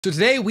So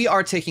today we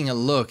are taking a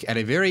look at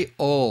a very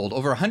old,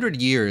 over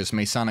 100 years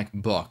Masonic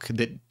book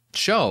that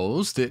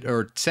shows that,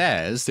 or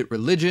says that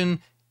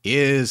religion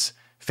is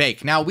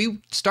fake. Now, we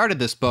started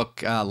this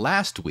book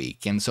last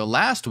week, and so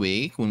last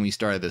week when we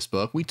started this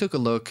book, we took a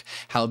look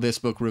how this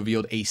book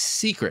revealed a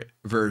secret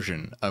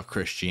version of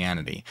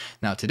Christianity.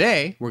 Now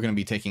today, we're going to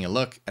be taking a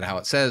look at how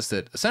it says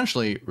that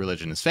essentially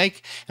religion is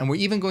fake, and we're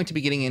even going to be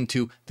getting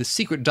into the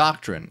secret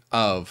doctrine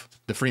of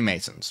the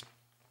Freemasons.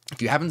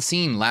 If you haven't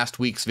seen last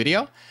week's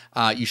video,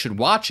 you should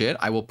watch it.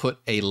 I will put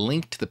a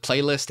link to the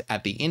playlist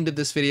at the end of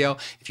this video.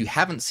 If you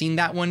haven't seen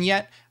that one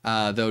yet,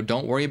 though,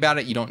 don't worry about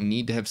it. You don't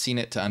need to have seen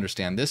it to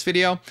understand this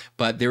video,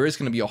 but there is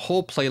going to be a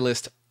whole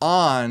playlist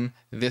on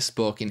this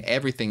book and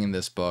everything in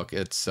this book.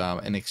 It's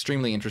an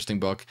extremely interesting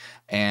book,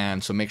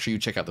 and so make sure you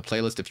check out the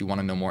playlist if you want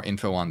to know more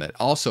info on that.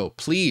 Also,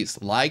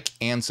 please like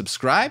and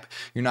subscribe.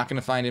 You're not going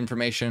to find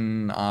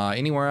information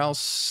anywhere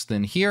else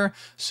than here,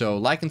 so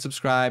like and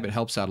subscribe. It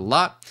helps out a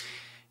lot.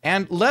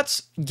 And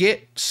let's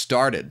get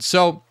started.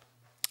 So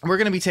we're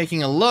going to be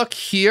taking a look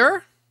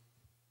here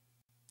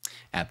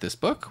at this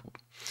book,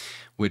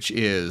 which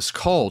is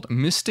called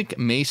Mystic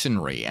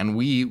Masonry, and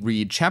we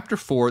read Chapter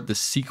 4, The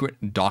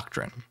Secret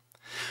Doctrine.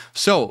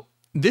 So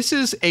this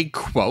is a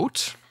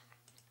quote.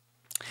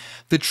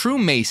 "The true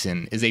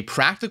Mason is a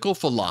practical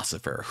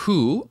philosopher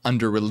who,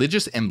 under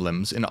religious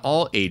emblems in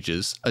all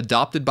ages,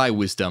 adopted by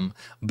wisdom,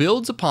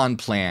 builds upon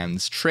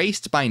plans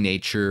traced by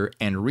nature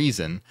and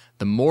reason,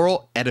 the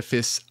moral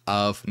edifice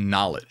of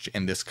knowledge."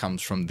 And this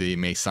comes from the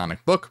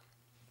Masonic book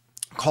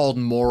called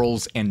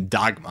Morals and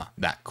Dogma,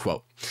 that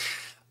quote.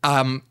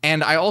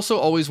 And I also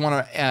always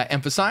want to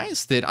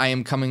emphasize that I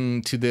am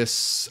coming to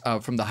this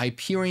from the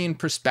Hyperion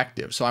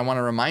perspective. So I want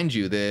to remind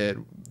you that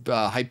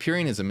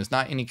Hyperionism is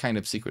not any kind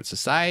of secret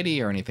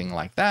society or anything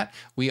like that.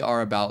 We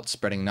are about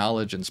spreading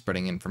knowledge and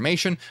spreading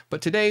information.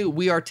 But today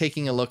we are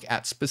taking a look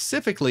at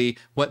specifically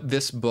what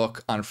this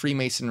book on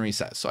Freemasonry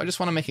says. So I just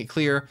want to make it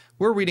clear,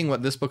 we're reading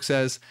what this book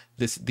says.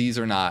 These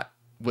are not,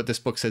 what this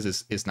book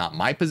says is not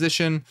my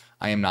position.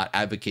 I am not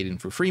advocating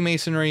for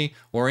Freemasonry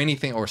or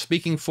anything, or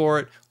speaking for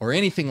it or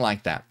anything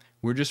like that.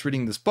 We're just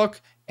reading this book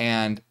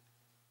and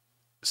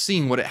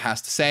seeing what it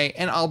has to say,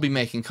 and I'll be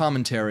making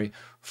commentary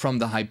from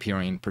the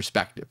Hyperion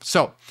perspective.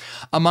 So,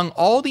 among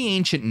all the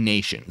ancient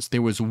nations,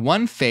 there was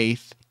one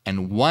faith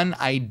and one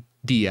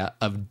idea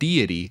of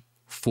deity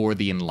for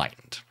the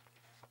enlightened.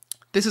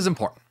 This is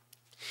important.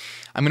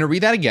 I'm going to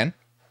read that again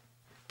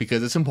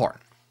because it's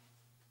important.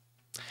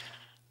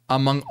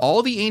 Among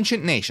all the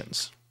ancient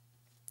nations,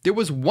 there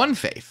was one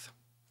faith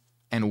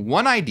and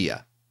one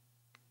idea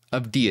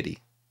of deity,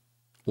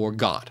 or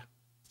God,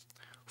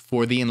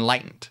 for the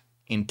enlightened,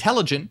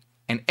 intelligent,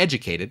 and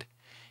educated,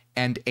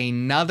 and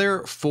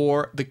another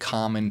for the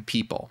common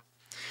people.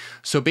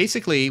 So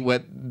basically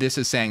what this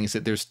is saying is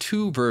that there's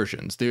two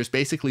versions. There's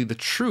basically the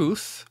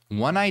truth,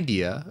 one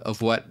idea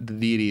of what the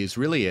deity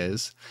really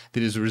is,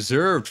 that is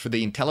reserved for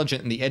the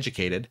intelligent and the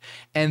educated,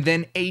 and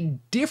then a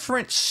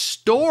different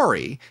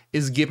story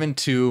is given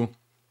to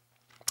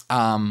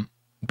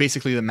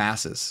basically the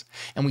masses.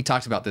 And we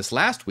talked about this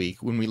last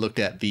week when we looked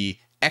at the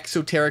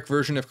exoteric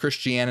version of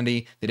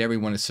Christianity that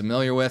everyone is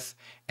familiar with,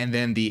 and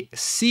then the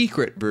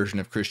secret version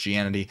of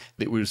Christianity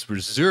that was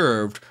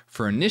reserved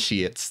for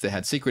initiates, that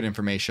had secret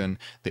information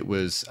that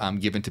was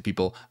given to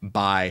people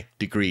by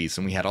degrees.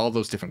 And we had all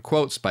those different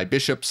quotes by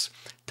bishops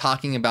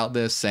talking about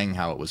this, saying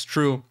how it was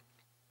true.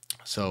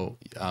 So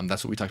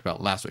that's what we talked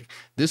about last week.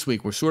 This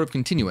week, we're sort of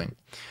continuing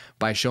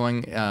by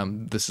showing,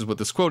 this is what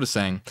this quote is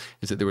saying,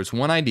 is that there was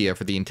one idea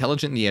for the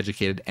intelligent and the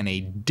educated and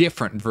a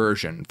different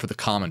version for the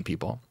common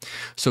people.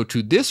 So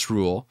to this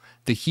rule,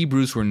 the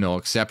Hebrews were no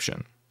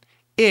exception.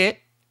 It,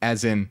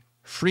 as in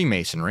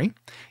Freemasonry,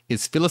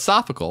 is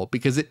philosophical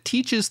because it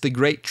teaches the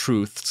great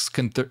truths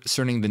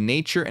concerning the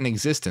nature and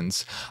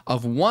existence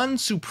of one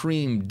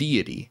supreme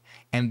deity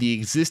and the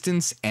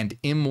existence and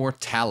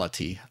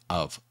immortality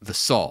of the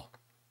soul.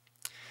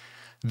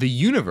 The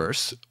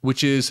universe,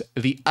 which is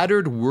the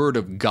uttered word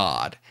of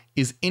God,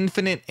 is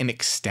infinite in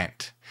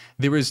extent.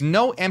 There is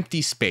no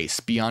empty space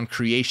beyond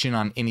creation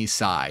on any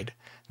side.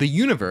 The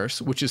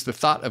universe, which is the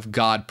thought of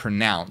God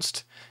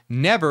pronounced,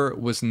 never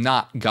was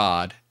not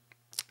God,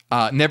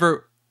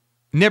 never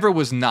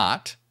was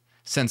not,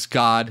 since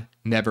God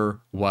never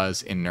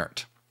was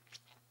inert.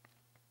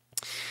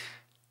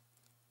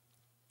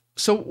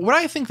 So what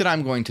I think that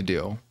I'm going to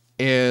do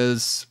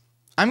is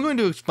I'm going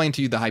to explain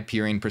to you the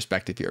Hyperion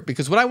perspective here,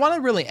 because what I want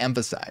to really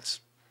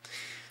emphasize,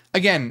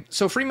 again,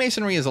 so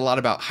Freemasonry is a lot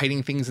about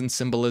hiding things in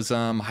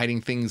symbolism,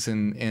 hiding things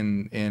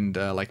in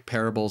like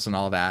parables and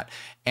all that.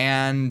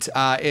 And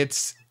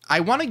I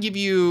want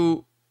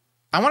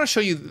to show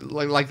you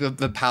like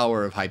the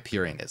power of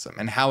Hyperionism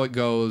and how it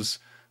goes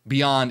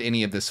beyond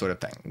any of this sort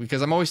of thing.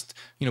 Because I'm always,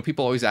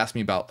 people always ask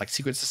me about like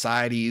secret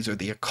societies or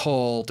the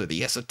occult or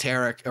the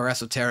esoteric or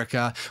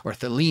esoterica or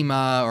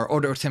Thelema or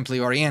Ordo Templi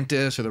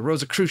Orientis or the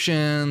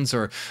Rosicrucians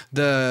or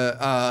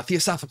the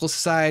Theosophical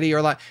Society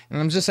or like, and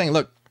I'm just saying,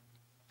 look,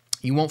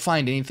 you won't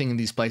find anything in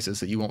these places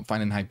that you won't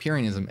find in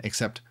Hyperionism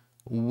except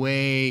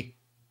way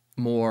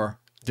more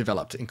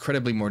developed,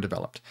 incredibly more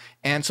developed.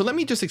 And so let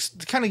me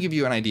just kind of give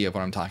you an idea of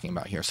what I'm talking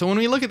about here. So when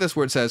we look at this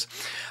where it says,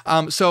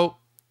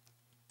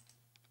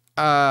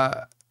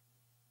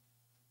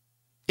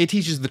 it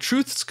teaches the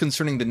truths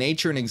concerning the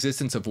nature and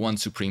existence of one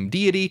supreme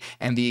deity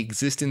and the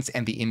existence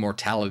and the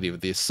immortality of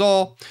the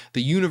soul.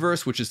 The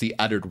universe, which is the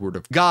uttered word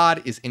of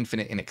God, is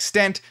infinite in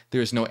extent.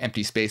 There is no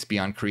empty space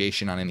beyond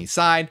creation on any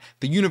side.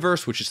 The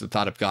universe, which is the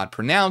thought of God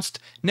pronounced,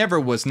 never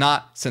was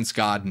not, since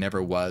God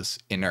never was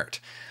inert.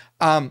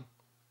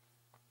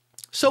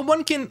 So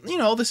one can,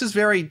 this is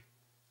very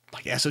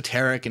like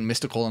esoteric and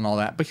mystical and all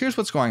that, but here's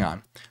what's going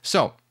on.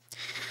 So,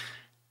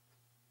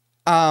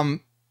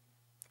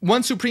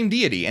 one supreme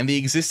deity and the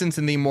existence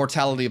and the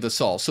immortality of the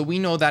soul. So we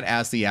know that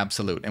as the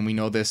absolute, and we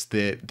know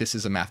that this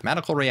is a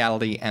mathematical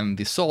reality, and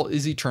the soul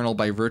is eternal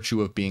by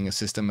virtue of being a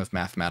system of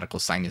mathematical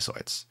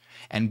sinusoids.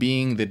 And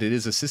being that it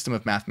is a system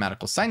of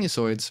mathematical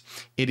sinusoids,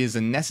 it is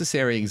a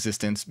necessary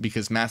existence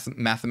because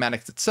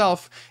mathematics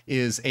itself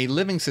is a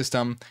living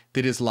system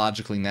that is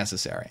logically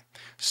necessary.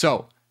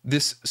 So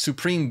this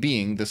supreme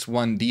being, this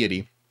one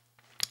deity,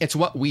 it's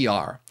what we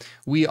are.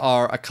 We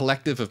are a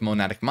collective of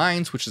monadic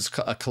minds, which is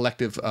a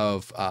collective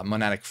of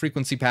monadic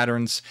frequency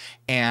patterns,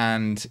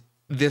 and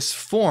this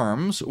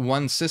forms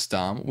one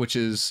system, which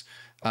is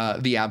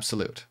the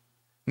absolute.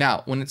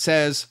 Now, when it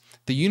says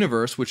the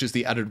universe, which is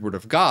the uttered word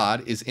of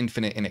God, is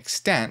infinite in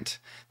extent,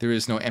 there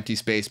is no empty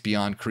space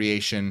beyond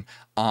creation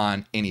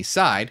on any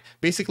side.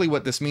 Basically,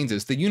 what this means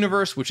is the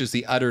universe, which is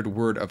the uttered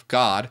word of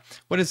God.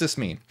 What does this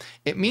mean?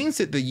 It means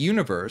that the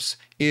universe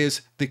is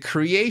the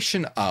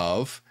creation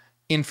of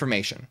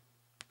information.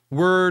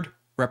 Word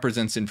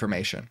represents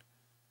information.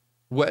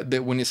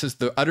 When it says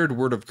the uttered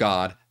word of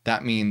God,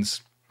 that means,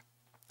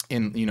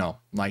 in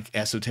like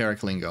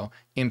esoteric lingo,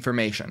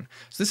 information.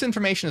 So this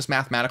information is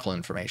mathematical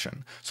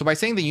information. So by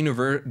saying the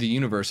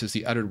universe is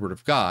the uttered word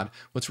of God,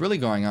 what's really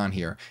going on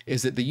here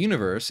is that the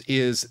universe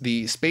is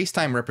the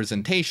space-time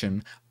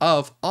representation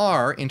of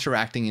our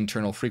interacting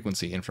internal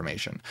frequency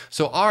information.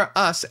 So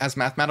us as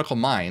mathematical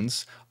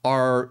minds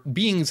are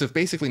beings of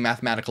basically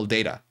mathematical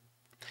data.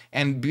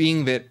 And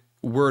being that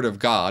word of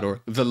God, or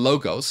the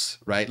logos,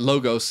 right?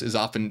 Logos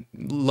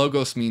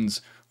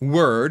means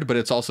word, but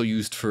it's also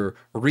used for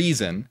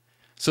reason.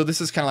 So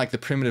this is kind of like the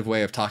primitive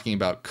way of talking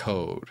about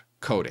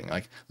coding,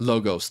 like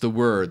logos, the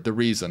word, the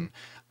reason.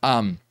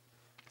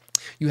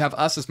 You have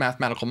us as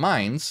mathematical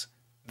minds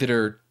that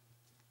are,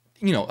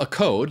 a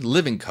code,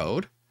 living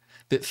code,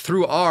 that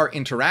through our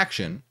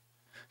interaction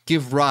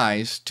give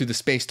rise to the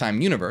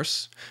space-time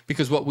universe,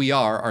 because what we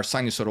are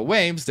sinusoidal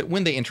waves that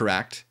when they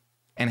interact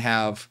and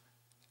have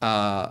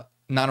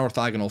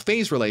non-orthogonal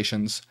phase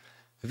relations,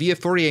 via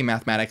Fourier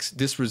mathematics,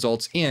 this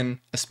results in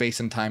a space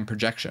and time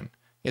projection.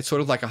 It's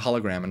sort of like a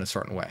hologram in a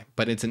certain way,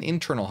 but it's an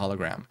internal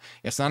hologram.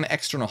 It's not an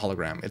external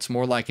hologram. It's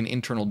more like an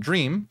internal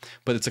dream,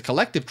 but it's a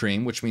collective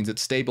dream, which means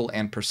it's stable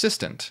and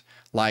persistent,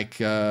 like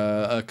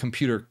a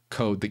computer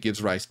code that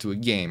gives rise to a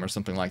game or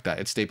something like that.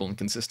 It's stable and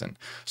consistent.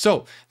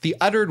 So the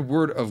uttered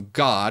word of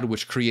God,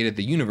 which created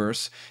the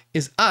universe,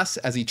 is us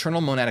as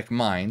eternal monadic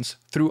minds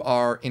through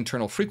our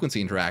internal frequency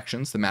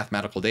interactions, the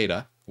mathematical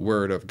data,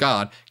 word of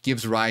God,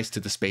 gives rise to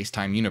the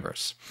space-time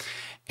universe.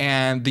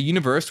 And the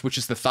universe, which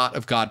is the thought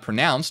of God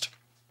pronounced,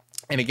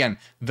 and again,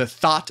 the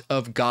thought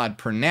of God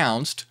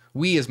pronounced,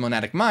 we as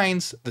monadic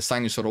minds, the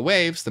sinusoidal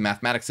waves, the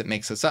mathematics that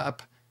makes us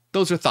up,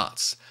 those are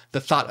thoughts.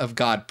 The thought of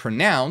God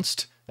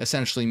pronounced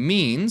essentially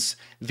means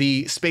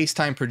the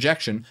space-time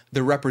projection,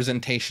 the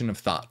representation of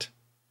thought.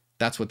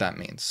 That's what that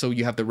means. So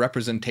you have the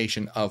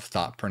representation of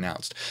thought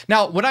pronounced.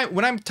 Now, what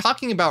I'm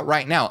talking about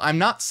right now, I'm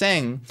not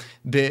saying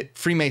that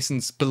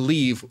Freemasons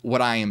believe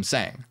what I am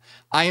saying.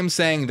 I am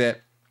saying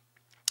that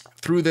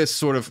through this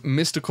sort of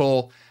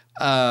mystical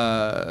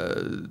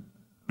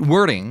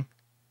wording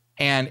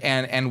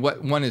and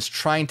what one is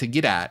trying to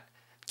get at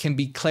can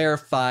be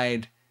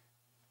clarified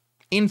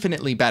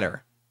infinitely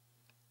better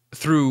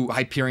through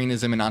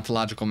Hyperianism and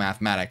ontological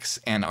mathematics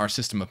and our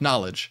system of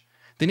knowledge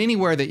than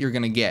anywhere that you're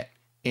going to get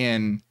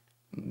in,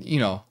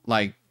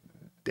 like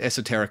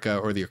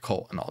esoterica or the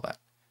occult and all that.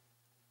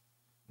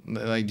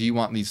 Like, do you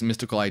want these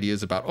mystical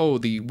ideas about, oh,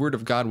 the word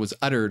of God was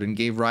uttered and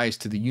gave rise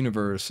to the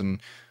universe,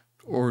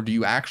 or do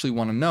you actually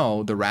want to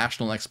know the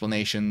rational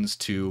explanations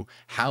to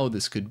how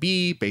this could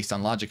be based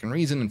on logic and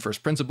reason and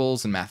first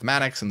principles and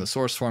mathematics and the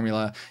source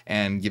formula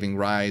and giving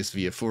rise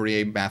via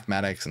Fourier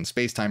mathematics and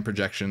space-time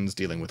projections,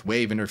 dealing with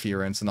wave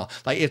interference and all?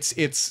 Like,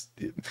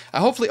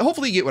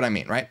 hopefully you get what I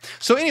mean, right?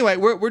 So anyway,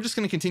 we're just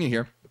going to continue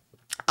here.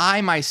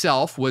 I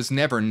myself was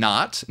never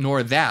not,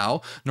 nor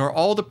thou, nor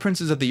all the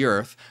princes of the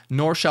earth,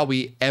 nor shall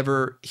we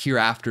ever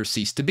hereafter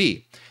cease to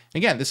be.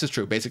 Again, this is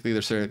true. Basically,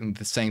 they're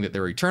saying that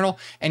they're eternal.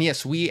 And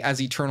yes, we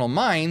as eternal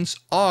minds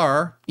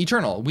are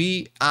eternal.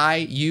 We, I,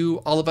 you,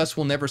 all of us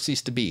will never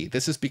cease to be.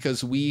 This is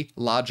because we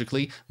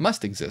logically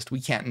must exist.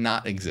 We can't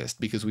not exist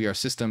because we are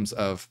systems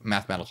of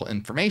mathematical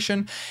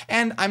information.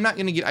 And I'm not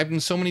going to I've done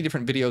so many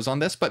different videos on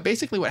this, but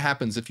basically what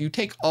happens if you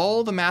take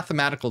all the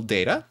mathematical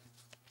data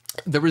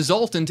the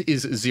resultant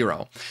is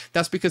 0.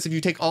 That's because if you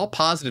take all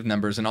positive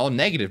numbers and all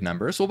negative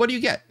numbers, well, what do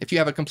you get? If you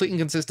have a complete and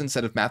consistent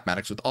set of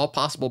mathematics with all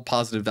possible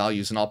positive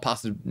values and all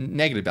possible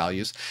negative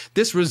values,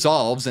 this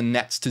resolves and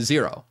nets to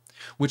 0,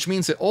 which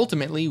means that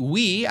ultimately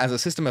we, as a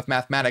system of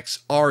mathematics,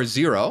 are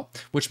 0,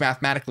 which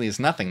mathematically is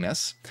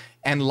nothingness,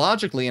 and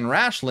logically and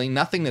rationally,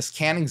 nothingness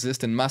can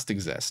exist and must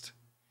exist,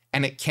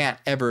 and it can't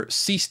ever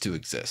cease to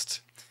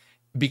exist.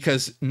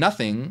 Because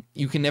nothing,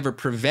 you can never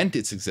prevent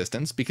its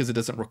existence because it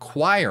doesn't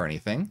require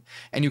anything,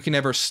 and you can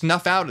never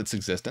snuff out its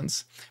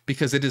existence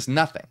because it is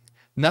nothing.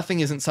 Nothing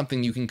isn't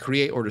something you can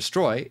create or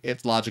destroy,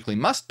 it logically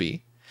must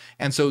be.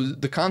 And so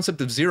the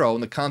concept of 0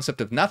 and the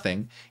concept of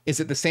nothing is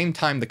at the same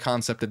time the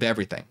concept of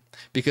everything,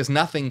 because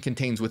nothing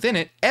contains within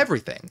it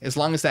everything, as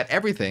long as that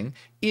everything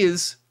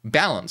is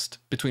balanced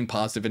between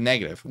positive and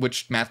negative,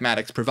 which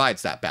mathematics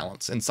provides that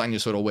balance. And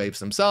sinusoidal waves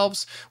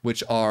themselves,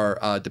 which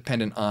are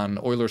dependent on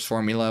Euler's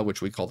formula,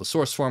 which we call the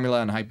source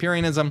formula in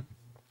Hyperianism,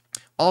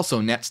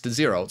 also nets to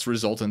 0. Its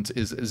resultant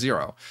is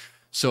 0.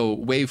 So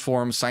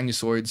waveforms,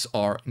 sinusoids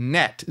are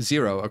net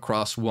 0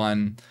 across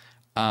one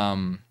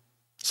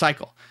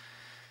cycle.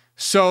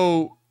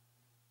 So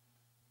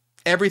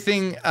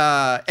everything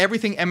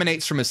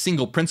emanates from a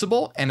single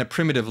principle and a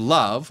primitive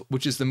love,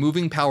 which is the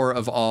moving power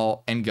of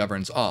all and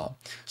governs all.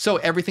 So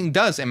everything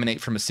does emanate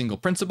from a single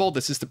principle.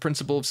 This is the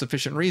principle of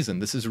sufficient reason.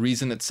 This is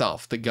reason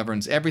itself that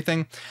governs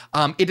everything.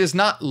 It is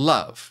not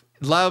love.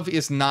 Love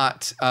is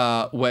not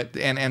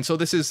and so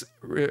this is,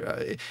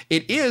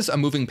 it is a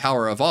moving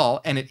power of all,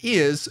 and it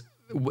is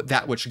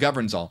that which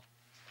governs all.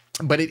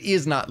 But it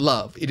is not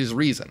love, it is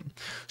reason.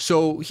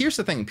 So here's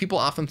the thing, people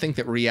often think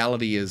that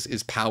reality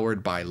is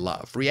powered by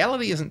love.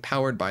 Reality isn't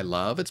powered by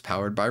love, it's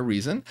powered by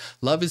reason.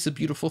 Love is a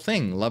beautiful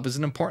thing, love is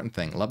an important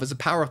thing, love is a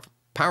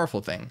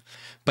powerful thing.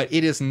 But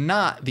it is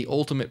not the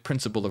ultimate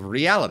principle of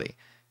reality.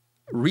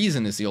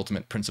 Reason is the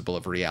ultimate principle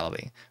of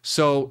reality.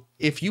 So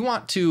if you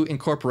want to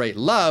incorporate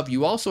love,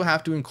 you also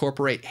have to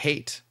incorporate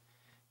hate,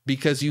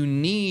 because you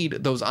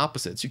need those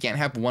opposites. You can't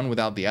have one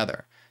without the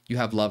other. You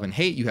have love and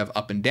hate, you have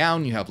up and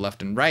down, you have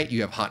left and right,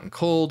 you have hot and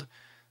cold.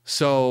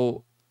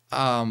 So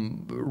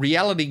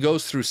reality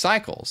goes through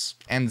cycles,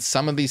 and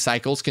some of these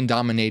cycles can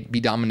be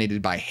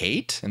dominated by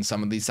hate, and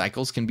some of these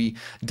cycles can be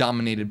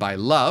dominated by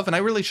love. And I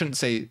really shouldn't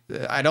say,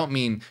 I don't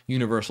mean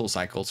universal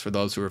cycles for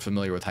those who are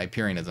familiar with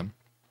Hyperianism,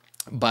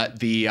 but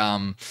the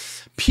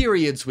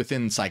periods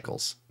within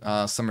cycles.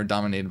 Some are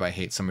dominated by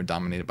hate, some are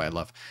dominated by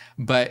love.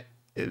 But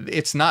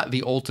it's not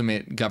the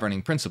ultimate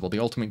governing principle. The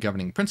ultimate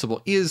governing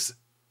principle is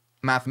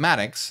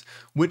mathematics,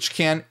 which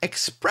can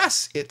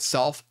express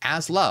itself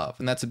as love.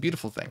 And that's a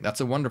beautiful thing. That's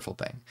a wonderful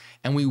thing.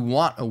 And we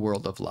want a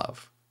world of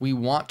love. We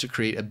want to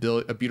create a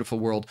beautiful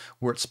world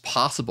where it's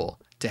possible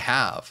to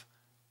have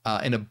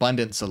an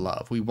abundance of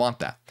love. We want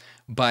that.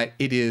 But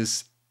it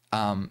is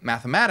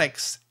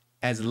mathematics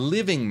as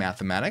living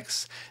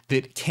mathematics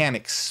that can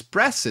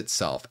express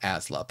itself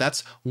as love. That's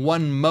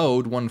one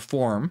mode, one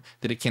form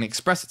that it can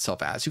express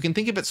itself as. You can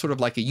think of it sort of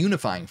like a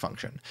unifying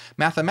function.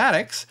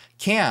 Mathematics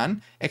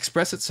can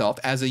express itself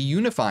as a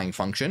unifying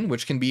function,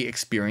 which can be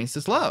experienced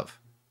as love.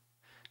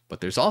 But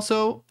there's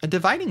also a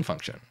dividing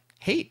function.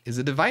 Hate is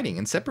a dividing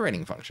and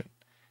separating function.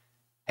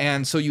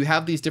 And so you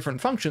have these different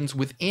functions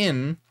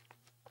within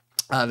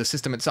the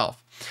system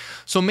itself.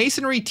 So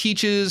Masonry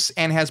teaches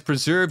and has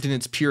preserved in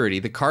its purity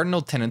the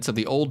cardinal tenets of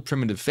the old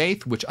primitive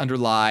faith, which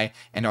underlie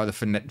and are the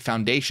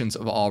foundations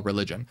of all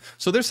religion.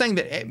 So they're saying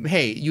that,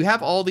 hey, you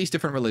have all these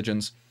different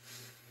religions.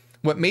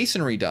 What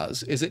Masonry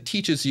does is it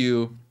teaches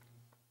you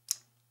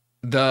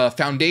the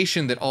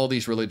foundation that all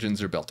these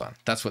religions are built on.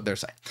 That's what they're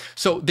saying.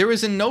 So there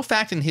is no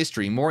fact in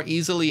history more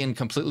easily and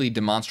completely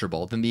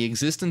demonstrable than the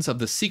existence of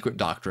the secret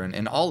doctrine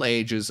in all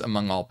ages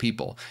among all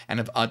people,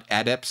 and of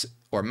adepts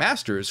or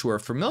masters who are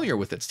familiar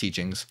with its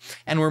teachings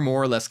and were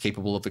more or less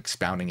capable of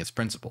expounding its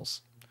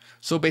principles.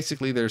 So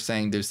basically they're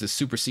saying there's this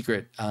super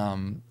secret,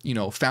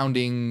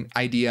 founding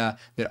idea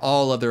that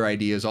all other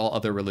ideas, all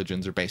other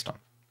religions are based on.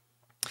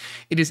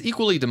 It is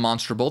equally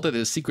demonstrable that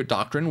this secret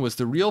doctrine was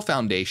the real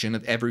foundation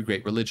of every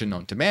great religion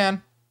known to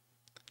man.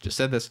 Just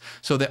said this,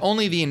 so that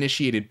only the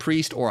initiated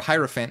priest or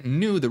hierophant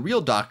knew the real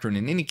doctrine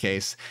in any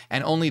case,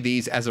 and only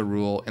these as a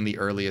rule in the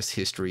earliest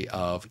history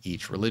of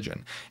each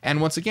religion.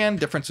 And once again,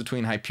 difference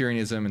between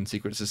Hyperianism and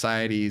secret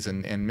societies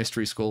and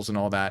mystery schools and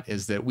all that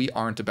is that we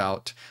aren't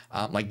about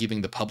like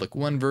giving the public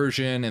one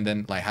version and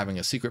then like having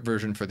a secret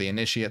version for the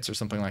initiates or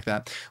something like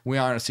that. We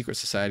aren't a secret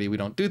society. We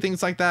don't do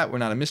things like that. We're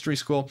not a mystery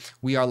school.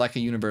 We are like a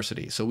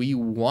university. So we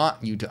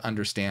want you to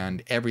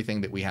understand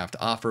everything that we have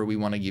to offer. We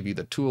want to give you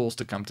the tools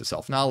to come to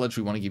self-knowledge.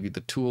 We want to give you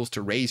the tools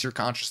to raise your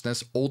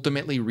consciousness.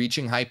 Ultimately,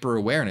 reaching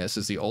hyper-awareness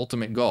is the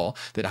ultimate goal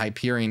that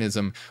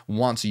Hyperianism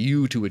wants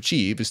you to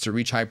achieve, is to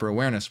reach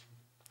hyper-awareness.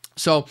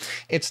 So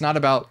it's not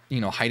about,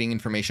 hiding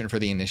information for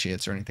the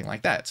initiates or anything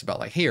like that. It's about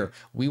like, here,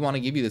 we want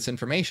to give you this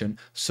information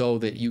so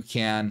that you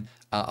can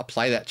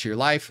apply that to your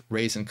life,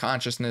 raise in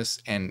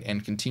consciousness,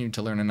 and continue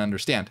to learn and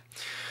understand.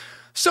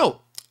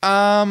 So,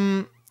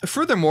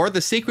 furthermore,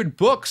 the sacred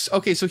books.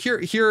 Okay, so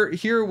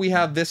here we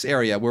have this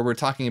area where we're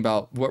talking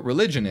about what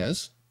religion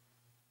is.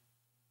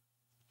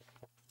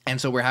 And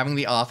so we're having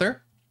the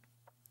author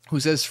who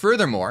says,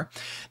 furthermore,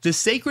 the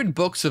sacred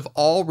books of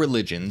all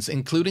religions,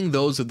 including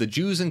those of the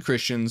Jews and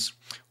Christians,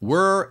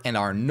 were and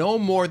are no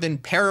more than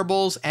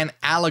parables and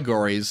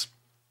allegories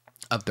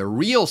of the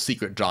real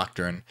secret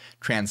doctrine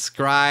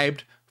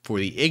transcribed for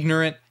the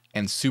ignorant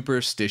and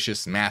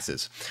superstitious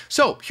masses.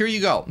 So here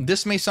you go.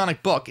 This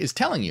Masonic book is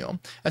telling you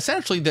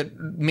essentially that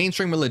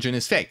mainstream religion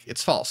is fake.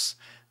 It's false.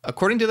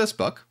 According to this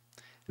book,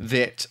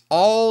 that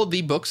all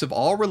the books of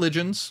all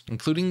religions,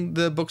 including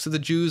the books of the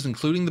Jews,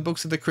 including the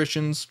books of the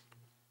Christians,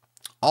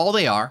 all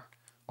they are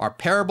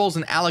parables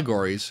and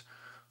allegories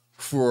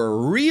for a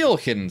real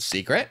hidden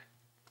secret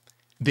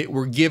that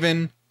were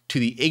given to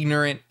the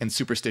ignorant and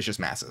superstitious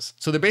masses.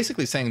 So they're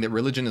basically saying that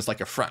religion is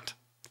like a front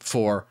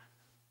for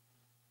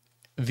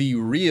the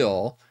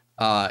real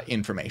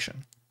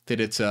information,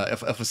 that it's a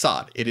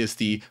facade. It is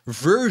the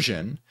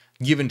version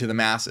given to the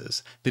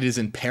masses that is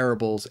in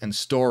parables and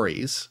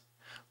stories,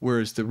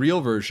 whereas the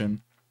real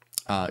version,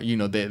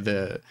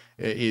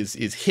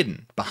 is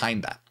hidden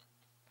behind that.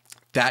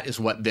 That is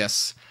what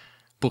this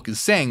book is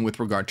saying with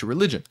regard to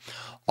religion.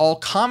 All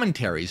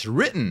commentaries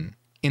written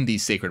in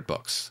these sacred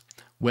books,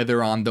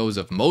 whether on those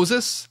of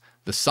Moses,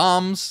 the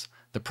Psalms,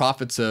 the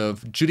prophets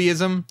of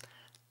Judaism,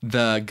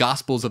 the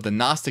Gospels of the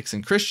Gnostics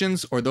and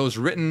Christians, or those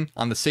written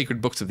on the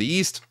sacred books of the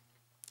East,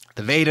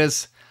 the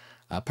Vedas,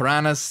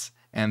 Puranas,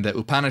 and the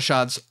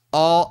Upanishads,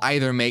 all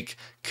either make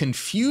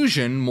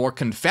confusion more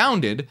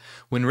confounded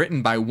when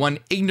written by one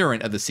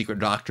ignorant of the secret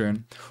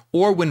doctrine,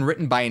 or when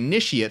written by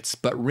initiates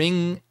but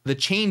ring the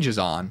changes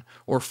on,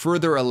 or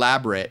further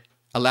elaborate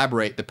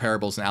the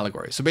parables and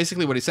allegories. So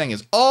basically what he's saying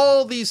is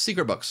all these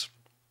secret books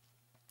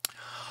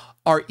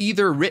are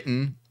either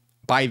written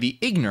by the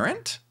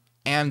ignorant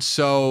and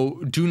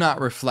so do not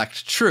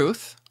reflect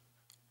truth,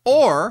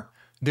 or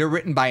they're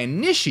written by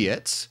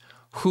initiates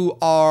who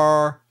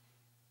are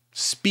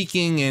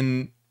speaking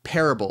in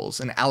parables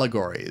and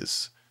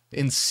allegories,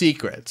 in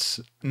secrets,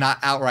 not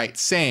outright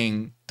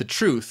saying the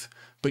truth,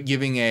 but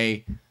giving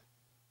a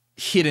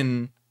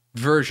hidden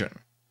version.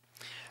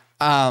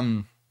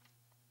 And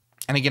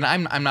again,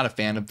 I'm not a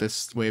fan of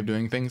this way of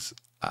doing things.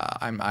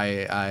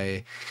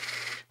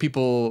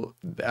 People,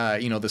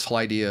 this whole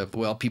idea of,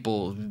 well,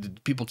 people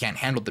can't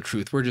handle the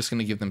truth. We're just going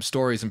to give them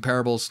stories and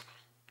parables.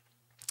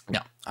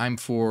 No, I'm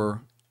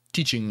for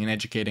teaching and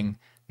educating,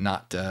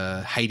 not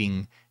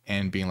hiding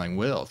and being like,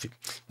 well,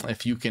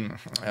 if you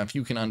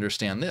can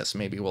understand this,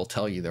 maybe we'll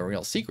tell you the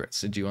real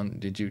secrets. Did you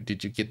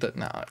get that?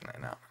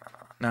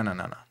 No, none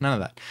of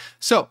that.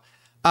 So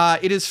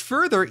it is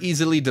further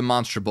easily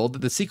demonstrable that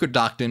the secret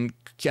doctrine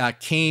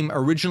came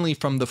originally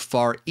from the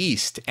Far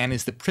East and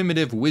is the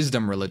primitive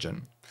wisdom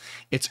religion.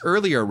 Its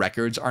earlier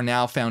records are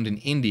now found in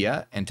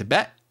India and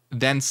Tibet.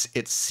 Thence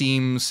it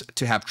seems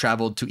to have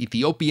traveled to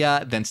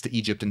Ethiopia, thence to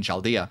Egypt and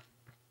Chaldea.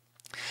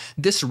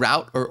 This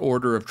route or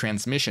order of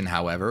transmission,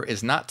 however,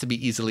 is not to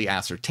be easily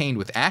ascertained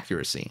with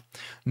accuracy,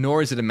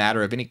 nor is it a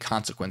matter of any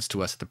consequence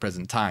to us at the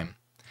present time.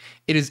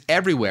 It is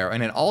everywhere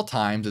and at all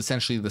times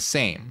essentially the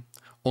same.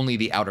 Only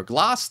the outer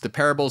gloss, the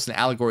parables and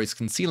allegories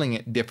concealing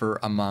it differ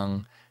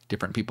among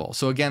different people.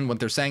 So again, what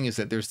they're saying is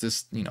that there's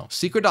this,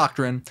 secret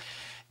doctrine,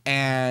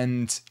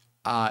 and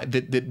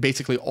that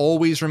basically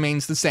always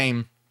remains the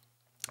same,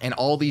 and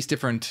all these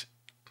different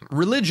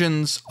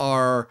religions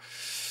are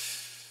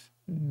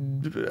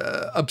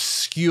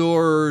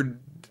obscure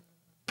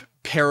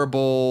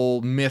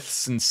parable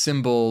myths and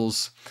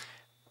symbols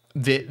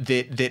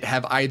that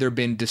have either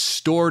been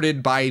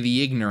distorted by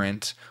the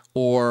ignorant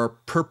or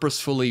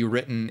purposefully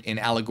written in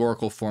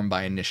allegorical form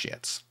by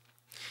initiates.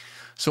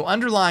 So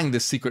underlying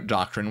this secret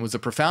doctrine was a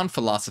profound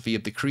philosophy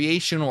of the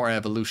creation or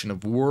evolution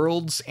of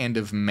worlds and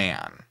of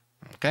man.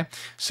 Okay,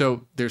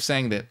 so they're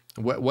saying that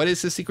what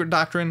is the secret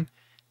doctrine?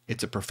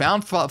 It's a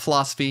profound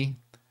philosophy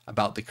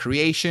about the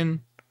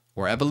creation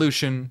or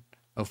evolution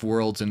of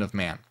worlds and of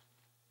man.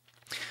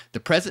 The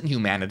present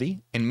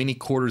humanity in many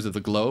quarters of the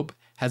globe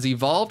has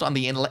evolved on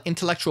the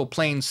intellectual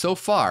plane so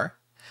far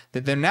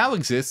that there now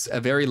exists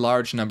a very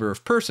large number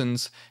of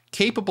persons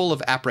capable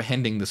of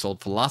apprehending this old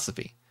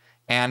philosophy,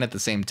 and at the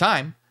same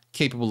time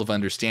capable of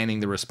understanding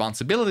the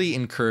responsibility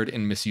incurred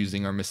in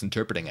misusing or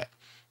misinterpreting it.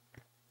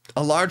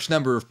 A large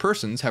number of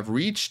persons have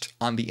reached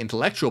on the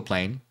intellectual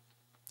plane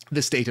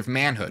the state of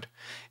manhood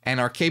and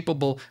are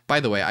capable, by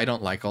the way, I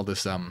don't like all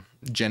this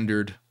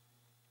gendered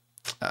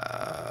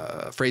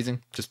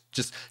phrasing,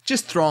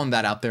 just throwing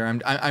that out there.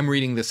 I'm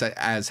reading this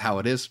as how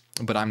it is,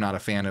 but I'm not a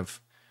fan of,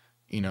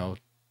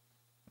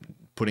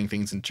 putting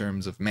things in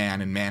terms of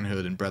man and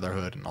manhood and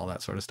brotherhood and all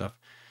that sort of stuff.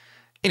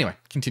 Anyway,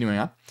 continuing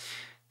on.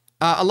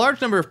 A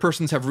large number of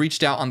persons have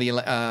reached out on the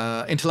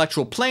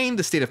intellectual plane,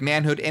 the state of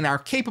manhood, and are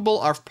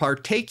capable of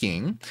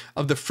partaking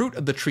of the fruit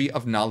of the tree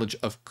of knowledge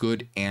of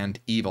good and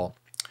evil.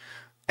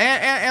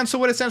 And so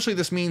what essentially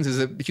this means is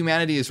that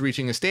humanity is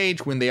reaching a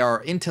stage when they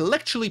are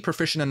intellectually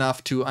proficient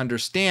enough to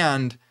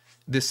understand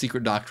this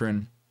secret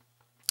doctrine,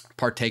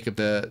 partake of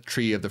the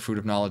tree of the fruit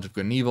of knowledge of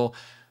good and evil.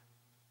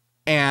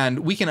 And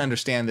we can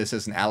understand this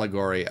as an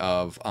allegory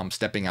of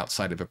stepping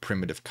outside of a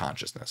primitive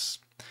consciousness.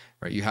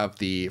 right? You have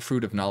the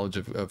fruit of knowledge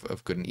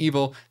of good and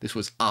evil. This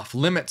was off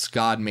limits.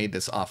 God made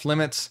this off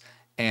limits.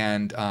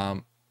 And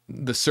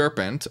the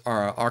serpent,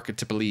 are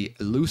archetypally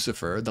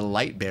Lucifer, the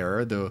light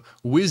bearer, the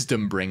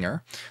wisdom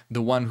bringer,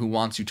 the one who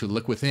wants you to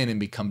look within and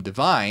become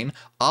divine,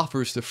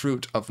 offers the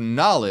fruit of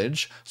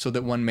knowledge so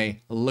that one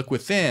may look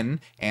within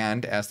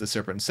and, as the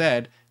serpent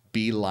said,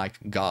 be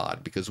like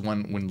God. Because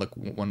when one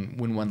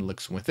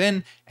looks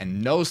within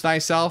and knows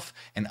thyself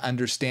and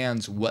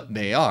understands what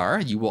they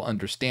are, you will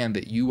understand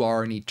that you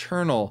are an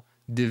eternal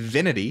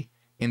divinity,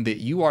 in that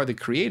you are the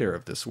creator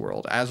of this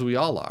world, as we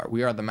all are.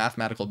 We are the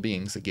mathematical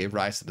beings that gave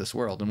rise to this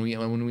world. And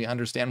when we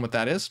understand what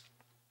that is,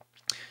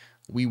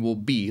 we will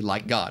be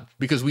like God,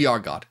 because we are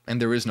God,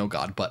 and there is no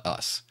God but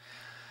us.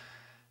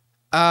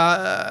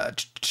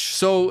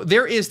 So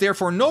there is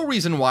therefore no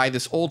reason why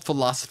this old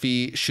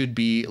philosophy should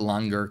be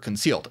longer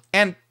concealed.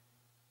 And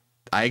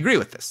I agree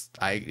with this.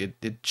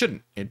 It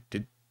shouldn't.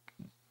 It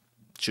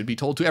should be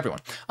told to everyone.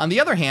 On the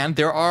other hand,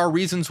 there are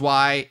reasons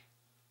why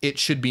it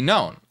should be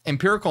known.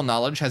 Empirical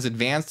knowledge has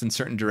advanced in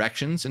certain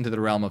directions into the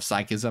realm of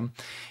psychism,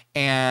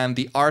 and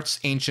the arts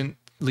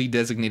anciently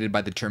designated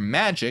by the term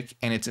magic,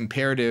 and it is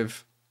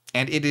imperative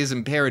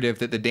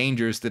that the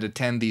dangers that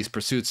attend these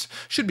pursuits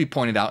should be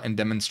pointed out and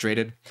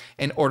demonstrated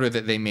in order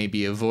that they may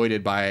be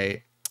avoided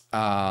by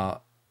the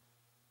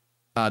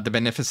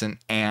beneficent,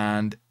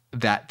 and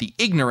that the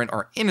ignorant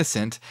or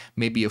innocent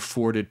may be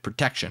afforded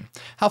protection.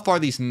 How far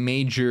these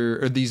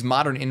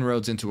modern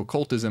inroads into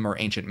occultism or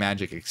ancient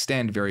magic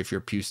extend, very few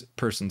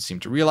persons seem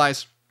to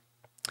realize.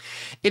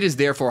 It is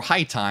therefore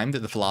high time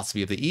that the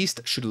philosophy of the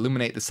East should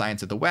illuminate the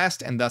science of the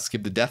West, and thus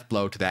give the death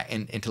blow to that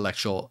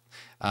intellectual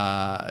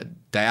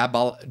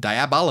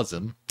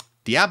diabolism,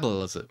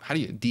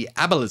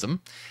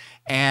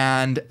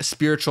 and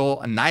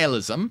spiritual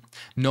nihilism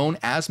known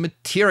as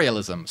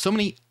materialism. So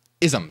many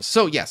isms.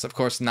 So yes, of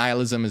course,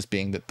 nihilism is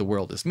being that the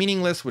world is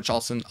meaningless, which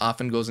also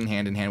often goes in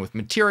hand with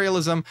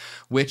materialism,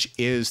 which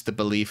is the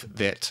belief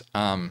that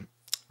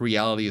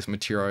reality is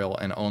material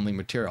and only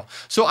material.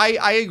 So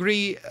I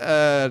agree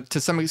to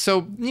some extent.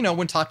 So,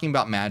 when talking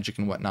about magic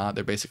and whatnot,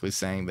 they're basically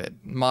saying that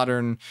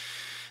modern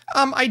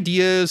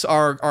ideas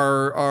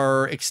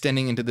are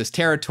extending into this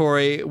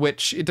territory,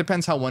 which it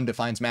depends how one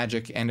defines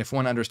magic. And if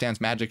one understands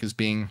magic as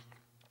being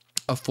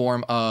a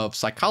form of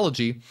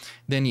psychology,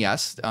 then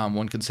yes,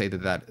 one could say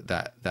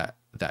that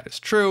is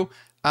true.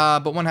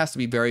 But one has to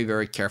be very,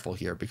 very careful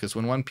here, because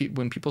when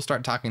people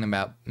start talking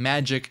about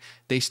magic,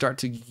 they start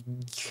to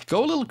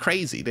go a little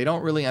crazy. They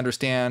don't really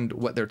understand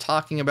what they're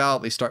talking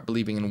about. They start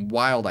believing in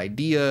wild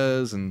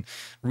ideas and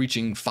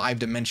reaching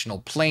 5-dimensional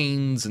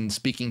planes and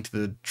speaking to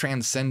the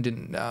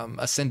transcendent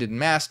ascended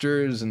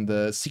masters and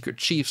the secret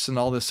chiefs and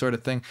all this sort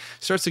of thing.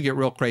 It starts to get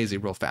real crazy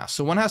real fast.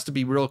 So one has to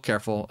be real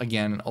careful,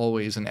 again,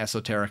 always in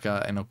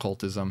esoterica and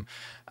occultism,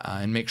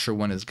 and make sure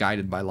one is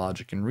guided by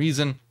logic and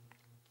reason.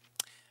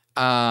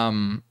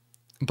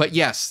 But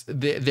yes,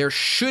 there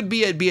should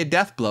be a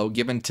death blow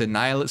given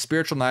to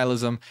spiritual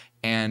nihilism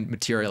and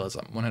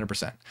materialism,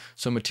 100%.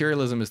 So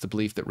materialism is the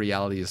belief that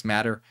reality is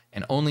matter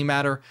and only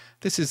matter.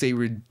 This is a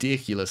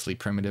ridiculously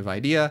primitive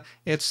idea.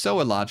 It's so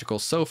illogical,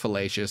 so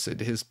fallacious.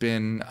 It has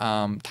been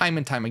time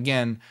and time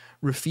again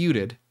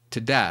refuted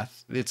to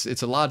death.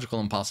 It's a logical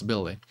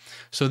impossibility.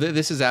 So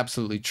this is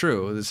absolutely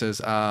true. This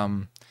is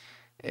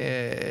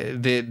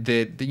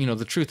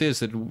the truth is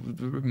that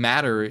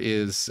matter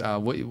is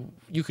what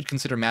you could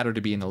consider matter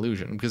to be an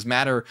illusion, because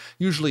matter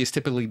usually is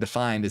typically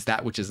defined as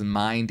that which is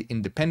mind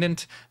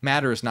independent.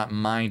 Matter is not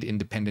mind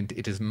independent,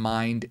 it is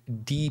mind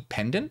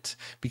dependent,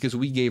 because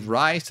we gave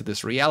rise to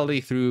this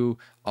reality through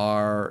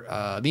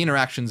the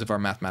interactions of our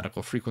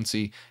mathematical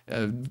frequency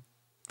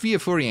via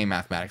Fourier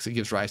mathematics. It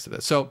gives rise to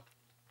this. So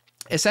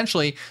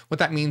essentially, what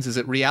that means is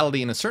that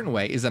reality in a certain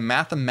way is a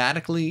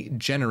mathematically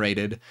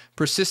generated,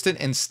 persistent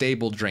and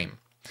stable dream.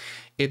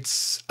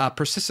 It's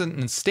persistent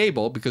and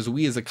stable because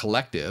we as a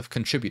collective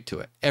contribute to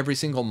it. Every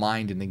single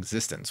mind in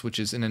existence, which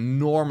is an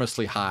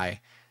enormously high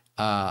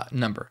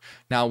number.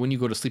 Now, when you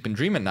go to sleep and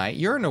dream at night,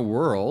 you're in a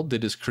world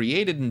that is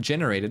created and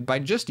generated by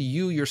just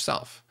you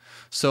yourself.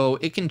 So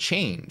it can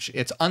change.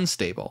 It's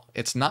unstable.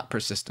 It's not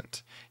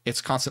persistent.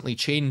 It's constantly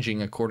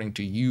changing according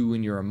to you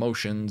and your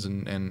emotions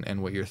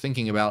and what you're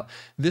thinking about.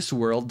 This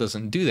world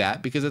doesn't do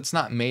that because it's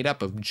not made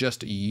up of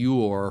just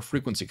your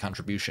frequency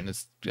contribution.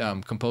 It's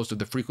composed of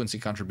the frequency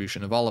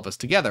contribution of all of us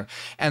together.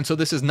 And so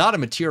this is not a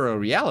material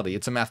reality.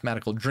 It's a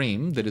mathematical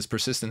dream that is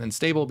persistent and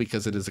stable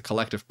because it is a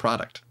collective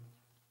product.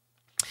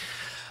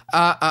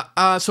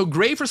 So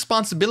grave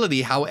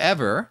responsibility,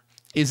 however,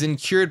 is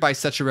incurred by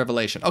such a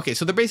revelation. Okay,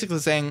 so they're basically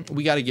saying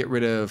we got to get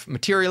rid of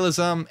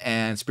materialism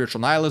and spiritual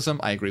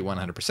nihilism. I agree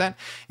 100%.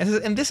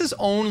 And this is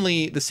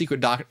only the secret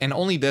doctrine, and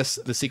only this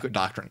the secret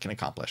doctrine can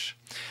accomplish.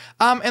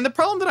 And the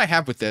problem that I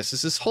have with this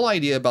is this whole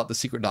idea about the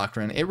secret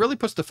doctrine. It really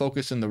puts the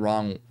focus in the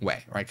wrong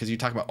way, right? Because you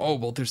talk about, oh,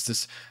 well, there's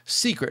this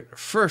secret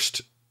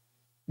first,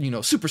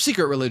 super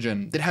secret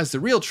religion that has the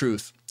real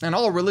truth, and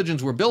all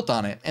religions were built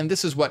on it, and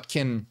this is what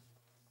can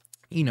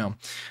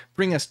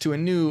bring us to a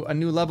new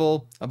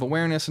level of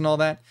awareness and all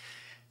that.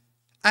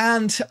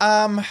 And,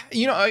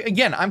 you know,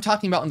 again, I'm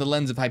talking about in the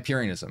lens of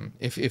Hyperianism.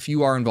 If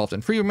you are involved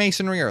in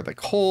freemasonry or the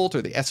cult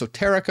or the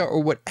esoterica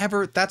or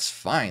whatever, that's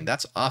fine.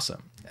 That's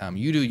awesome.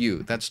 You do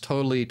you. That's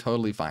totally,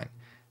 totally fine.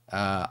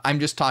 I'm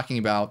just talking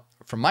about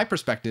from my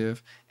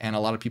perspective, and a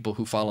lot of people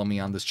who follow me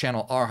on this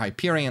channel are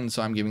Hyperion,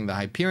 so I'm giving the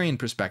Hyperion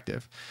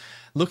perspective.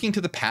 Looking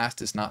to the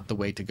past is not the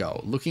way to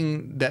go.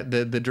 Looking that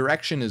the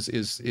direction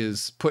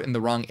is put in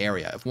the wrong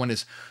area. If one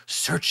is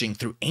searching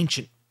through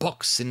ancient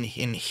books and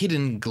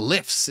hidden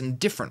glyphs and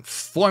different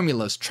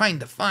formulas, trying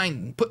to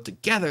find and put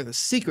together the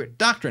secret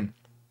doctrine,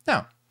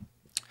 no.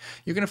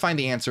 You're going to find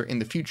the answer in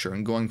the future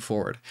and going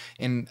forward,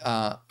 in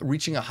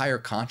reaching a higher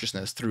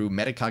consciousness through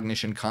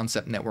metacognition,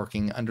 concept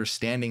networking,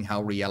 understanding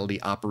how reality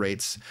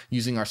operates,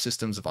 using our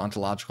systems of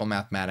ontological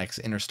mathematics,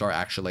 interstar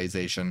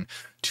actualization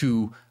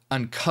to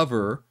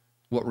uncover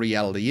what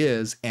reality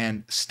is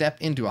and step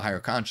into a higher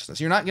consciousness.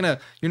 You're not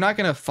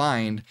gonna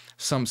find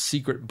some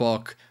secret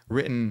book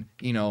written,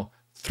 you know,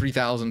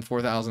 3,000,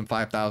 4,000,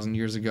 5,000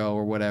 years ago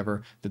or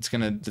whatever that's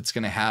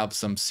gonna have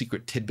some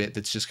secret tidbit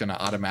that's just gonna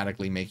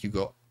automatically make you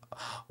go,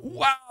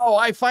 wow,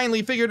 I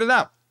finally figured it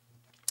out.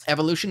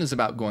 Evolution is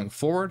about going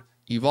forward,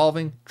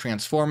 evolving,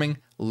 transforming,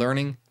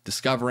 learning,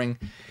 discovering.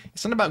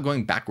 It's not about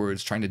going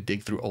backwards, trying to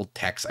dig through old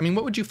texts. I mean,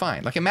 what would you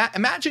find? Like,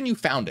 imagine you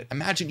found it.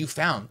 Imagine you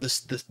found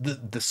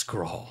the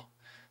scroll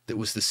that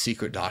was the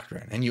secret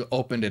doctrine, and you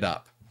opened it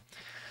up.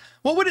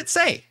 What would it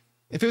say?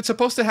 If it's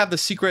supposed to have the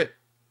secret,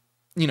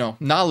 you know,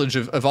 knowledge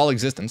of all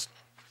existence,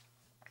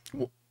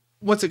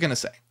 what's it going to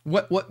say?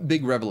 What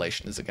big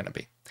revelation is it going to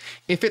be?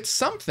 If it's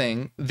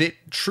something that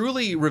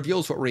truly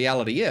reveals what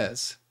reality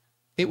is,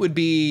 it would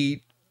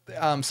be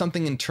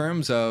something in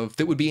terms of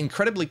that would be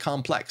incredibly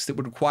complex, that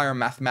would require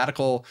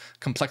mathematical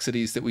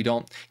complexities that we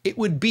don't. It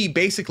would be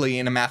basically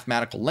in a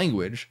mathematical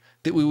language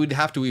that we would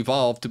have to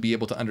evolve to be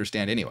able to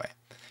understand anyway.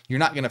 You're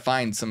not going to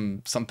find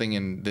something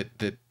in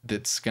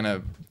that's going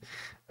to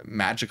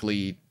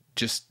magically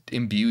just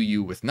imbue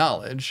you with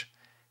knowledge.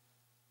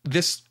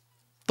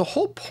 The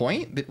whole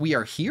point that we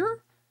are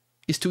here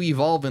is to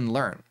evolve and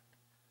learn.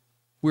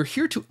 We're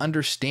here to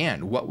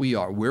understand what we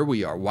are, where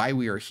we are, why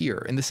we are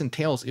here. And this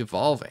entails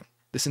evolving.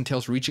 This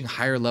entails reaching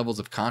higher levels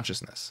of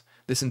consciousness.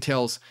 This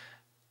entails,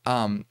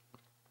 you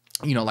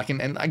know, like,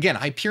 and again,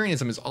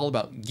 Hyperionism is all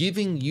about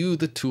giving you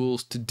the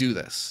tools to do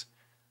this.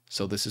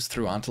 So this is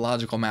through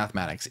ontological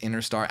mathematics,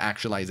 interstar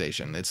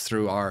actualization. It's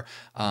through our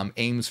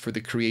aims for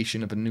the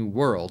creation of a new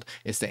world.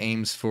 It's the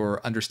aims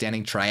for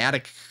understanding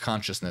triadic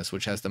consciousness,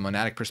 which has the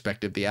monadic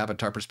perspective, the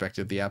avatar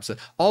perspective, the absolute,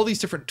 all these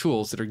different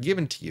tools that are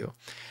given to you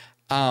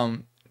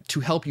to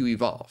help you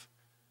evolve.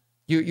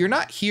 You're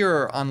not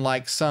here on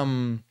like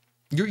some,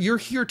 you're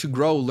here to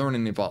grow, learn,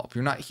 and evolve.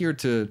 You're not here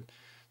to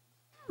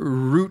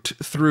root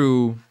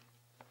through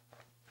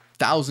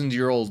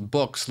 1,000-year-old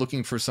books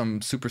looking for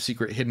some super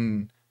secret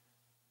hidden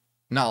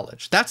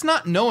knowledge. That's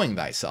not knowing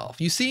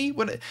thyself. You see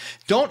what?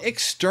 Don't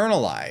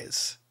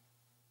externalize.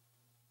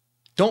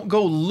 Don't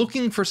go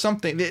looking for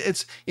something.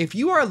 It's if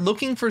you are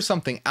looking for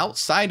something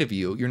outside of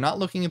you, you're not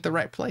looking at the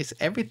right place.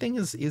 Everything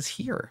is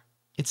here.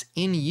 It's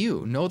in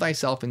you. Know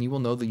thyself and you will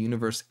know the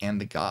universe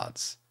and the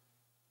gods.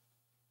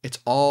 It's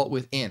all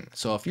within.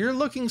 So if you're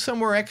looking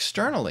somewhere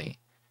externally,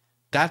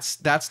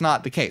 that's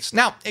not the case.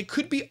 Now, it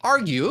could be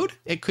argued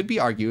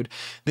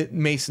that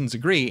Masons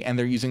agree and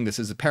they're using this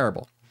as a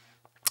parable.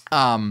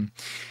 And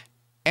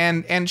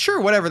sure,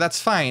 whatever, that's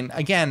fine.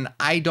 Again,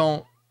 I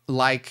don't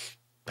like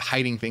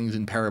hiding things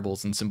in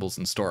parables and symbols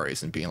and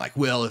stories and being like,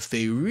 well, if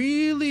they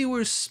really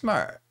were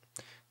smart,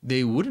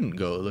 they wouldn't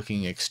go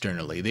looking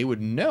externally. They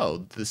would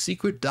know the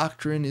secret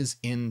doctrine is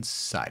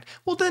inside.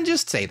 Well, then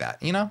just say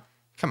that, you know,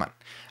 come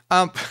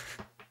on.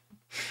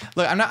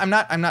 Look, I'm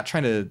not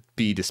trying to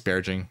be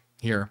disparaging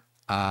here.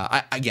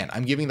 Again,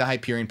 I'm giving the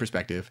Hyperion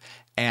perspective,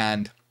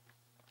 and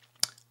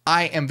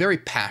I am very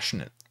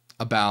passionate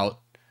about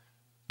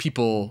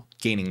people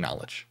gaining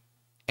knowledge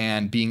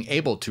and being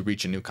able to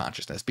reach a new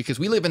consciousness, because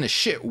we live in a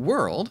shit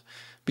world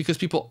because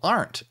people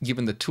aren't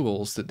given the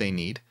tools that they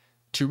need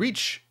to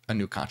reach a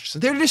new consciousness.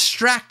 They're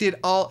distracted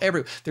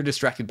they're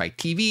distracted by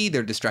TV,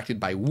 they're distracted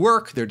by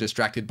work, they're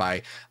distracted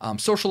by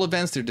social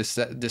events, they're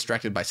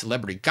distracted by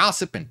celebrity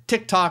gossip and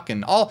TikTok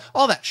and all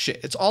that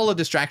shit. It's all a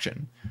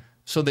distraction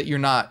so that you're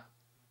not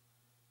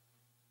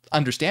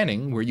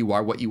understanding where you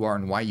are, what you are,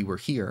 and why you were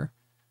here.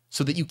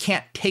 So that you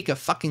can't take a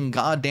fucking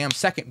goddamn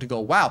second to go,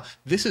 wow,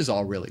 this is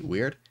all really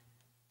weird.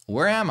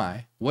 Where am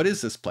I? What is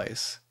this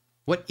place?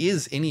 What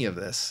is any of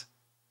this?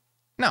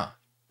 No,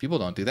 people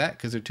don't do that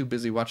because they're too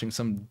busy watching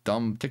some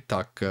dumb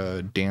TikTok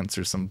dance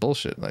or some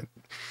bullshit. Like,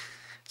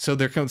 so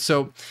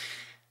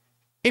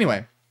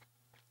anyway,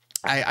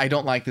 I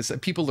don't like this.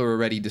 People are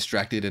already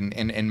distracted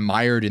and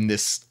mired in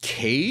this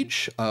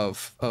cage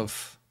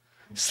of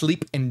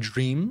sleep and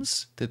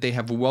dreams that they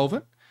have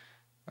woven,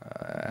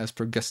 as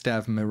per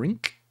Gustave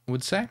Marink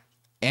would say.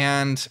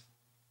 And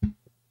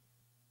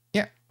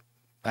yeah,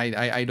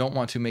 I don't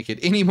want to make it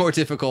any more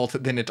difficult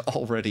than it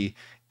already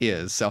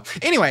is. So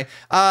anyway,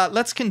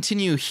 let's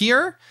continue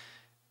here.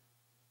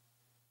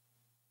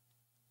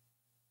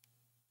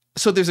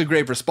 So there's a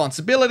grave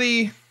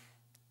responsibility.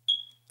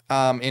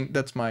 And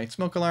that's my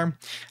smoke alarm.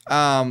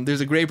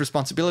 There's a grave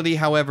responsibility,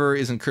 however,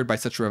 is incurred by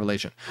such a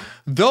revelation.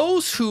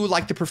 Those who,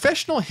 like the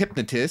professional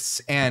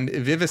hypnotists and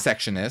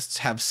vivisectionists,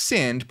 have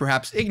sinned,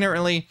 perhaps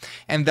ignorantly,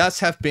 and thus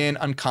have been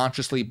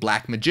unconsciously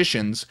black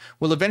magicians,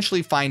 will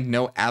eventually find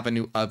no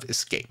avenue of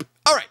escape.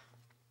 All right.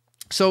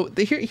 So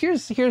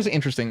here's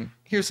interesting.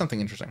 Here's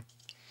something interesting.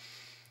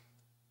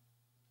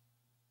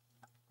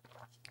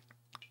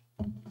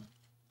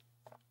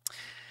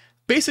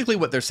 Basically,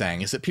 what they're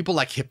saying is that people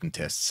like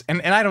hypnotists,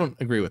 and I don't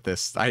agree with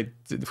this.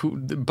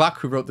 Buck,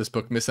 who wrote this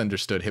book,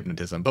 misunderstood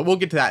hypnotism, but we'll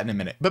get to that in a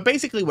minute. But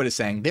basically what it's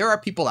saying, there are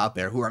people out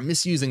there who are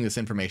misusing this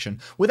information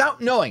without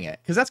knowing it,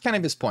 because that's kind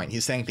of his point.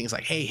 He's saying things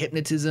like, hey,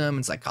 hypnotism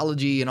and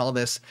psychology and all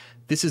this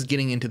is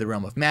getting into the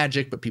realm of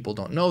magic, but people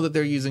don't know that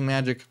they're using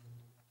magic.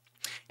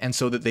 And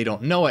so that they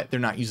don't know it, they're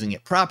not using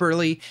it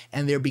properly,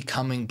 and they're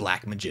becoming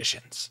black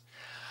magicians.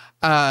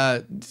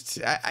 I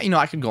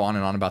could go on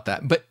and on about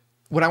that, but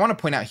what I want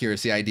to point out here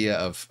is the idea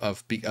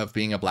of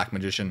being a black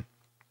magician.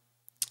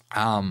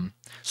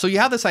 So you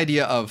have this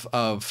idea of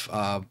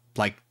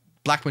like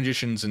black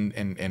magicians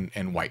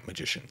and white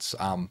magicians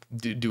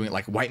doing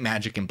like white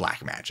magic and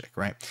black magic,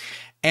 right?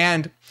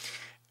 And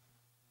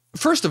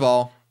first of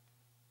all,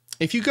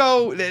 if you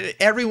go,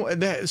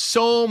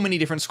 so many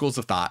different schools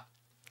of thought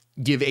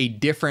give a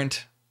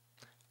different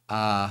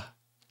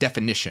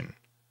definition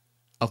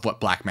of what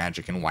black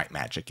magic and white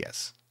magic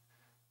is.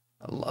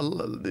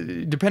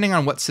 Depending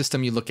on what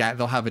system you look at,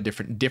 they'll have a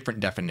different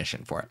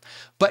definition for it.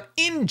 But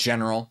in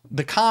general,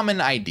 the common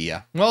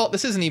idea, well,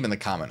 this isn't even the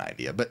common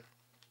idea, but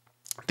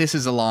this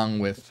is along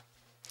with,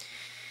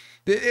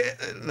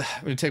 it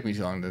would take me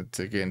too long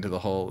to get into the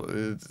whole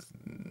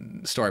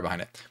story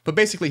behind it. But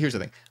basically, here's the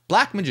thing.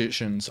 Black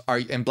magicians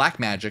and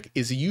black magic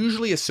is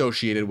usually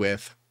associated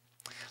with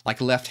like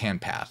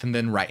left-hand path and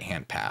then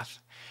right-hand path.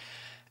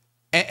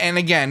 And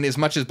again, as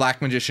much as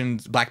black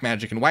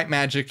magic and white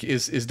magic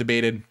is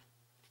debated,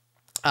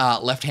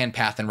 left-hand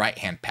path and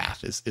right-hand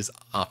path is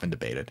often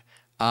debated.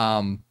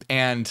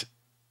 And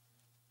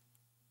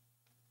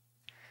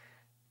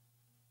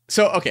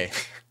so, okay,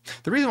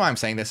 the reason why I'm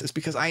saying this is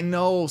because I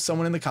know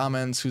someone in the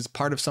comments who's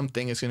part of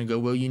something is going to go,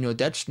 well,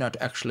 that's not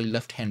actually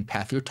left-hand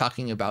path. You're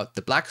talking about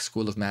the black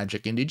school of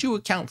magic. And did you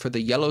account for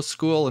the yellow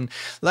school? And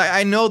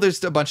I know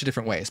there's a bunch of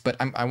different ways, but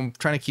I'm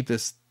trying to keep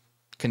this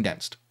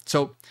condensed.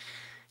 So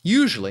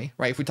usually,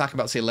 right, if we talk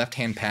about, say,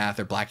 left-hand path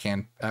or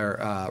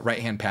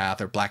right-hand path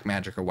or black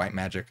magic or white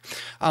magic,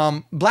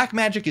 black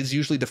magic is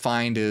usually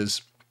defined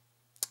as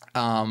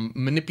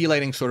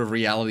manipulating sort of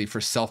reality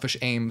for selfish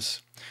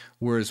aims,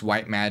 whereas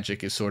white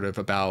magic is sort of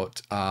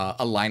about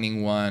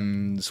aligning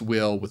one's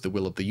will with the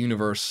will of the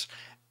universe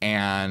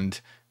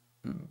and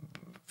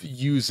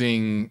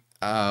using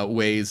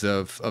ways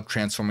of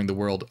transforming the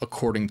world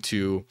according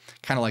to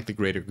kind of like the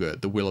greater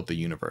good, the will of the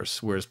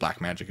universe, whereas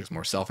black magic is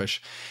more selfish.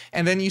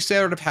 And then you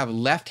sort of have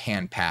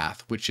left-hand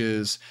path, which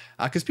is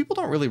because people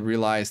don't really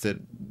realize that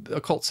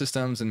occult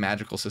systems and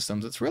magical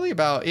systems, it's really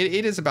about,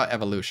 it is about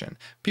evolution.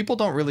 People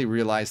don't really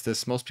realize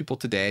this. Most people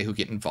today who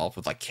get involved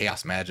with like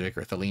chaos magic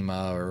or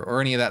Thelema or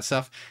any of that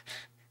stuff,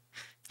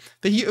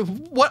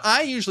 what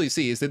I usually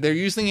see is that they're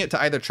using it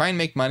to either try and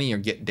make money or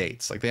get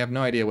dates. Like they have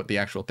no idea what the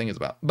actual thing is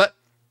about. But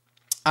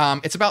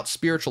it's about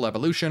spiritual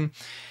evolution.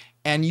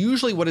 And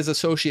usually what is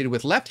associated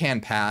with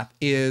left-hand path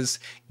is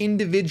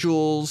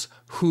individuals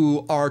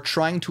who are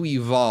trying to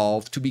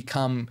evolve to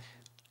become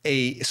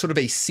a sort of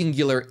a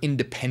singular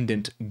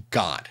independent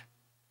god.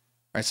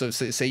 Right? So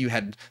say you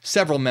had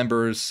several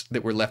members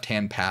that were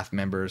left-hand path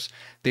members.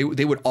 They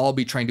would all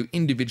be trying to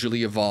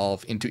individually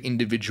evolve into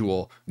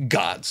individual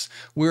gods.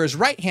 Whereas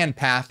right-hand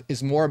path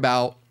is more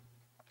about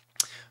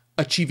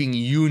achieving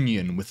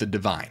union with the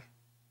divine.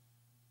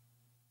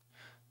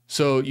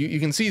 So you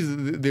can see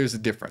there's a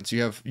difference.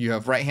 You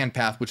have right-hand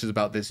path, which is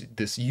about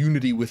this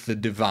unity with the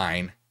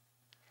divine,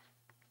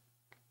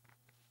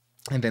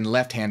 and then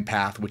left-hand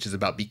path, which is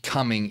about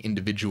becoming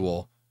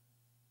individual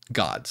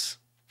gods.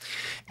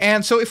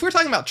 And so if we're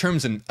talking about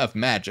terms of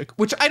magic,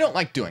 which I don't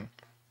like doing,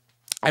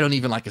 I don't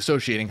even like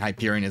associating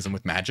Hyperianism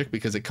with magic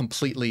because it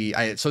completely,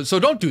 so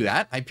don't do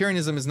that.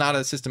 Hyperianism is not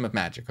a system of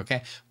magic,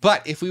 okay?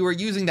 But if we were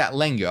using that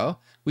lingo,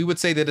 we would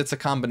say that it's a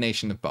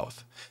combination of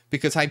both,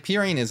 because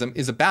Hyperianism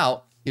is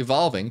about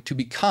evolving to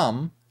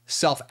become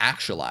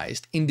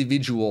self-actualized,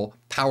 individual,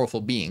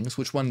 powerful beings,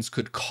 which ones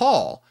could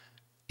call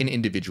an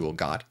individual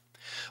god.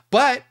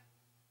 But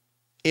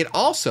it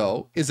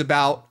also is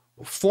about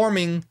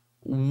forming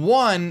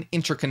one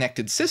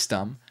interconnected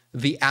system,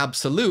 the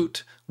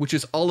absolute, which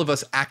is all of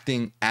us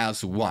acting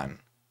as one.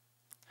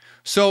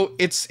 So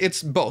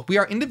it's both. We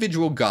are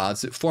individual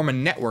gods that form a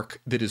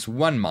network that is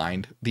one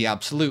mind, the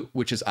absolute,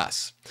 which is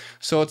us.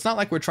 So it's not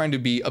like we're trying to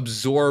be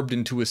absorbed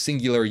into a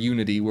singular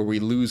unity where we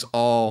lose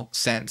all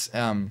sense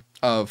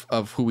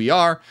of who we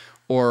are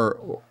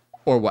or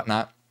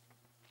whatnot.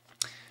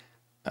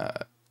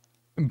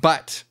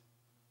 But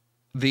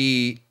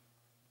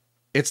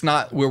it's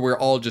not where we're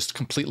all just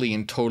completely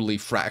and totally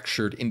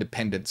fractured,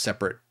 independent,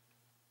 separate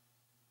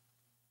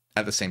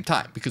at the same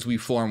time because we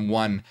form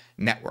one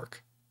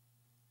network.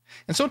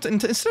 And so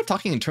instead of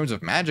talking in terms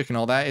of magic and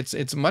all that,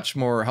 it's much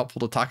more helpful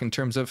to talk in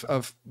terms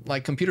of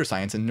like computer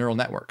science and neural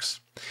networks.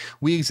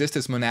 We exist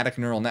as monadic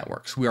neural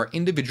networks. We are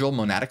individual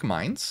monadic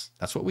minds.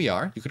 That's what we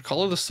are. You could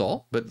call it a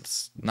soul, but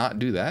let's not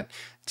do that.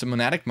 It's a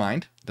monadic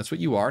mind. That's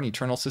what you are, an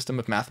eternal system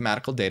of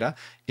mathematical data.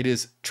 It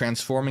is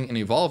transforming and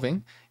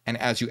evolving. And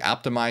as you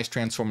optimize,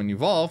 transform, and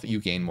evolve, you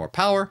gain more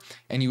power,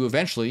 and you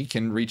eventually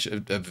can reach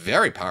a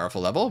very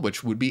powerful level,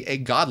 which would be a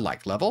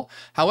godlike level.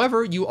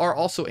 However, you are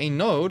also a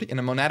node in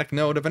a monadic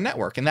node of a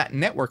network, and that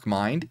network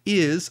mind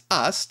is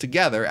us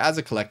together as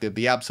a collective,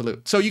 the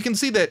absolute. So you can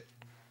see that,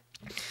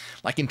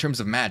 like in terms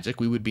of magic,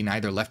 we would be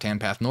neither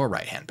left-hand path nor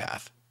right-hand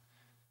path.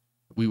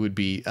 We would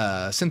be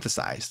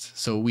synthesized.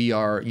 So we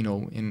are, you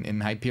know, in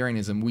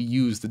Hyperianism, we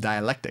use the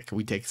dialectic.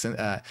 We take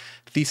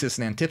thesis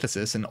and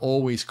antithesis and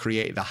always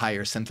create the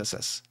higher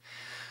synthesis.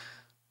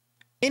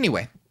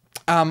 Anyway,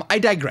 I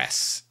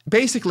digress.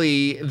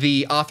 Basically,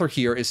 the author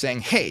here is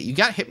saying, hey, you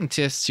got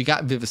hypnotists, you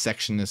got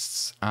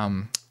vivisectionists,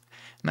 and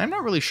I'm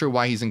not really sure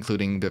why he's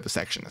including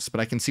vivisectionists, but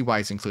I can see why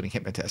he's including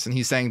hypnotists. And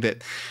he's saying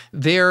that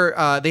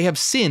they have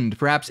sinned,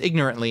 perhaps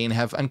ignorantly, and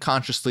have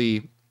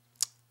unconsciously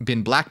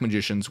been black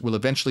magicians, will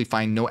eventually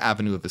find no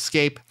avenue of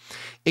escape.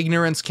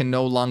 Ignorance can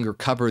no longer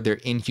cover their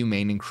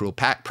inhumane and cruel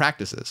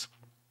practices.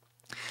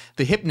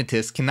 The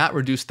hypnotist cannot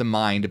reduce the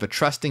mind of a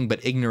trusting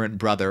but ignorant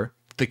brother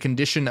to the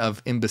condition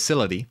of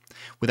imbecility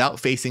without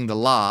facing the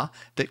law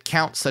that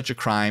counts such a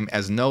crime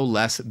as no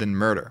less than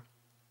murder.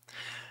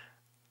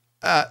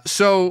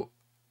 So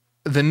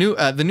the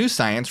new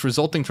science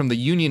resulting from the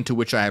union to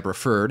which I have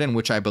referred, and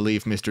which I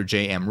believe Mr.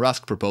 J.M.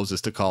 Rusk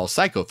proposes to call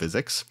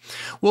psychophysics,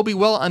 will be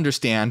well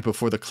understood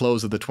before the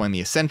close of the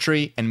 20th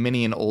century, and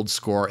many an old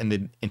score in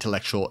the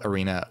intellectual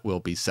arena will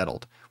be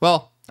settled.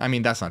 Well, I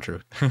mean, that's not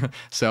true.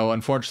 So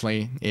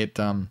unfortunately,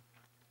 the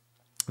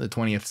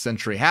 20th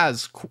century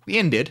has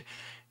ended,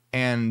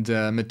 and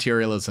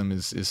materialism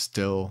is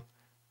still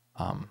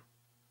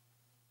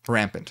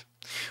rampant.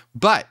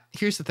 But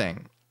here's the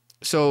thing.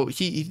 So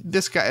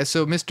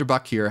Mr.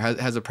 Buck here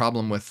has a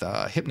problem with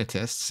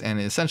hypnotists, and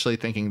essentially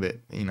thinking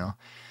that, you know,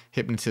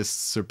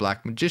 hypnotists are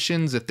black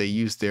magicians if they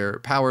use their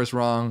powers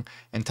wrong,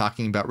 and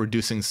talking about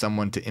reducing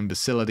someone to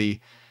imbecility.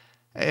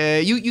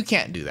 You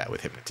can't do that with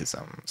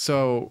hypnotism.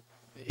 So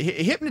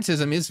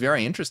hypnotism is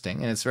very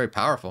interesting and it's very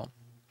powerful,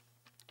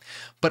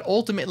 but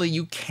ultimately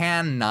you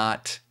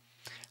cannot.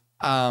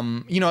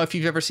 You know, if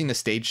you've ever seen a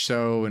stage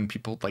show and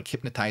people like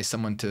hypnotize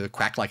someone to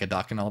quack like a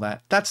duck and all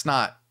that, that's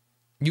not.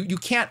 You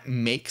can't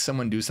make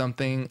someone do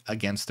something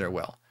against their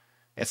will.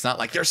 It's not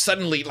like they're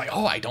suddenly like,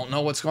 oh, I don't know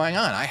what's going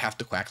on, I have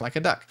to quack like a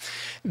duck.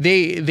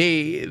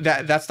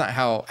 That's not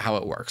how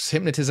it works.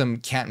 Hypnotism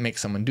can't make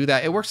someone do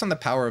that. It works on the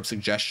power of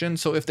suggestion.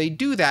 So if they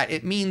do that,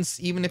 it means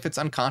even if it's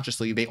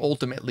unconsciously, they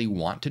ultimately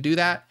want to do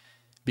that,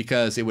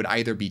 because it would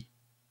either be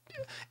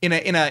in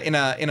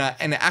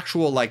an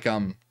actual like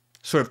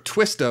sort of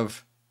twist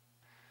of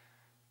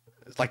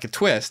like a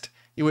twist.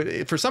 It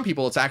would, for some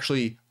people, it's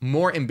actually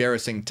more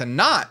embarrassing to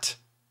not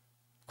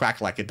quack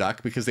like a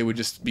duck, because they would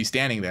just be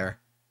standing there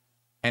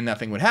and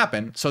nothing would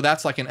happen. So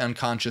that's like an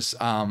unconscious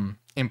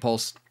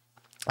impulse.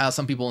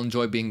 Some people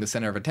enjoy being the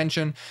center of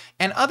attention,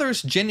 and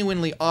others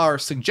genuinely are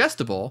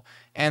suggestible,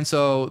 and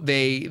so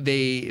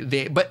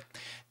but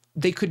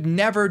they could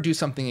never do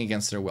something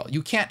against their will.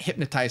 You can't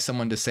hypnotize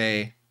someone to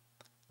say,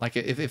 like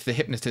if the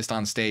hypnotist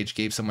on stage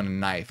gave someone a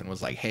knife and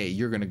was like, hey,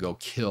 you're gonna go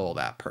kill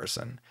that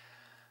person.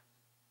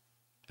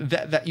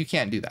 That you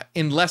can't do that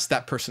unless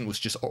that person was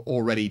just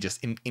already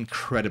just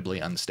incredibly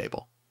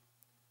unstable.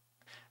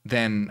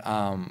 Then,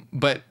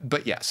 but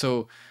yeah,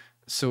 so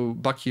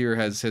Buck here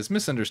has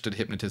misunderstood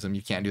hypnotism.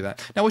 You can't do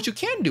that. Now, what you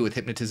can do with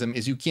hypnotism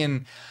is you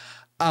can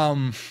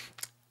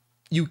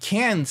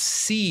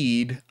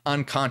seed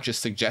unconscious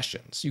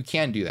suggestions. You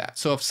can do that.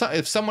 So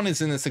if someone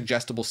is in a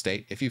suggestible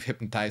state, if you've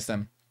hypnotized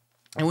them,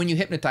 and when you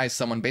hypnotize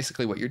someone,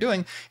 basically what you're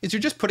doing is you're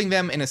just putting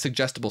them in a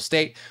suggestible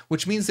state,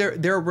 which means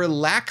they're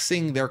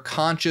relaxing their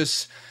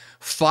conscious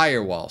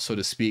firewall, so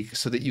to speak,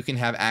 so that you can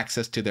have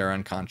access to their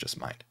unconscious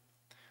mind.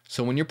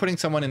 So when you're putting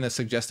someone in a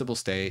suggestible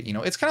state, you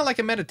know, it's kind of like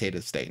a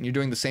meditative state, and you're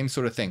doing the same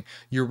sort of thing.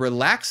 You're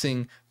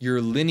relaxing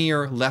your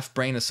linear left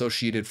brain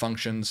associated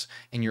functions,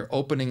 and you're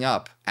opening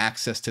up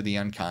access to the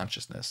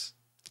unconsciousness,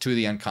 to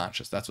the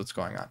unconscious. That's what's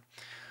going on.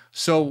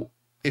 So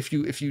if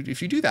you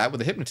do that with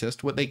a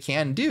hypnotist, what they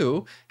can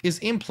do is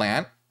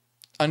implant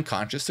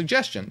unconscious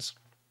suggestions.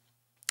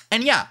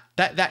 And yeah,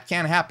 that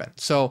can happen.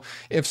 So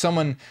if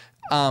someone,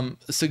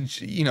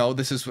 you know,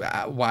 this is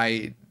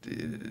why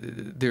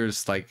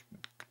there's like,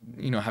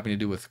 you know, having to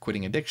do with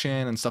quitting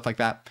addiction and stuff like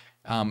that,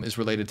 is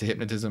related to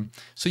hypnotism.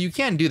 So you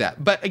can do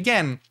that. But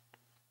again,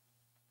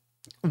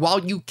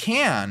 while you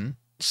can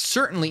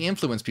certainly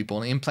influence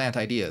people and implant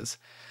ideas,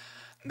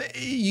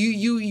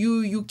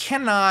 you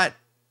cannot,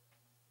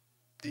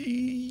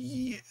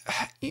 you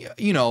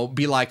know,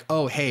 be like,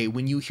 oh, hey,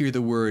 when you hear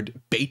the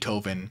word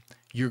Beethoven,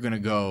 you're going to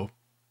go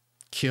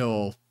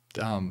kill,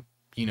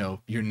 you know,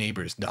 your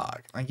neighbor's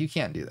dog. Like, you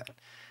can't do that.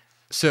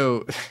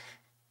 So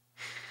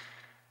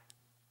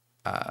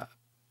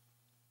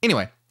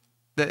Anyway,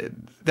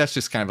 that's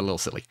just kind of a little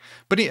silly.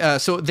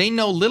 But so they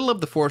know little of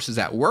the forces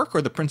at work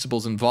or the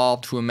principles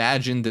involved to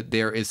imagine that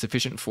there is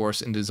sufficient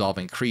force in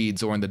dissolving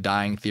creeds or in the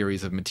dying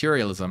theories of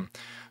materialism,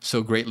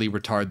 so greatly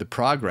retard the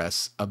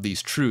progress of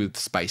these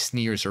truths by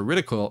sneers or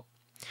ridicule,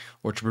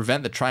 or to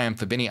prevent the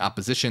triumph of any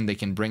opposition they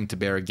can bring to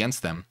bear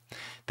against them.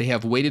 They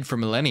have waited for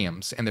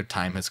millenniums, and their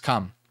time has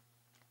come.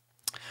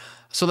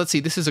 So let's see.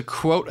 This is a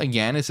quote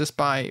again. Is this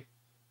by...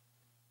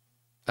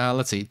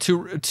 let's see.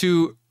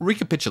 To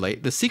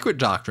recapitulate, the secret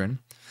doctrine...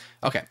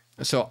 Okay,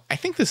 so I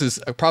think this is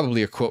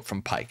probably a quote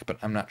from Pike, but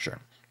I'm not sure.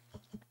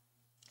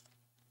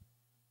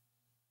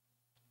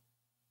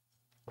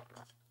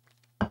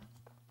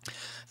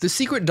 The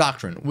secret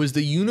doctrine was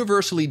the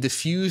universally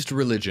diffused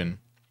religion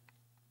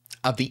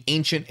of the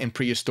ancient and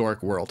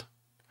prehistoric world.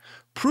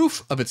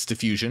 Proof of its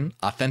diffusion,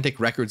 authentic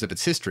records of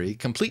its history,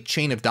 complete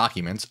chain of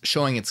documents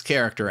showing its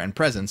character and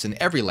presence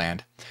in every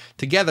land,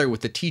 together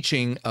with the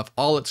teaching of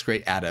all its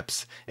great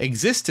adepts,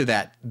 exist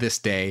to this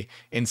day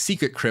in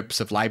secret crypts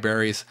of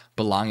libraries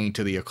belonging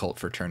to the occult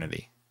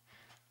fraternity.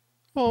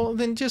 Well,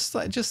 then just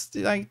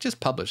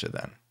publish it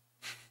then.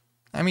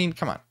 I mean,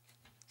 come on.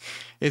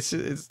 It's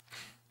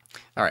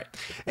all right.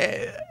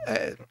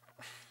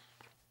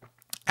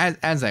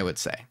 As I would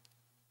say,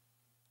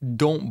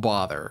 don't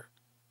bother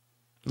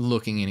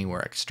looking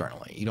anywhere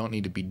externally. You don't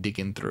need to be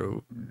digging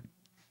through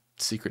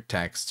secret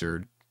texts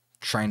or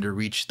trying to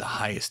reach the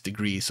highest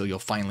degree so you'll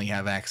finally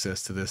have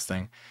access to this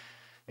thing.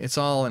 It's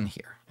all in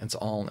here. It's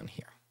all in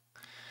here.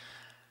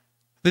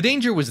 The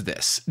danger was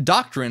this.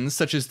 Doctrines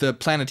such as the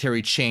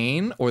planetary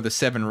chain or the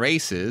seven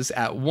races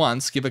at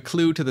once give a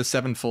clue to the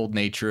sevenfold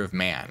nature of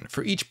man.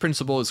 For each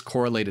principle is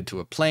correlated to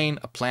a plane,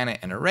 a planet,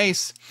 and a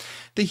race.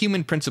 The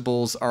human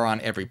principles are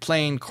on every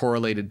plane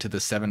correlated to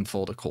the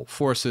sevenfold occult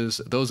forces,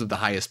 those of the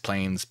highest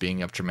planes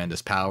being of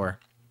tremendous power.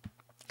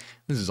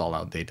 This is all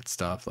outdated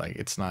stuff. Like,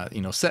 it's not,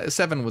 you know,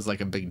 seven was like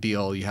a big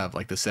deal. You have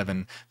like the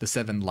seven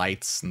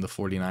lights and the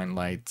 49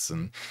 lights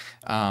and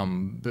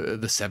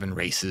the seven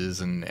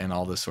races and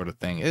all this sort of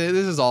thing.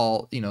 This is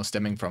all, you know,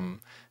 stemming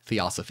from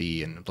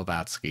Theosophy and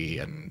Blavatsky,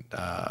 and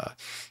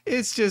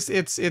it's just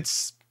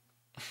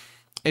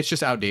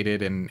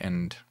outdated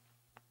and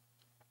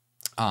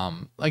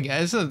like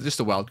it's just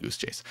a wild goose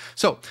chase.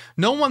 So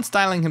no one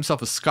styling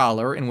himself a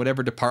scholar in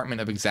whatever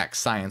department of exact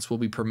science will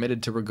be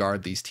permitted to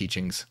regard these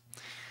teachings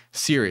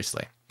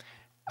seriously.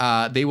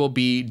 They will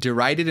be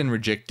derided and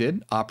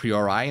rejected a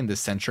priori in this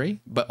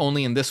century, but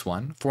only in this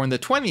one. For in the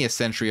 20th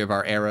century of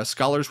our era,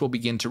 scholars will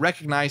begin to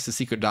recognize the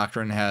secret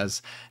doctrine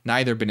has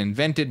neither been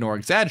invented nor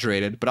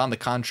exaggerated, but on the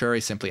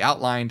contrary, simply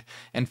outlined,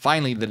 and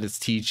finally that its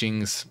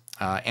teachings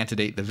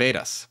antedate the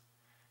Vedas.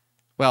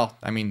 Well,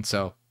 I mean,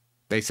 so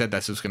they said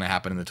that's what's going to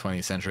happen in the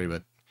 20th century,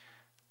 but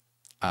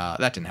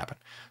that didn't happen.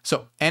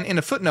 So, and in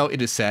a footnote,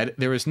 it is said,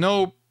 there is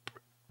no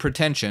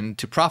pretension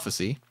to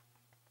prophecy,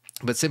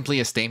 but simply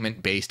a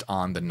statement based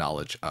on the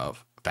knowledge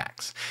of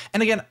facts.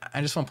 And again,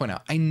 I just want to point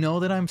out, I know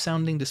that I'm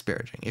sounding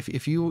disparaging.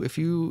 If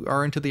you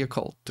are into the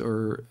occult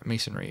or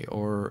Masonry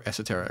or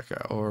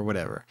esoterica or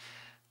whatever,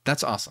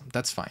 that's awesome.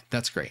 That's fine.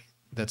 That's great.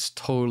 That's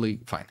totally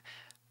fine.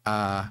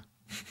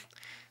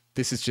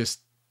 This is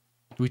just,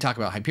 we talk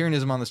about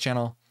Hyperionism on this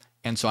channel,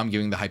 and so I'm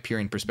giving the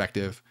Hyperion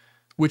perspective,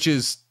 which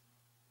is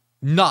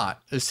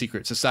not a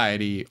secret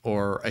society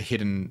or a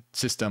hidden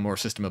system or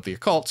system of the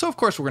occult. So of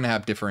course we're going to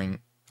have differing,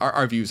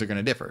 our views are going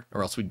to differ,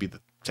 or else we'd be the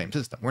same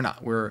system. We're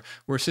not. We're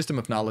a system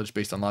of knowledge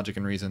based on logic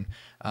and reason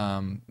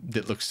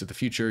that looks to the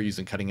future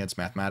using cutting edge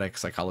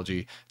mathematics,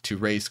 psychology to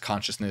raise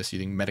consciousness,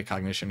 using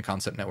metacognition,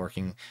 concept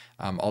networking,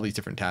 all these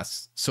different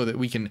tasks so that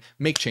we can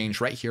make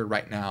change right here,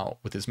 right now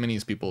with as many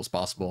people as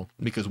possible,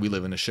 because we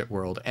live in a shit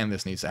world and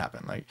this needs to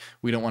happen. Like,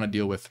 we don't want to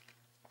deal with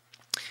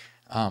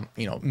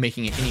you know,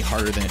 making it any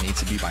harder than it needs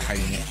to be by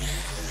hiding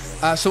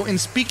it. So in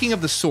speaking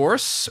of the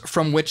source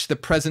from which the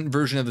present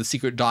version of the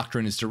secret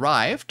doctrine is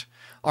derived,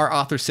 our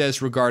author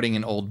says regarding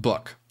an old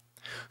book,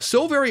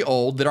 so very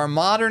old that our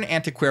modern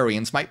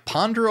antiquarians might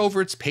ponder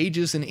over its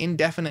pages in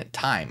indefinite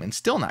time and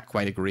still not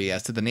quite agree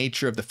as to the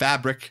nature of the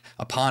fabric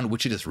upon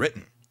which it is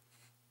written.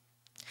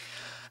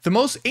 The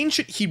most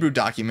ancient Hebrew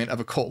document of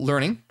occult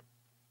learning,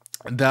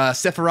 the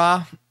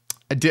Sephirah,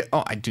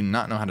 I do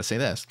not know how to say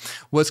this,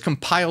 was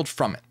compiled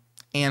from it.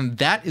 And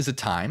that is a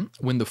time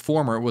when the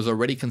former was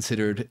already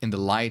considered in the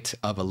light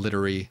of a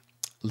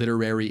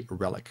literary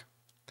relic.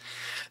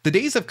 The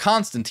days of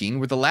Constantine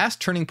were the last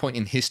turning point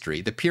in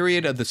history, the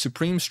period of the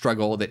supreme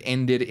struggle that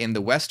ended in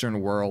the Western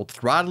world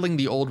throttling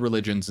the old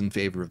religions in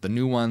favor of the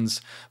new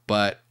ones,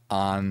 but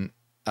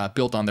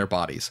built on their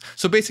bodies.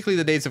 So basically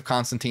the days of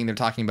Constantine, they're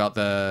talking about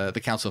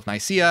the Council of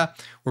Nicaea,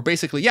 were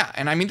basically, yeah,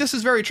 and I mean, this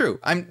is very true.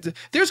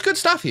 There's good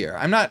stuff here.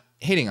 I'm not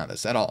hating on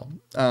this at all.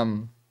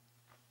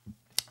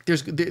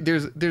 There's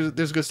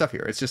good stuff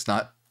here. It's just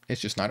not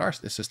ours.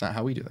 It's just not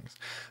how we do things.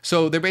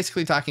 So they're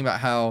basically talking about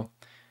how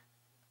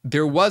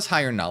there was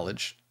higher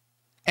knowledge,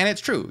 and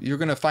it's true. You're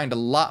going to find a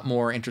lot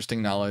more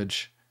interesting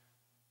knowledge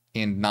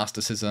in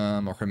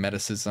Gnosticism or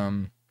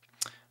Hermeticism,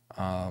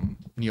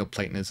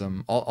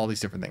 Neoplatonism, all these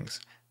different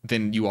things.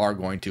 than you are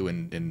going to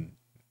in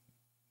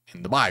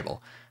the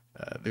Bible.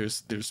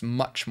 There's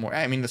much more.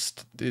 I mean,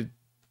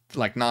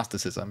 like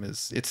Gnosticism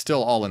it's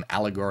still all an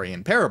allegory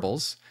and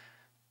parables.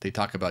 They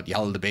talk about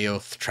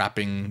Yaldabaoth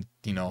trapping,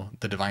 the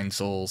divine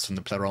souls from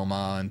the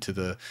pleroma into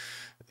the,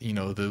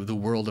 the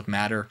world of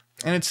matter,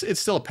 and it's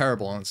still a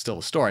parable and it's still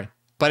a story,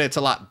 but it's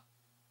a lot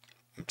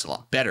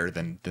better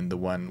than the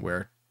one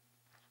where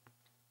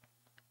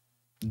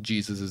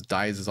Jesus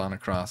dies on a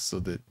cross so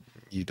that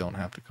you don't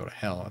have to go to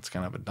hell. That's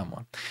kind of a dumb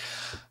one.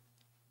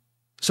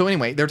 So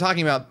anyway, they're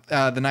talking about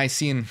the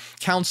Nicene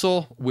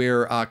Council,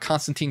 where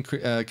Constantine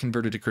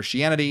converted to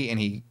Christianity, and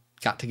he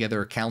got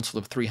together a council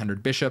of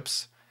 300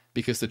 bishops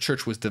because the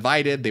church was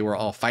divided. They were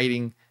all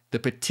fighting. The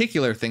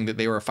particular thing that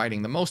they were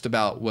fighting the most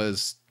about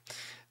was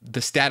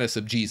the status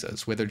of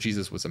Jesus, whether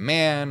Jesus was a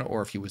man,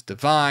 or if he was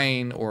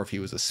divine, or if he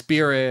was a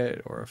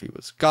spirit, or if he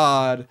was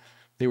God,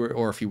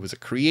 or if he was a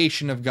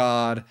creation of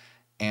God.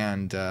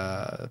 And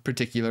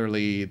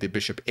particularly the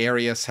Bishop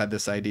Arius had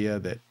this idea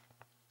that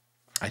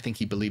I think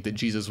he believed that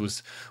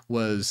Jesus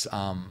was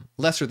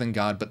lesser than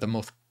God, but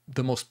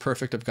the most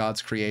perfect of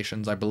God's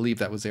creations. I believe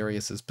that was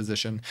Arius's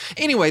position.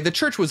 Anyway, the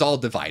church was all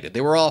divided.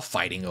 They were all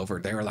fighting over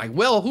it. They were like,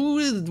 well,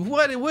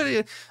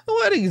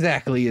 what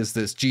exactly is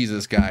this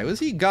Jesus guy? Was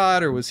he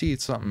God or was he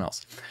something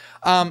else?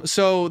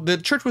 So the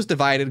church was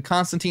divided.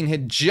 Constantine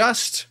had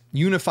just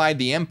unified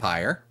the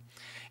empire,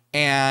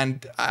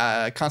 and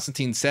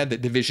Constantine said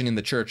that division in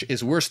the church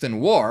is worse than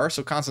war.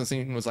 So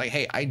Constantine was like,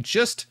 hey, I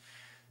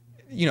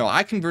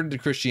converted to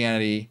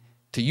Christianity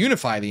to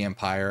unify the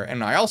empire,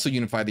 and I also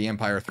unified the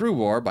empire through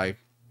war by,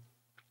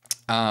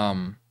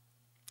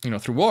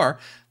 through war,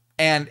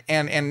 and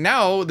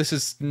now this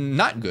is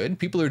not good.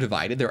 People are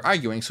divided; they're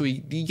arguing. So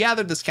he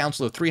gathered this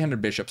council of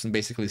 300 bishops and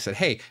basically said,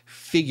 "Hey,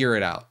 figure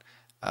it out."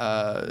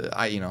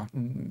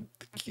 And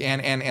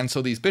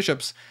so these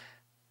bishops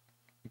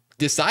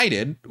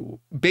decided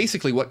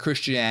basically what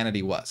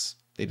Christianity was.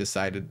 They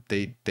decided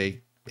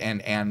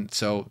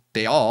so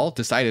they all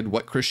decided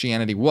what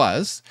Christianity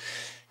was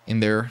in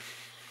their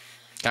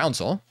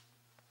council.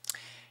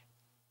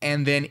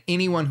 And then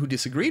anyone who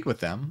disagreed with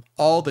them,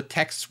 all the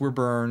texts were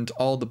burned,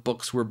 all the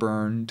books were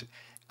burned,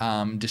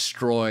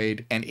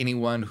 destroyed, and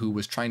anyone who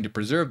was trying to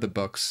preserve the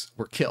books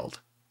were killed.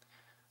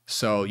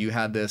 So you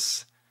had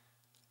this,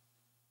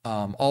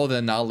 all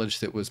the knowledge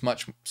that was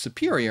much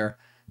superior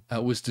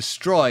was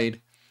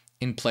destroyed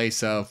in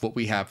place of what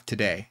we have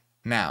today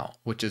now,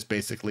 which is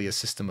basically a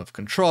system of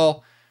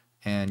control.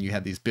 And you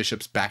had these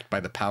bishops backed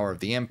by the power of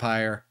the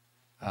empire,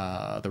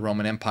 the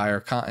Roman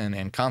Empire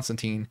and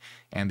Constantine,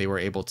 and they were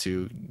able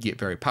to get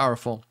very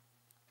powerful.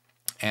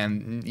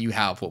 And you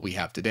have what we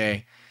have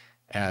today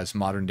as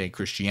modern day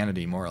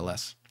Christianity, more or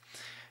less.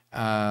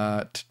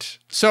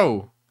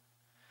 So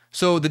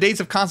the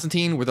days of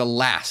Constantine were the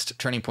last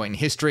turning point in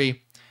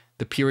history,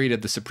 the period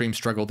of the supreme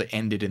struggle that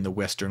ended in the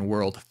Western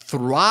world,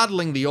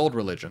 throttling the old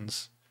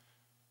religions,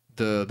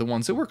 the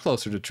ones that were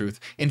closer to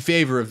truth, in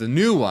favor of the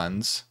new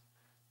ones,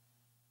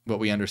 what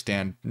we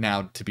understand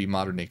now to be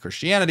modern-day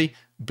Christianity,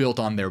 built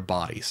on their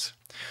bodies.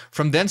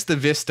 From thence the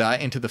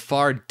vista into the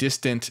far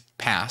distant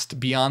past,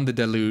 beyond the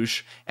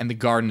deluge and the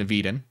Garden of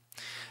Eden,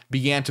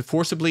 began to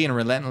forcibly and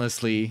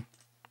relentlessly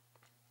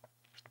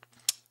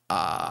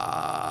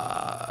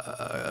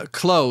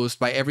closed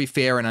by every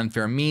fair and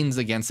unfair means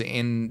against the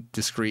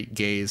indiscreet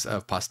gaze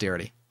of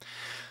posterity.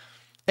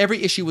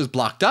 Every issue was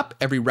blocked up,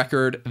 every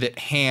record that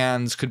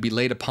hands could be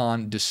laid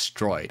upon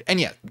destroyed. And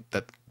yet,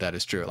 that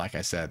is true. Like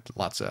I said,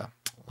 lots of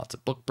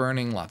book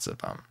burning, lots of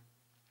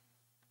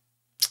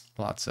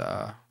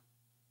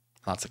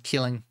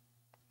killing.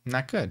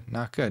 Not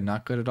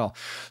good at all.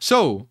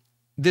 So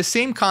this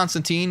same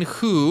Constantine,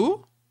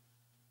 who,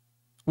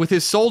 with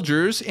his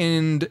soldiers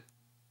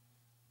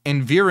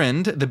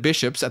environed the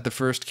bishops at the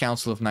First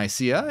Council of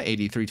Nicaea, AD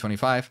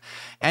 325,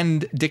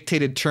 and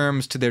dictated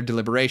terms to their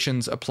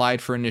deliberations,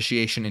 applied for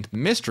initiation into the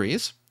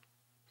mysteries,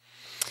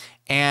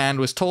 and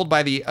was told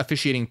by the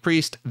officiating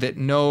priest that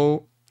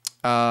no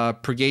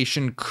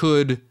purgation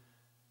could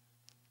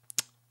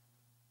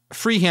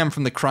free him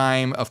from the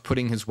crime of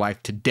putting his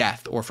wife to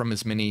death or from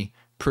his many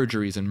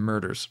perjuries and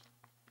murders.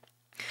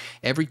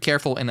 Every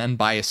careful and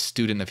unbiased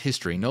student of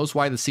history knows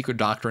why the secret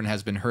doctrine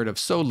has been heard of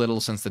so little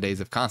since the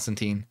days of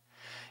Constantine.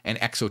 An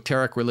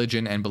exoteric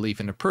religion and belief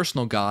in a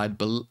personal God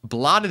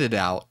blotted it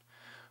out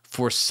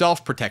for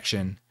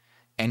self-protection,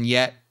 and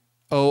yet,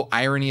 oh,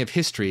 irony of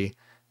history,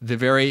 the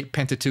very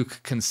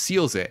Pentateuch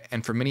conceals it,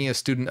 and for many a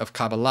student of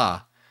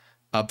Kabbalah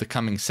of the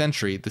coming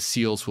century, the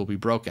seals will be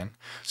broken.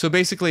 So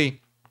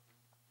basically,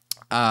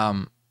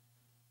 they're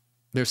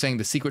saying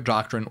the secret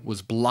doctrine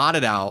was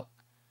blotted out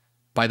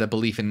by the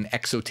belief in an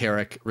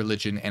exoteric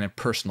religion and a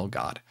personal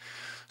God.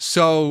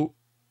 So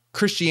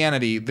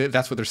Christianity,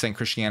 that's what they're saying.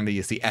 Christianity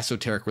is the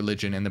esoteric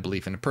religion and the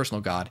belief in a personal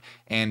God.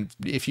 And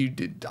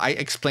I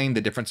explained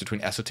the difference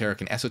between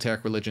esoteric and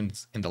esoteric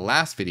religions in the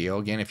last video.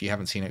 Again, if you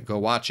haven't seen it, go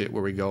watch it,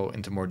 where we go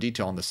into more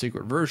detail on the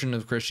secret version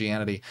of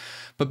Christianity.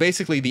 But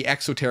basically, the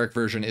exoteric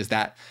version is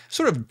that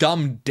sort of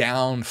dumbed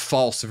down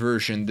false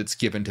version that's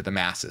given to the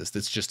masses,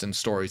 that's just in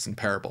stories and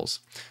parables.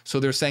 So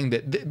they're saying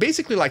that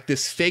basically, like,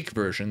 this fake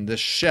version, this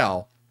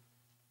shell,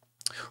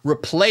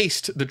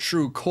 replaced the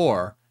true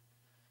core,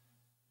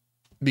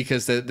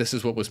 because this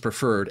is what was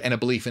preferred, and a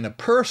belief in a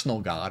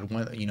personal God,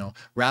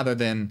 rather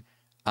than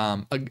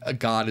a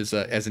God as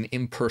an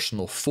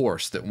impersonal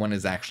force that one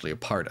is actually a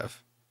part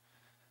of.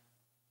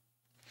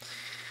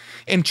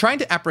 In trying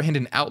to apprehend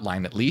an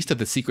outline, at least, of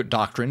the secret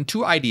doctrine,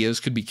 two ideas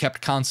could be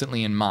kept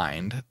constantly in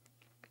mind: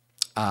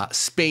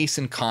 space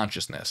and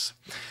consciousness.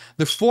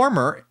 The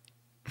former,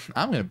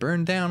 I'm going to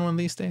burn down one of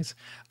these days.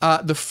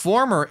 The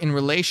former, in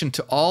relation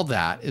to all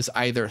that, is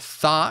either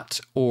thought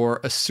or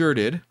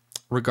asserted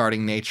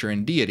regarding nature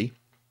and deity,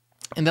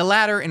 and the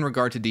latter in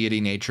regard to deity,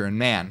 nature, and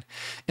man.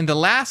 In the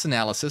last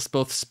analysis,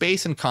 both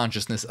space and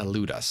consciousness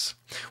elude us.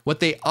 What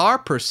they are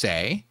per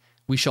se,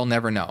 we shall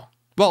never know.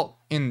 Well,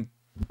 in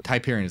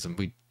Hyperianism,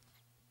 we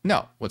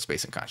know what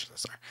space and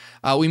consciousness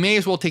are. We may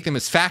as well take them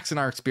as facts in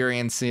our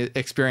experience,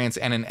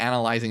 and in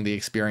analyzing the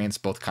experience,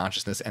 both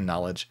consciousness and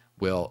knowledge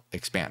will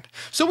expand.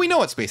 So we know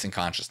what space and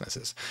consciousness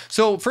is.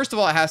 So first of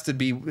all, it has to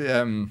be...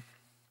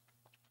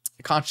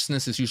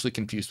 consciousness is usually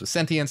confused with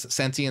sentience.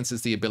 Sentience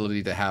is the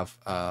ability to have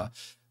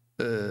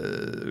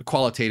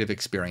qualitative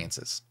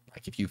experiences.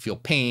 Like if you feel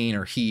pain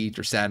or heat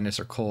or sadness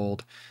or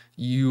cold,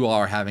 you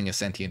are having a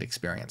sentient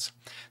experience.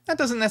 That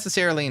doesn't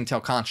necessarily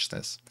entail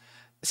consciousness.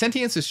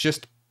 Sentience is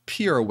just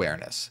pure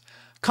awareness.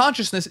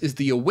 Consciousness is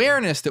the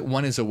awareness that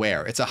one is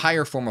aware. It's a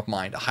higher form of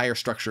mind, a higher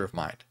structure of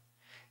mind.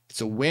 It's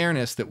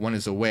awareness that one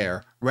is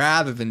aware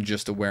rather than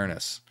just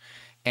awareness.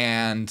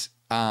 And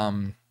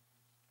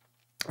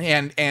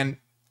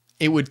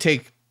it would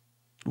take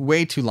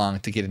way too long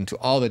to get into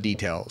all the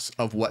details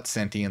of what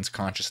sentience,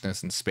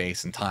 consciousness, and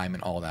space and time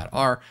and all that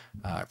are.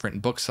 I've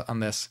written books on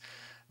this,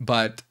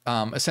 but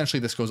essentially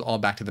this goes all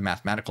back to the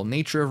mathematical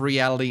nature of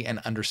reality and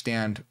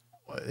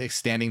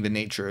extending the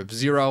nature of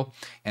zero,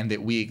 and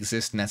that we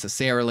exist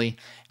necessarily,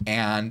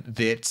 and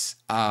that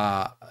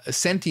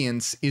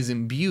sentience is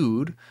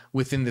imbued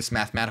within this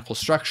mathematical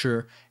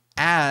structure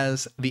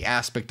as the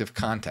aspect of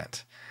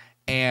content.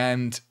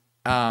 And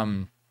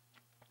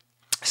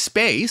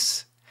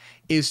space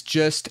is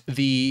just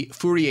the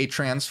Fourier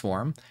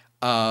transform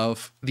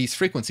of these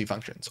frequency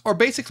functions, or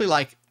basically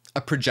like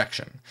a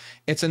projection.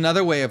 It's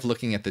another way of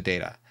looking at the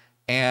data.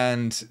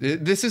 And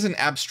this isn't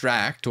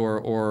abstract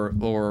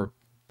or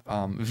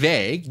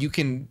vague.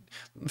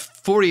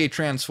 Fourier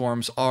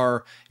transforms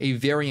are a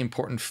very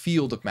important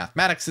field of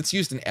mathematics. It's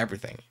used in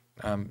everything.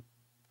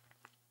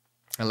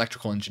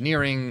 Electrical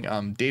engineering,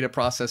 data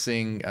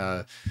processing,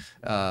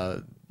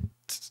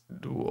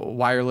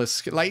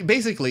 wireless, like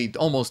basically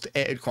almost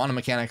quantum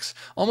mechanics,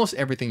 almost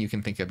everything you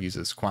can think of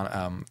uses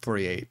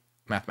Fourier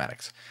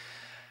mathematics.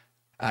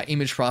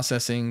 Image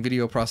processing,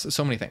 video process,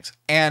 so many things.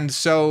 And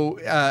so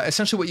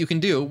essentially what you can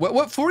do,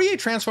 what Fourier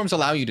transforms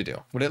allow you to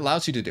do, what it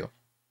allows you to do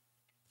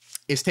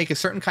is take a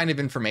certain kind of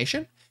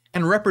information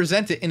and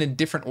represent it in a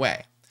different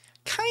way.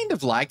 Kind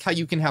of like how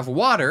you can have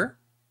water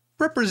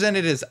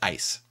represented as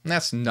ice. And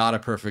that's not a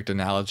perfect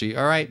analogy,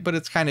 all right, but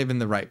it's kind of in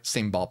the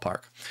same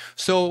ballpark.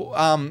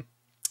 So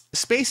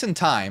space and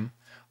time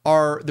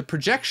are the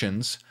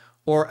projections,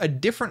 or a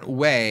different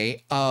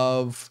way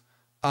of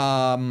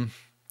the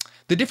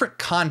different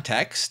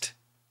context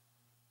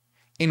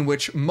in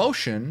which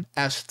motion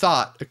as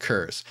thought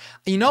occurs.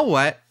 You know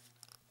what?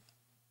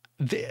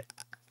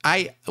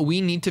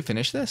 We need to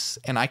finish this,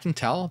 and I can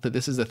tell that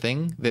this is a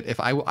thing that if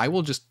I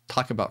will just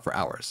talk about for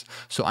hours.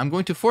 So I'm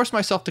going to force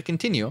myself to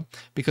continue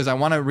because I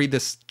want to read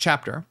this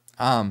chapter.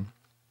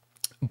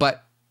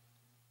 But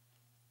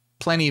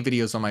plenty of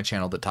videos on my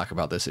channel that talk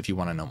about this if you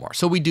want to know more.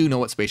 So we do know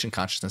what space and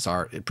consciousness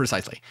are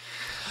precisely.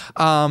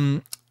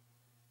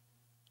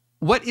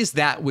 What is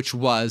that which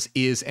was,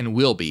 is, and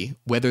will be,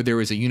 whether there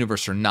is a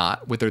universe or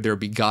not, whether there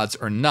be gods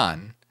or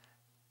none,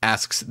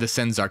 asks the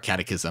Senzar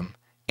Catechism,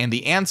 and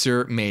the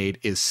answer made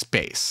is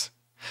space.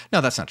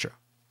 No, that's not true.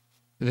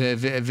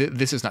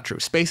 This is not true.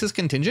 Space is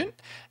contingent,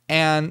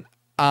 and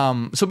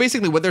so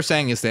basically what they're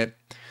saying is that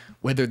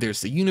whether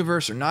there's the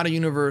universe or not a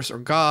universe, or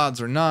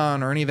gods or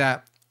none, or any of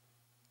that,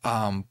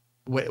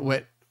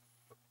 what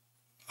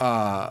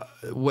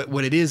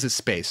it is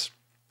space.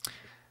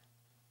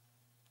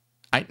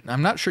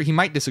 I'm not sure, he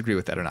might disagree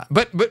with that or not.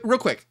 But real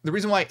quick, the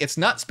reason why it's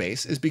not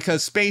space is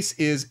because space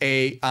is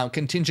a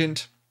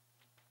contingent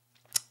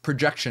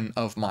projection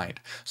of mind.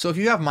 So if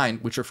you have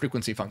mind, which are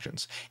frequency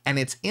functions, and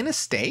it's in a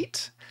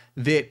state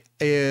that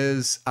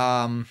is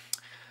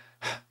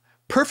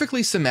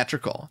perfectly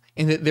symmetrical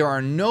in that there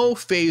are no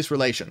phase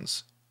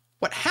relations,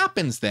 what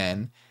happens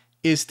then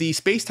is the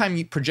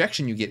space-time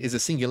projection you get is a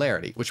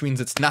singularity, which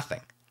means it's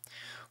nothing.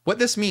 What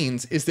this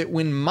means is that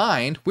when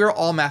mind, we're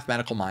all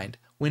mathematical mind,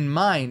 when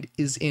mind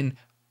is in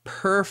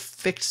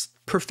perfect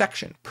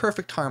perfection,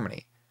 perfect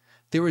harmony.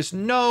 There is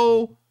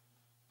no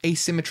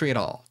asymmetry at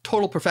all.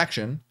 Total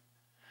perfection.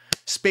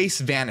 Space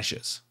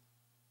vanishes.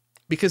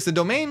 Because the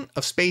domain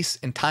of space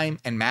and time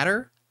and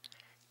matter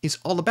is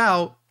all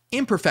about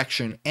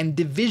imperfection and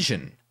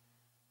division.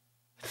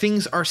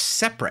 Things are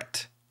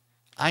separate.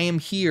 I am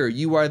here,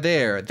 you are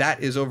there,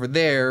 that is over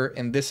there,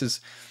 and this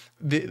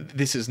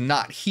is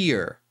not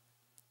here.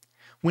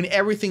 When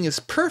everything is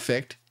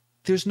perfect,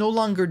 there's no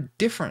longer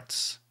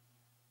difference.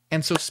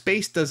 And so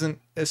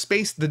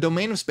the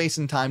domain of space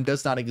and time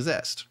does not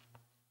exist.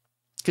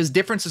 Because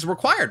difference is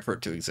required for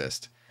it to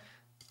exist.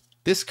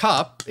 This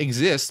cup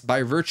exists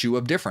by virtue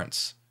of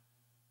difference.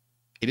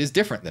 It is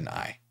different than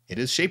I. It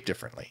is shaped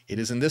differently. It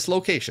is in this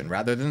location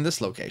rather than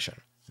this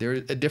location. There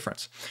is a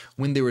difference.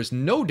 When there is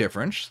no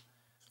difference,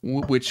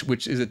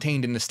 which is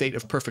attained in a state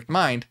of perfect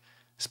mind,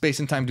 space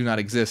and time do not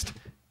exist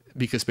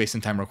because space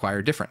and time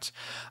require difference.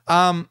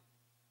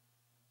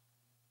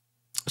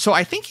 So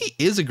I think he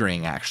is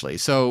agreeing, actually.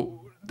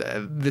 So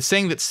the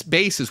saying that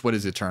space is what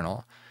is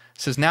eternal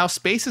says, now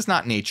space is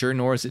not nature,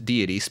 nor is it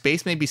deity.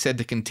 Space may be said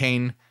to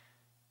contain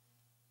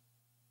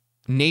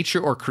nature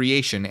or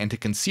creation and to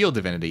conceal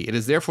divinity. It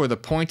is therefore the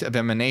point of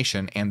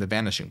emanation and the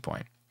vanishing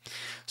point.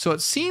 So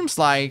it seems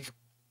like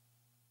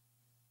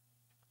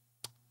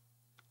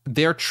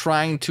they're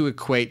trying to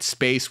equate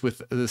space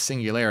with the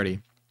singularity,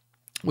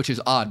 which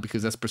is odd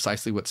because that's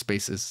precisely what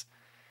space is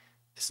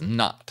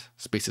not.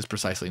 Space is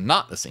precisely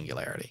not the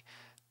singularity.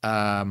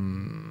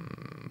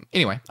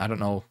 Anyway, I don't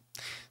know.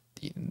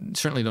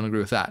 Certainly don't agree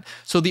with that.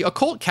 So the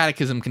occult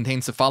catechism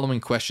contains the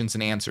following questions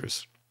and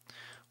answers.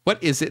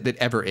 What is it that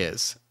ever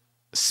is?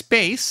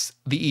 Space,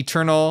 the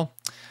eternal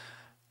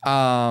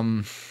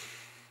anuparaka,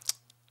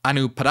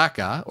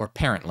 or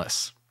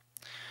parentless.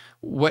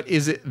 What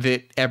is it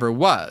that ever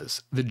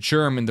was? The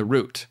germ and the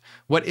root.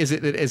 What is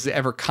it that is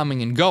ever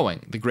coming and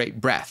going? The great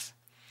breath.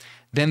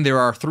 Then there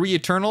are three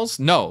eternals?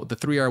 No, the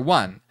three are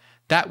one.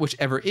 That which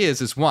ever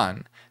is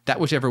one. That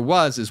which ever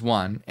was is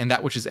one. And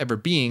that which is ever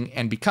being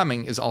and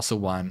becoming is also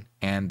one.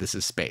 And this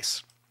is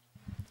space.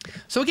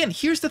 So again,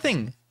 here's the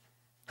thing.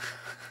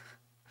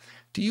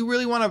 Do you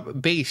really want to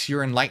base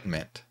your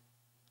enlightenment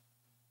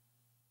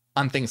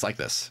on things like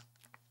this?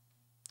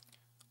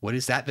 What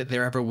is that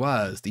there ever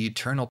was? The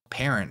eternal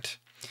parent.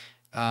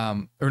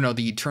 The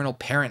eternal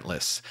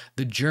parentless.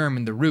 The germ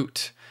and the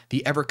root.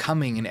 The ever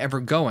coming and ever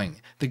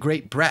going. The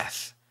great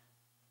breath.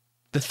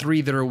 The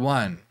three that are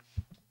one.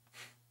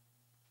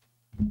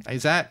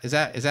 Is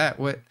that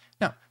what?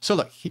 No. So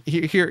look,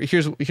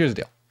 here's the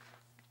deal.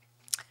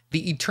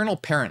 The eternal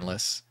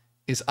parentless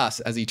is us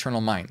as eternal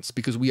minds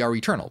because we are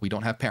eternal. We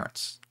don't have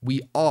parents.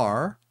 We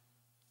are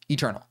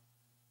eternal.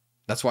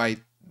 That's why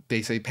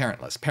they say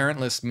parentless.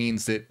 Parentless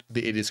means that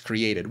it is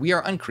created. We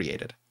are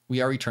uncreated. We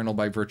are eternal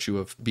by virtue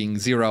of being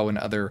zero and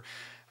other,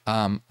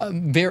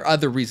 there are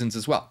other reasons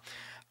as well.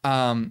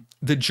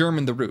 The germ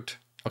and the root.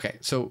 Okay,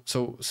 so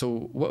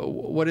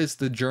what is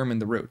the germ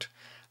and the root?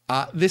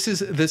 This is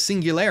the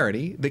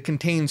singularity that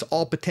contains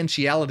all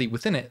potentiality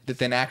within it that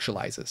then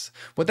actualizes.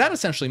 What that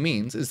essentially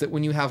means is that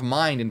when you have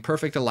mind in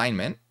perfect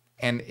alignment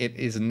and it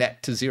is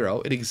net to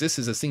zero, it exists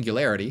as a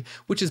singularity,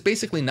 which is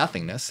basically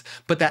nothingness,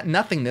 but that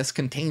nothingness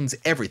contains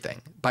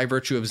everything by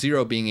virtue of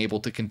zero being able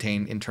to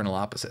contain internal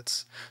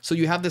opposites. So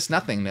you have this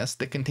nothingness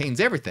that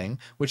contains everything,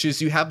 which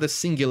is you have this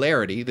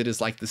singularity that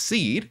is like the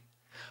seed,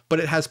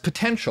 but it has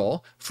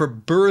potential for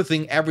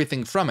birthing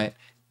everything from it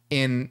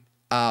in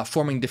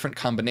forming different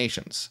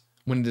combinations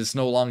when it is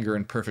no longer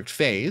in perfect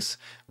phase,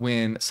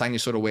 when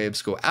sinusoidal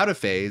waves go out of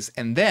phase,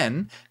 and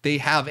then they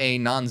have a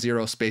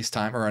non-zero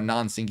space-time or a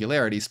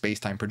non-singularity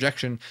space-time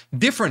projection.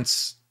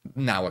 Difference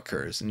now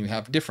occurs, and you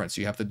have difference.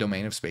 You have the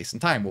domain of space and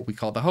time, what we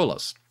call the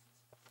holos.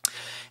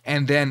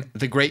 And then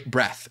the great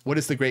breath. What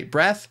is the great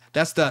breath?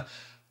 That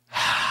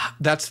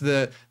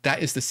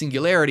is the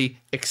singularity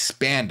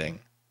expanding.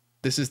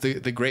 This is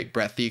the great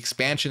breath, the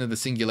expansion of the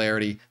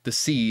singularity, the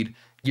seed,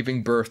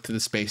 giving birth to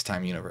the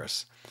space-time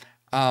universe.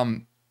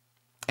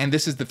 And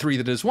this is the three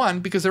that is one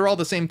because they're all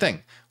the same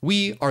thing.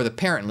 We are the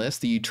parentless,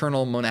 the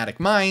eternal monadic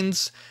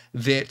minds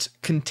that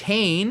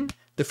contain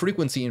the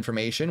frequency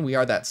information. We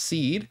are that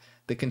seed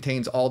that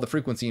contains all the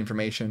frequency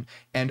information,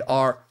 and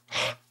our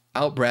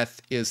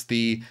out-breath is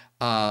the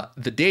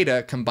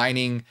data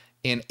combining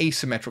in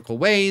asymmetrical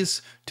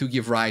ways to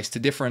give rise to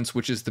difference,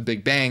 which is the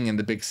Big Bang and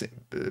the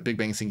Big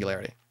Bang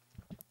singularity.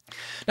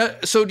 Now,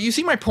 so do you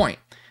see my point?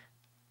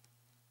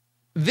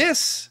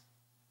 This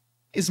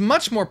is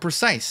much more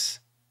precise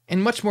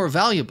and much more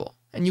valuable,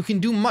 and you can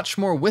do much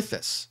more with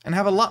this and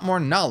have a lot more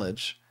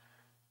knowledge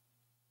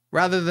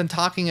rather than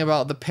talking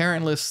about the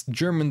parentless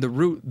germ and the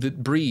root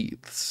that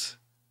breathes.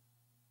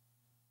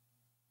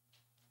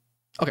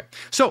 Okay,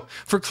 so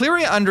for clearer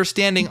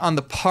understanding on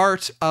the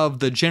part of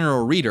the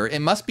general reader,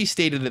 it must be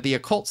stated that the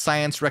occult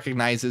science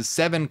recognizes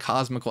 7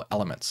 cosmical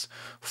elements,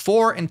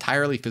 4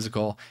 entirely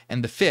physical,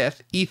 and the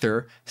 5th,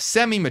 ether,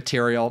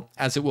 semi-material,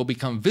 as it will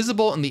become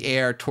visible in the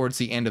air towards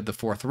the end of the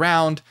 4th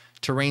round,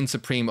 to reign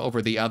supreme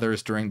over the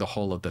others during the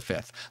whole of the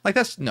fifth. Like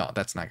that's not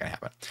going to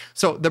happen.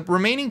 So the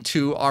remaining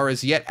two are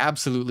as yet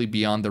absolutely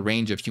beyond the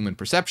range of human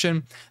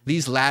perception.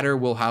 These latter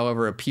will,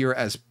 however, appear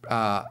as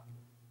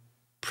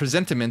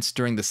presentiments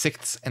during the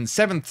sixth and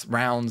seventh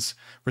rounds,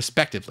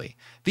 respectively.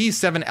 These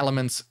 7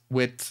 elements,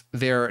 with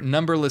their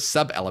numberless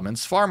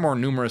sub-elements, far more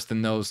numerous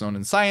than those known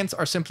in science,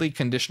 are simply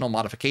conditional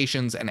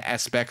modifications and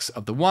aspects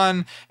of the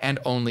one and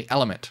only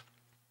element.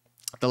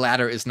 The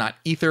latter is not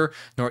ether,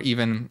 nor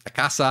even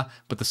akasa,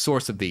 but the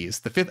source of these.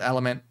 The fifth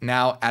element,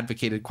 now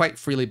advocated quite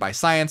freely by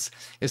science,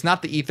 is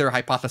not the ether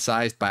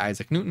hypothesized by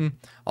Isaac Newton,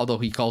 although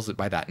he calls it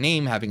by that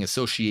name, having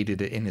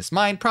associated it in his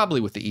mind probably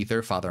with the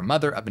ether,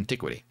 father-mother of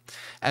antiquity.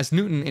 As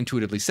Newton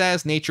intuitively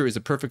says, nature is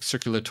a perfect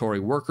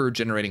circulatory worker,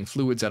 generating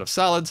fluids out of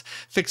solids,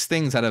 fixed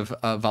things out of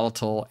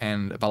volatile,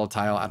 and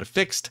volatile out of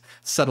fixed,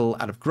 subtle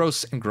out of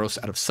gross, and gross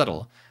out of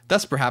subtle.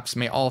 Thus, perhaps,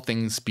 may all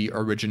things be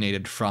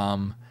originated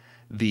from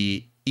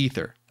the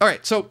ether. All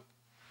right, so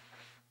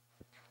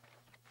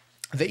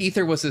the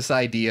ether was this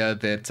idea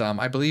that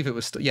I believe it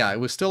was, it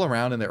was still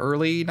around in the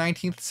early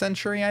 19th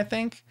century, I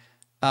think.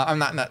 I'm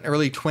not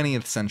early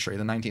 20th century,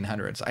 the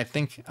 1900s. I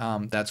think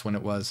that's when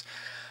it was,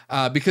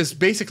 because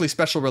basically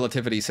special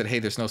relativity said, hey,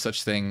 there's no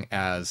such thing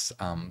as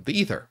the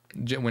ether.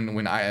 When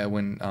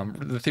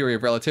the theory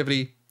of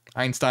relativity,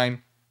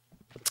 Einstein,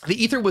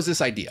 the ether was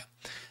this idea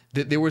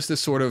that there was this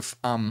sort of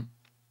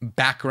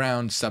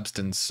background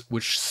substance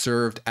which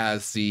served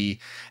as the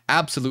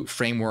absolute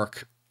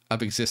framework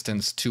of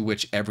existence to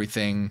which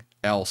everything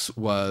else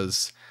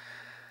was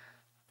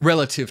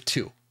relative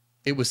to.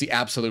 It was the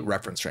absolute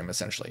reference frame,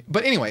 essentially.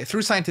 But anyway,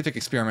 through scientific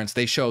experiments,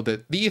 they show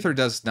that the ether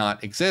does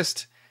not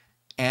exist,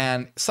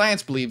 and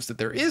science believes that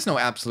there is no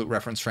absolute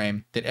reference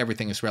frame, that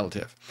everything is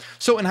relative.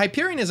 So in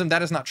Hyperianism,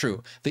 that is not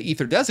true. The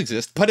ether does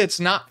exist, but it's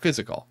not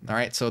physical. All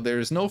right, so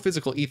there's no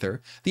physical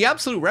ether. The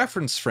absolute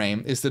reference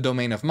frame is the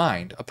domain of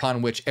mind,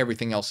 upon which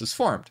everything else is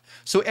formed.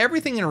 So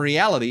everything in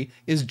reality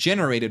is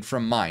generated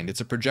from mind.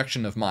 It's a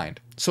projection of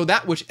mind. So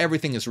that which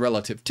everything is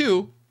relative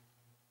to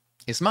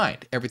is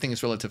mind. Everything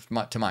is relative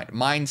to mind.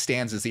 Mind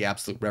stands as the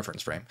absolute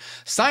reference frame.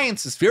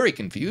 Science is very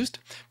confused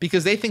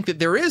because they think that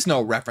there is no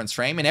reference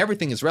frame and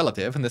everything is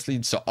relative, and this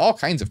leads to all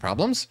kinds of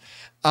problems.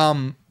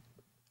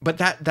 But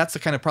that's the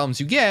kind of problems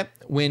you get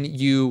when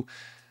you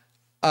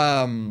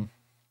deny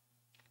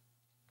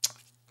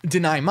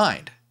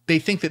mind. They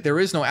think that there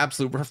is no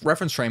absolute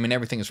reference frame and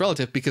everything is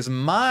relative because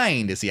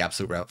mind is the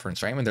absolute reference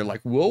frame, and they're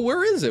like, well,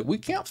 where is it? We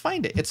can't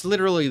find it. It's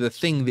literally the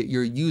thing that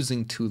you're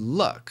using to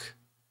look.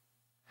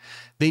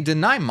 They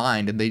deny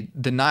mind, and they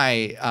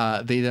deny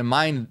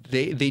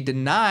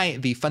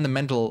the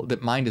fundamental,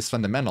 that mind is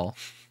fundamental,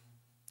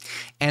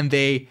 and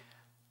they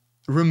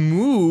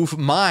remove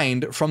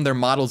mind from their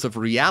models of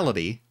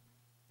reality,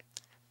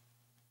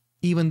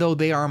 even though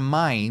they are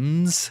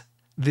minds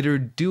that are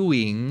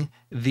doing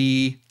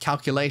the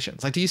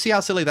calculations. Like, do you see how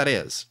silly that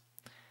is?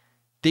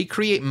 They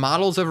create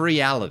models of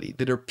reality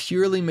that are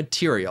purely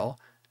material,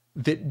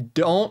 that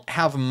don't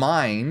have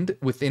mind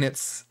within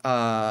its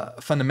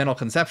fundamental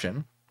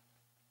conception.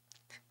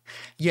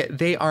 Yet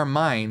they are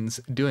minds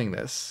doing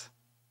this.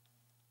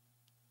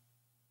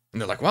 And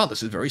they're like, wow,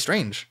 this is very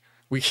strange.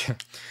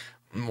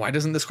 Why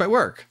doesn't this quite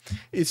work?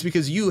 It's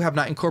because you have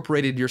not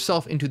incorporated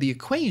yourself into the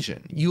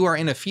equation. You're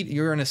in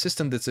a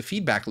system that's a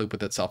feedback loop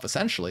with itself,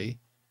 essentially.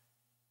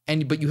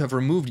 But you have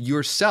removed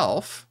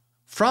yourself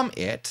from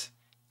it,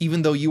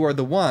 even though you are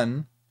the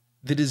one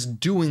that is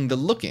doing the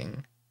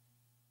looking.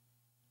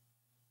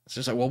 It's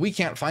just like, well, we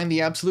can't find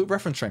the absolute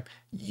reference frame.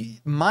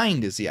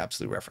 Mind is the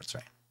absolute reference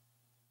frame.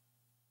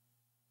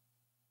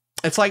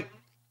 It's like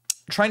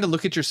trying to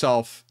look at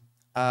yourself.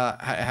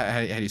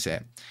 How do you say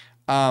it?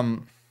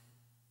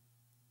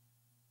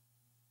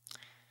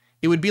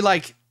 It would be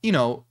like,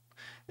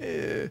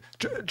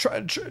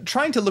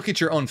 trying to look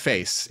at your own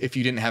face if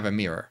you didn't have a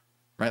mirror,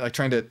 right? Like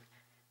trying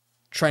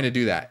to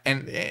do that,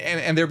 and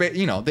they're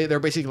they're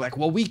basically like,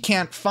 well, we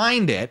can't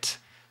find it,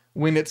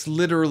 when it's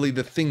literally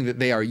the thing that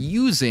they are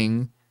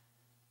using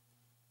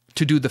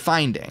to do the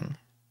finding.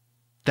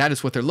 That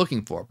is what they're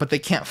looking for, but they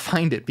can't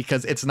find it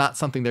because it's not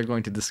something they're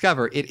going to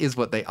discover. It is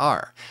what they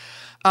are.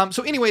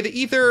 So anyway, the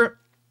ether,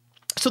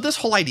 so this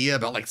whole idea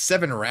about like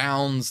 7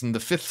 rounds and the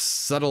fifth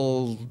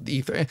subtle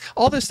ether,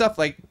 all this stuff,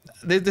 like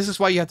this is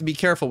why you have to be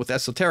careful with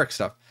esoteric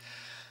stuff.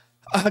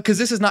 Because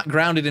this is not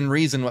grounded in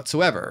reason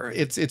whatsoever.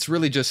 It's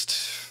really just,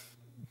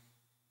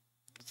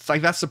 it's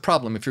like, that's the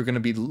problem if you're going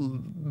to be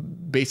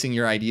basing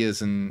your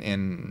ideas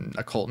in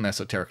occult and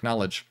esoteric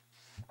knowledge.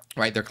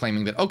 Right, they're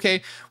claiming that,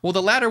 okay, well,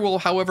 the latter will,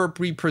 however,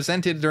 be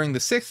presented during the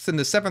 6th and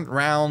the 7th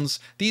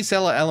rounds. These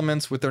cell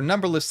elements with their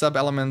numberless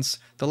sub-elements,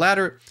 the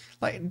latter,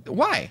 like,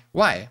 why?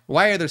 Why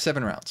are there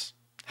 7 rounds?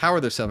 How are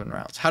there 7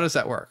 rounds? How does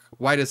that work?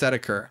 Why does that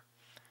occur?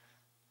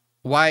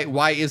 Why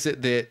is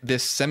it that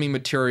this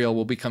semi-material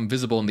will become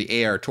visible in the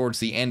air towards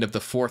the end of the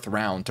 4th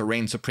round to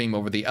reign supreme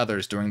over the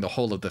others during the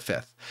whole of the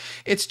 5th?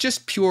 It's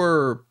just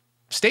pure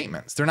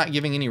statements. They're not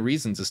giving any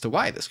reasons as to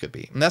why this could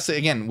be. And that's,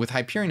 again, with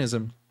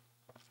Hyperianism,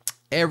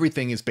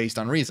 everything is based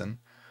on reason.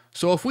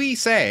 So if we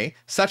say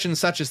such and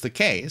such is the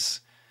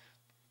case,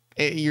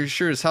 you're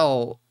sure as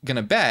hell going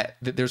to bet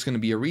that there's going to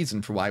be a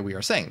reason for why we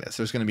are saying this.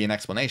 There's going to be an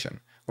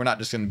explanation. We're not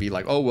just going to be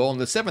like, oh, well, in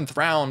the 7th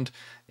round,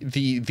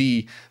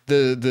 the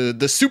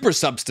super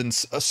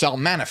substance shall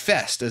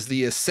manifest as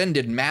the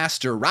ascended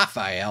master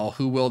Raphael,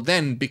 who will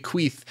then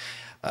bequeath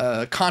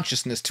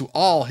consciousness to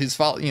all his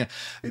followers. You know,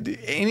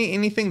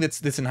 anything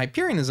that's in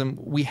Hyperianism,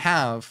 we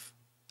have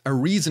a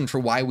reason for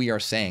why we are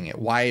saying it,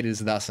 why it is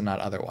thus and not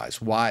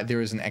otherwise, why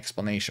there is an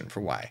explanation for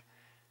why.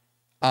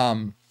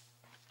 And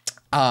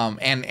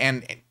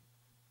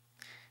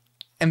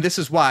this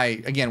is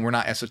why, again, we're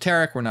not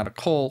esoteric, we're not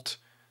occult,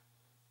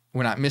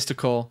 we're not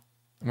mystical,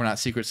 we're not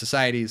secret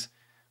societies.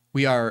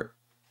 We are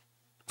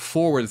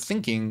forward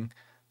thinking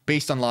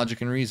based on logic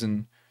and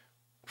reason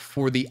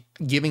for the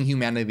giving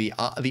humanity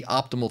the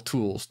optimal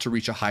tools to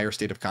reach a higher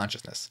state of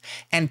consciousness,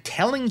 and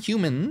telling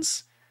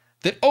humans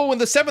that, oh, in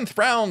the 7th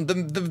round,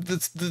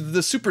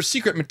 the super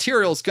secret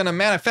material is going to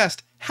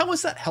manifest. How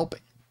is that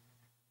helping?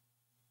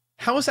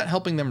 How is that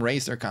helping them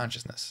raise their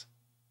consciousness?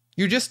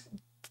 You're just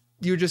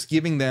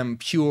giving them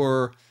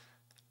pure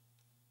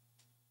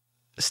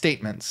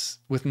statements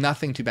with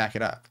nothing to back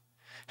it up.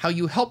 How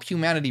you help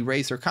humanity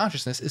raise their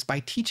consciousness is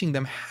by teaching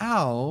them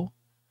how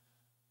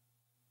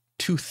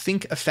to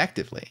think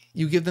effectively.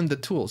 You give them the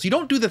tools. You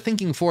don't do the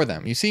thinking for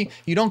them. You see,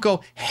 you don't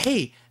go,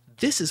 hey,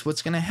 this is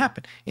what's going to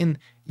happen in,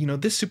 you know,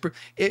 this super,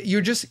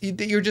 you're just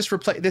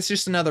that's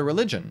just another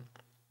religion.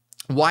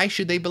 Why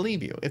should they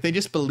believe you? If they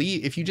just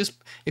believe, if you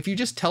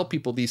just tell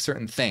people these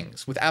certain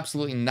things with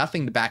absolutely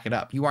nothing to back it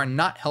up, you are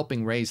not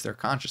helping raise their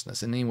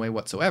consciousness in any way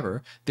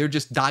whatsoever. They're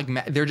just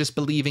they're just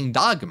believing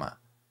dogma.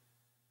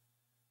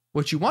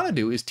 What you want to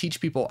do is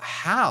teach people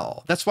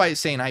how. That's why I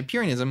say in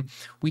Hyperianism,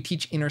 we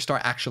teach inner star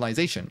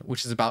actualization,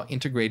 which is about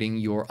integrating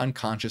your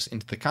unconscious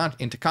into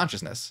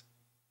consciousness.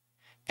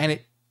 And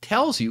it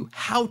tells you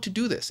how to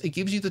do this. It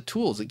gives you the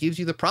tools. It gives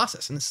you the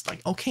process. And it's like,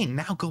 okay,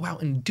 now go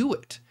out and do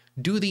it.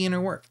 Do the inner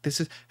work.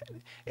 It's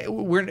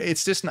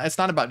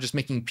not about just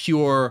making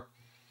pure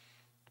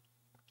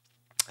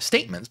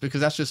statements,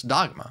 because that's just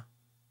dogma.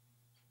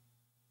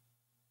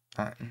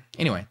 All right.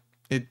 Anyway,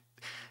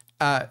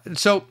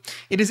 so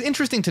it is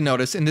interesting to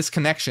notice in this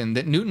connection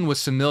that Newton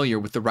was familiar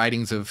with the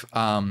writings of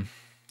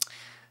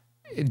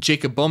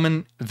Jacob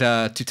Böhmen,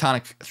 the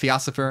Teutonic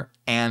Theosopher,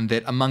 and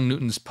that among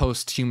Newton's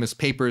posthumous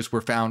papers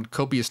were found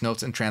copious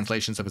notes and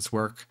translations of his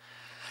work.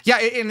 Yeah,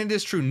 and it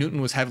is true.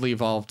 Newton was heavily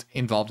involved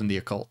in the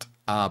occult,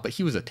 but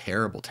he was a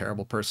terrible,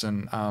 terrible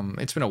person.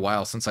 It's been a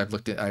while since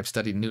I've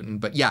studied Newton,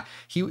 but yeah,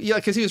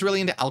 because he was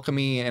really into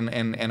alchemy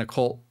and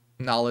occult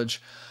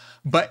knowledge,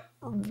 but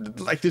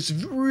like this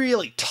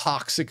really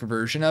toxic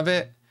version of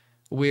it,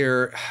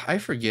 where I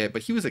forget,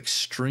 but he was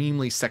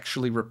extremely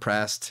sexually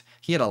repressed.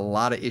 He had a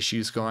lot of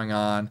issues going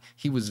on.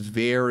 He was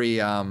very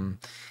he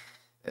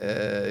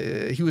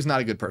was not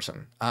a good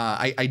person.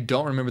 I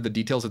don't remember the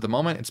details at the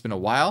moment. It's been a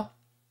while.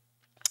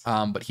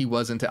 But he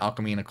was into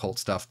alchemy and occult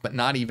stuff, but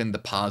not even the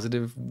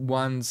positive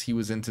ones. He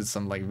was into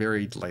some like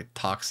very like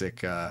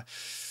toxic,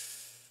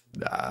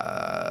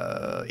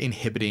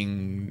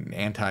 inhibiting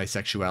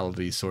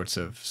anti-sexuality sorts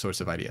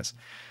of ideas.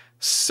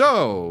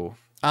 So,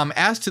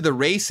 as to the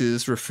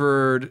races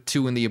referred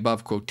to in the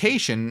above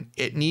quotation,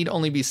 it need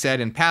only be said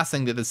in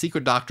passing that the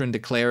secret doctrine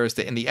declares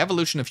that in the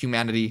evolution of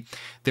humanity,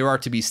 there are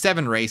to be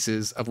 7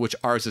 races, of which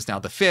ours is now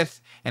the 5th,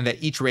 and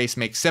that each race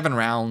makes 7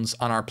 rounds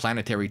on our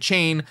planetary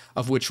chain,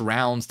 of which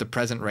rounds the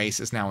present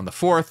race is now in the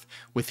 4th,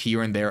 with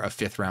here and there a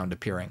 5th round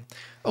appearing.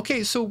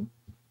 Okay, so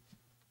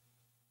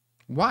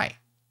why?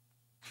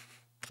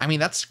 I mean,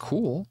 that's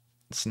cool.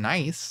 It's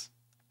nice.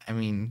 I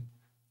mean,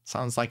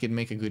 sounds like it'd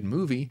make a good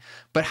movie.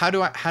 But how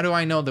do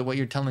I know that what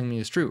you're telling me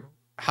is true?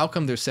 How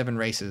come there's 7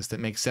 races that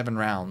make 7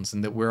 rounds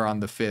and that we're on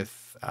the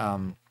 5th?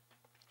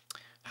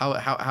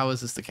 How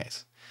is this the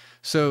case?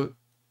 So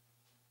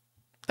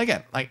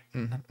again, like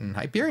in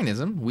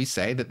Hyperianism, we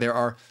say that there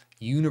are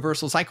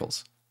universal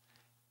cycles.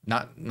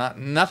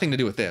 Nothing to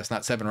do with this,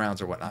 not 7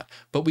 rounds or whatnot,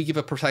 but we give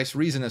a precise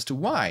reason as to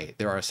why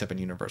there are 7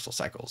 universal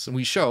cycles. And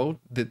we show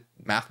that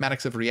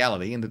mathematics of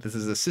reality, and that this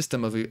is a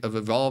system of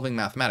evolving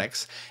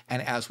mathematics.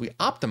 And as we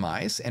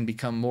optimize and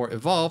become more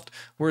evolved,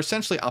 we're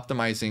essentially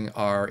optimizing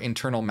our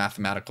internal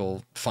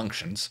mathematical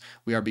functions.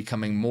 We are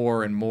becoming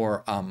more and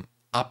more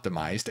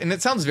optimized. And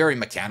it sounds very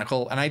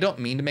mechanical, and I don't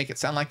mean to make it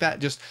sound like that,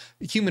 just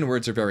human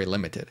words are very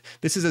limited.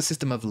 This is a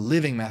system of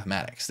living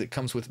mathematics that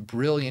comes with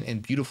brilliant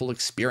and beautiful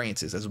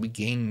experiences as we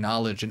gain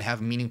knowledge and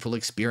have meaningful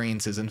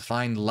experiences and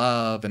find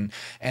love and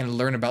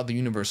learn about the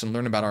universe and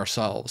learn about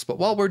ourselves. But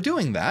while we're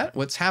doing that,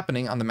 what's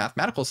happening on the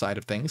mathematical side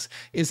of things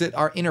is that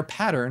our inner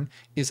pattern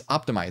is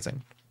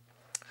optimizing.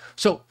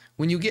 So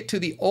when you get to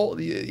the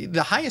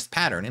highest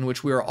pattern in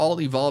which we are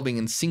all evolving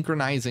and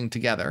synchronizing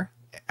together,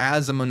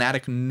 as a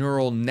monadic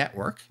neural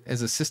network,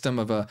 as a system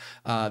of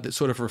that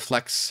sort of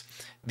reflects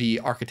the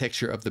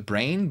architecture of the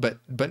brain,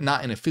 but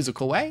not in a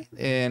physical way,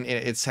 and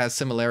it has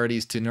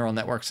similarities to neural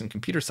networks in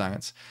computer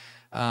science.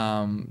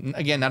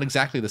 Again, not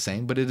exactly the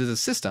same, but it is a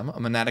system, a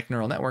monadic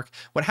neural network.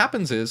 What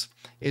happens is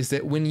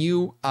that when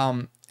you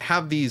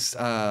have these,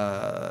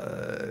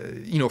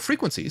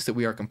 frequencies that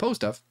we are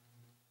composed of,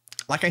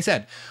 like I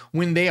said,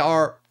 when they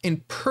are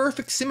in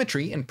perfect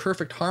symmetry and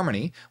perfect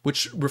harmony,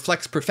 which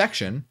reflects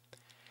perfection,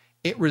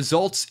 it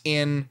results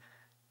in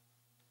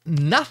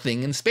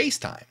nothing in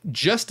space-time,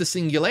 just a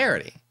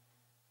singularity.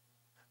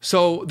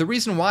 So the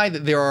reason why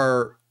that there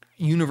are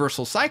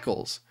universal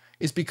cycles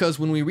is because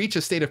when we reach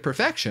a state of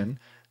perfection,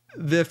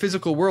 the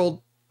physical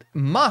world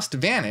must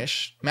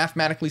vanish,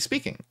 mathematically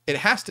speaking. It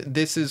has to.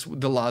 This is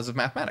the laws of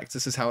mathematics.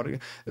 This is how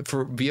it,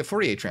 via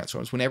Fourier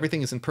transforms. When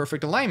everything is in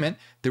perfect alignment,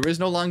 there is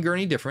no longer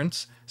any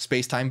difference.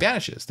 Space-time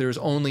vanishes. There is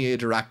only a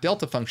Dirac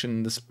delta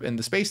function in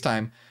the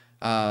space-time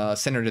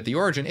centered at the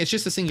origin. It's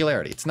just a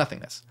singularity. It's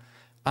nothingness.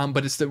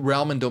 But it's the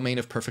realm and domain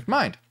of perfect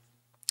mind.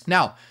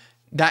 Now,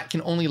 that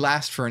can only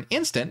last for an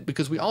instant,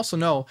 because we also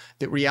know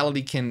that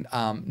reality can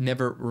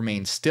never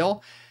remain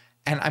still.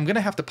 And I'm going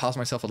to have to pause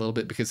myself a little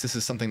bit, because this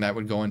is something that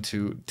would go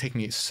into, take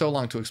me so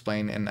long to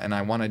explain, and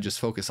I want to just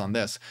focus on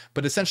this.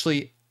 But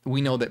essentially,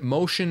 we know that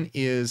motion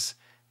is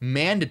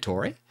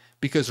mandatory,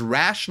 because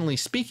rationally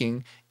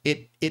speaking,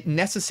 it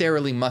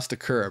necessarily must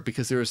occur,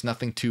 because there is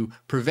nothing to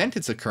prevent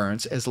its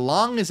occurrence, as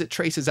long as it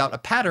traces out a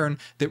pattern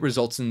that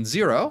results in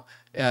zero,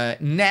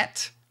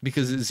 net,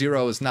 because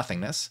zero is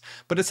nothingness.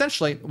 But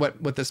essentially,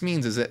 what this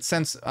means is that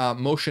since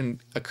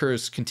motion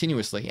occurs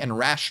continuously and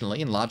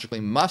rationally and logically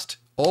must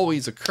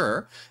always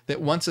occur, that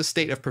once a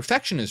state of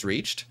perfection is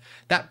reached,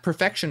 that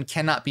perfection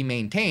cannot be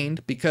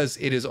maintained, because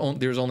there's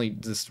only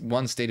this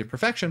one state of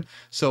perfection.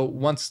 So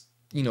once,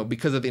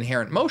 because of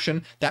inherent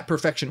motion, that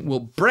perfection will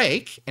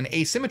break and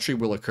asymmetry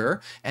will occur,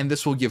 and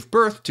this will give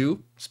birth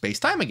to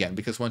space-time again,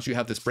 because once you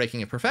have this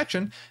breaking of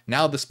perfection,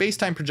 now the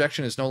space-time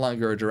projection is no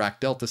longer a Dirac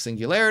delta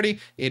singularity.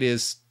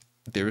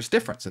 There is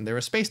difference, and there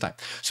is space-time.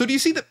 So do you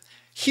see the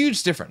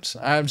huge difference?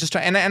 I'm just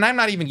trying, and I'm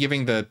not even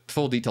giving the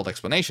full detailed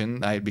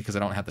explanation because I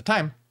don't have the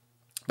time.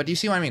 But do you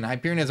see what I mean?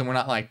 Hyperianism, we're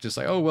not just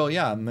like, oh, well,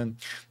 yeah, and then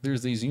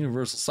there's these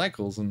universal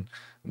cycles, and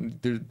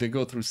they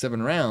go through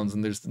 7 rounds,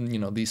 and there's,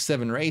 these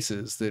 7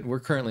 races that we're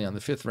currently on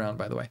the 5th round,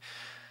 by the way.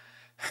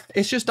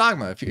 It's just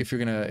dogma. If you're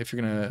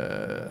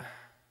gonna,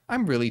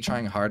 I'm really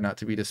trying hard not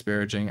to be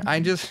disparaging.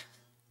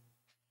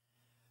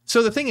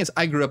 So the thing is,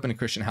 I grew up in a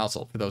Christian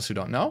household, for those who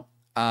don't know.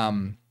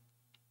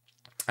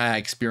 I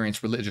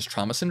experienced religious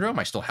trauma syndrome.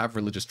 I still have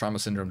religious trauma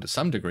syndrome to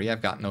some degree.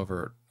 I've gotten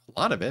over a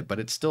lot of it, but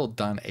it's still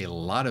done a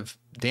lot of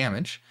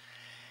damage.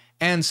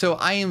 And so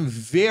I am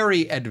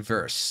very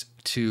adverse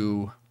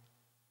to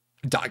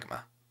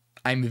dogma.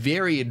 I'm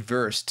very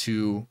adverse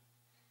to,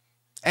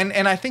 and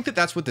I think that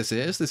that's what this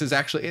is. This is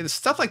actually,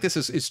 stuff like this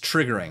is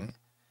triggering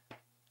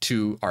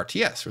to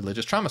RTS,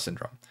 religious trauma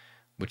syndrome,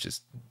 which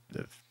is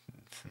a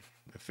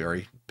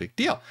very big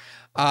deal.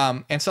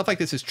 And stuff like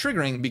this is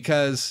triggering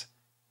because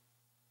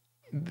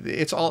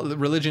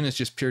religion is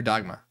just pure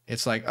dogma.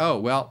 It's like, oh,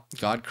 well,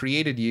 God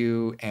created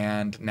you,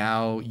 and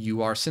now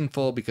you are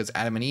sinful because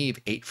Adam and Eve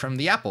ate from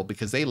the apple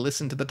because they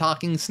listened to the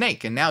talking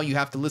snake. And now you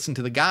have to listen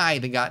to the guy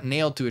that got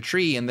nailed to a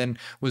tree and then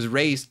was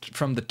raised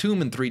from the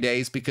tomb in 3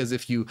 days, because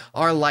if you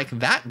are like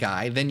that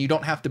guy, then you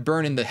don't have to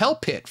burn in the hell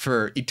pit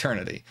for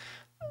eternity.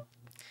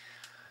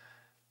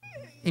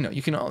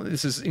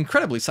 This is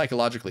incredibly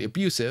psychologically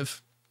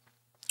abusive,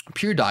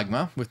 pure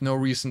dogma with no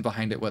reason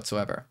behind it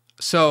whatsoever.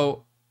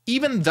 So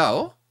even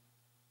though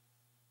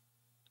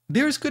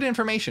there's good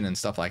information and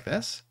stuff like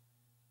this,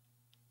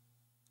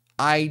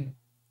 I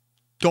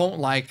don't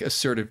like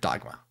assertive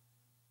dogma.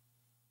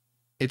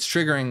 It's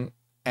triggering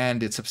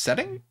and it's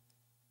upsetting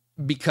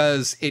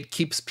because it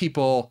keeps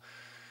people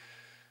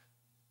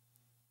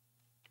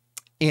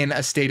in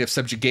a state of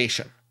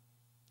subjugation,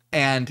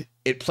 and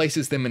it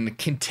places them in a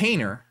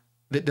container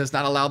that does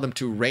not allow them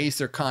to raise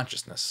their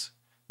consciousness,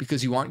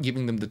 because you aren't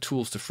giving them the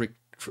tools to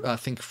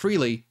think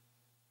freely.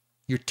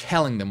 You're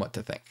telling them what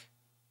to think.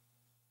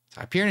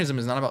 Hyperianism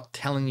is not about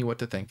telling you what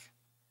to think.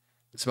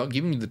 It's about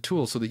giving you the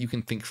tools so that you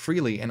can think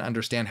freely and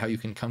understand how you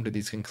can come to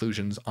these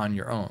conclusions on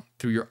your own,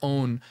 through your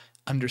own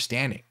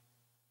understanding.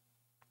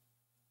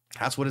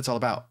 That's what it's all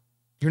about.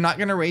 You're not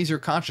going to raise your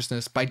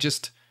consciousness by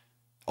just,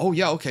 oh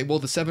yeah, okay, well,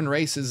 the 7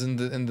 races and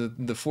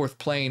the 4th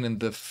plane and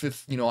the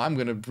 5th, I'm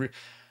going to,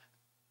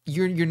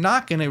 you're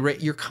not going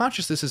to, your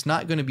consciousness is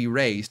not going to be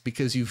raised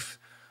because you've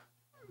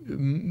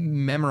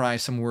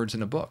memorize some words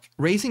in a book.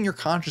 Raising your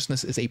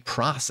consciousness is a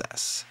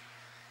process.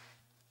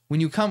 When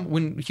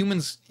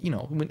humans,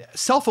 when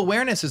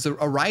self-awareness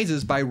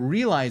arises by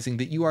realizing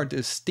that you are a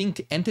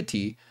distinct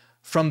entity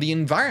from the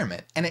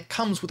environment, and it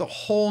comes with a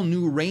whole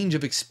new range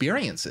of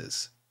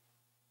experiences.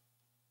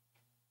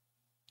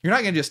 You're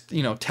not going to just,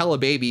 tell a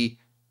baby,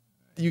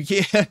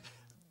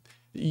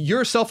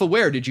 you're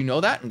self-aware. Did you know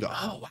that? And go,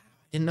 oh, wow, I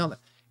didn't know that.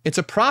 It's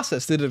a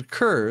process that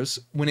occurs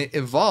when it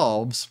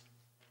evolves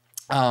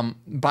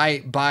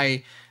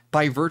by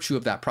virtue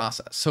of that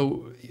process.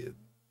 So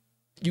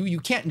you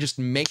can't just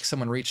make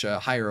someone reach a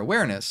higher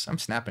awareness. I'm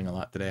snapping a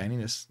lot today. I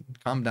need to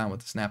calm down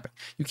with the snapping.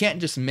 You can't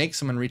just make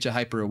someone reach a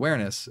hyper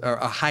awareness or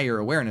a higher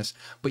awareness,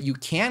 but you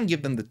can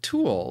give them the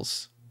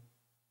tools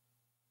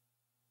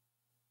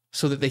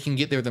so that they can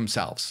get there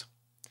themselves.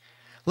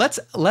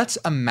 Let's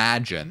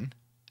imagine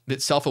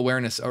that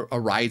self-awareness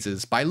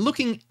arises by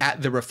looking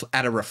at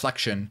a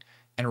reflection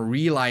and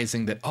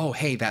realizing that, oh,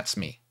 hey, that's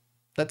me.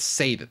 Let's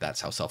say that that's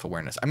how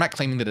self-awareness. I'm not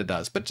claiming that it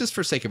does, but just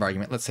for sake of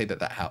argument, let's say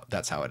that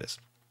that's how it is.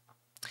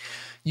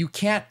 You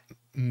can't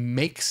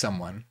make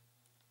someone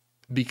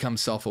become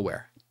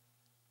self-aware.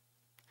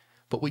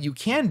 But what you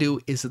can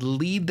do is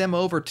lead them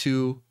over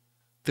to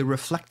the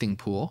reflecting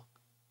pool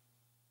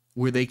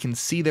where they can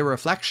see their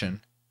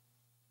reflection,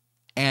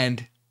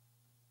 and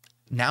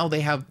now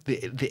they have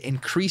the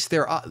increase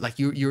their, like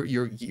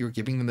you're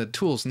giving them the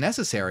tools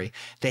necessary.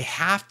 They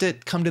have to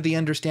come to the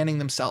understanding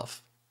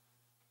themselves.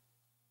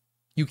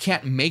 You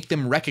can't make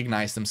them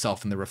recognize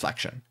themselves in the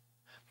reflection,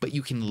 but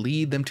you can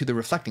lead them to the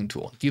reflecting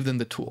tool, give them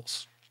the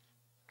tools.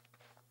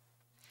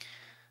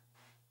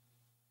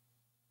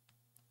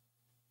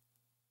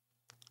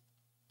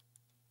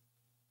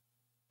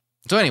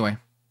 So anyway,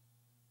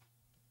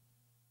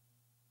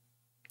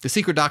 the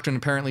secret doctrine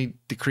apparently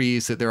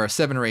decrees that there are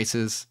 7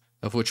 races,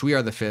 of which we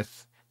are the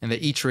 5th, and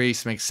that each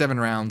race makes 7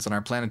 rounds on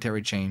our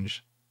planetary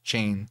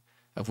chain,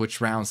 of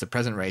which rounds the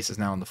present race is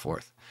now in the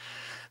 4th.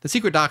 The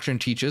secret doctrine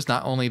teaches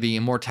not only the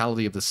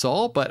immortality of the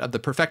soul, but of the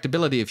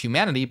perfectibility of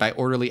humanity by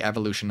orderly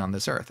evolution on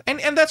this earth. And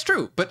that's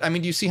true, but I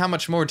mean, do you see how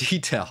much more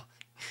detail?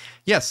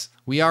 Yes,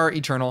 we are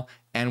eternal,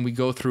 and we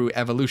go through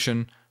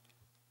evolution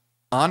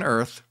on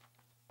earth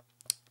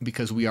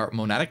because we are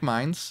monadic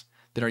minds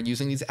that are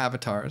using these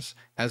avatars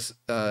as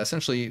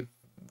essentially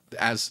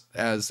as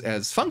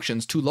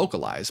functions to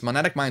localize.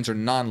 Monadic minds are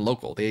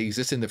non-local. They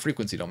exist in the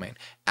frequency domain.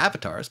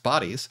 Avatars,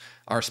 bodies,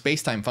 are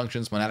space-time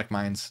functions. Monadic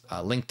minds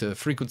linked to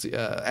frequency,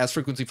 as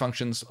frequency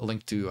functions,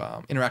 linked to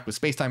interact with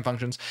space-time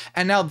functions.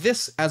 And now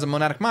this, as a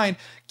monadic mind,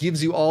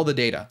 gives you all the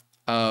data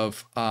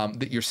of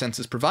that your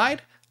senses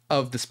provide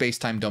of the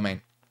space-time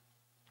domain.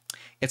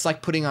 It's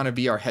like putting on a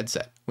VR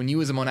headset. When you,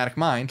 as a monadic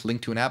mind,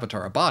 linked to an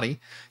avatar, a body,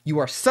 you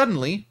are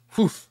suddenly,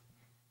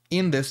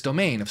 in this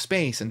domain of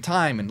space and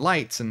time and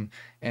lights and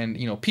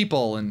you know,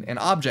 people and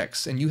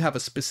objects, and you have a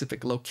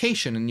specific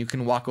location and you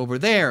can walk over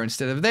there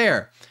instead of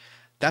there.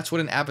 That's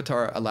what an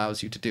avatar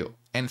allows you to do.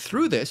 And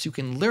through this, you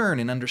can learn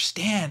and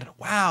understand.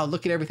 Wow,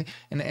 look at everything,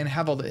 and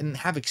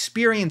have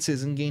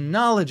experiences and gain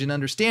knowledge and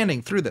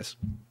understanding through this.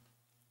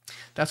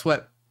 That's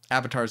what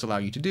avatars allow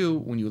you to do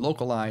when you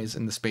localize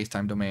in the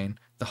space-time domain,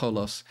 the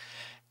holos.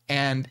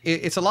 And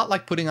it's a lot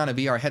like putting on a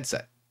VR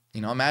headset.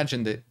 You know,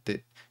 imagine that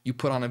you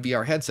put on a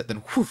VR headset,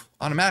 then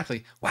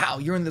automatically, wow,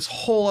 you're in this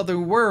whole other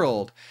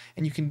world,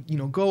 and you can, you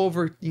know, go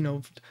over, you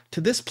know,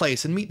 to this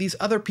place and meet these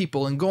other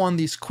people and go on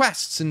these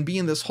quests and be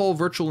in this whole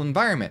virtual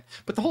environment.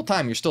 But the whole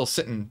time you're still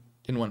sitting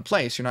in one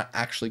place. You're not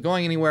actually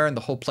going anywhere, and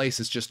the whole place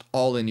is just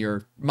all in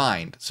your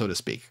mind, so to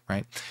speak,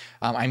 right?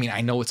 I mean,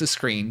 I know it's a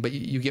screen, but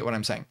you get what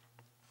I'm saying.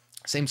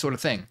 Same sort of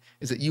thing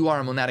is that you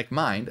are a monadic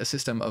mind, a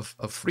system of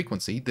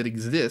frequency that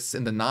exists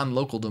in the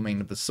non-local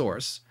domain of the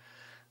source,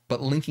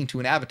 but linking to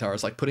an avatar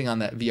is like putting on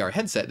that VR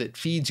headset that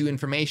feeds you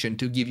information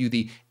to give you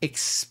the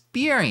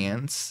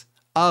experience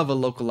of a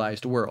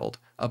localized world,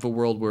 of a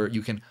world where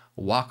you can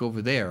walk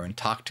over there and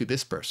talk to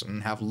this person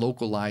and have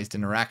localized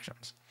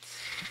interactions.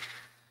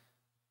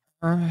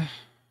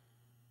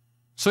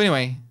 So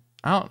anyway,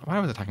 why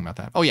was I talking about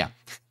that? Oh yeah.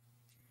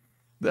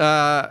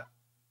 Because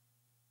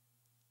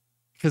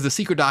the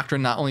secret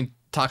doctrine not only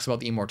talks about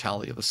the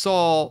immortality of the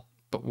soul,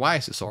 but why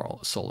is the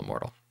soul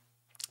immortal?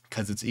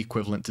 Because it's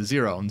equivalent to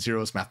 0, and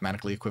 0 is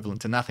mathematically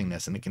equivalent to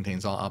nothingness, and it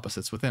contains all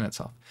opposites within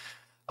itself.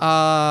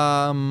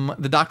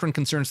 The doctrine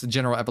concerns the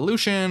general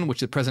evolution,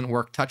 which the present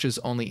work touches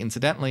only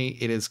incidentally.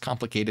 It is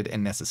complicated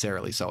and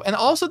necessarily so. And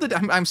also,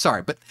 I'm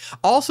sorry, but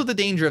also the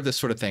danger of this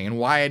sort of thing, and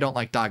why I don't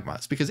like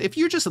dogmas, because if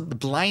you're just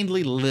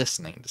blindly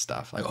listening to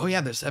stuff, like, oh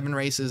yeah, there's 7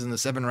 races and the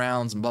 7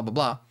 rounds and blah, blah,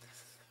 blah.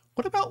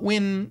 What about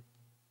when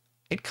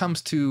it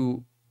comes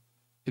to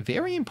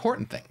very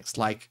important things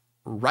like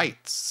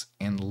rights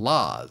and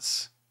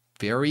laws?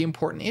 Very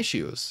important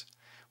issues.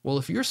 Well,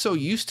 if you're so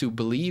used to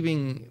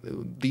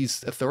believing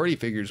these authority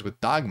figures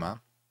with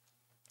dogma,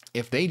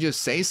 if they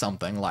just say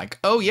something like,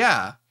 oh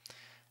yeah,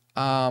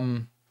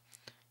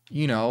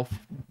 you know,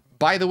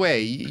 by the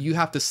way, you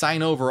have to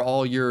sign over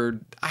all your,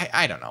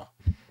 I don't know,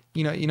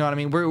 you know what I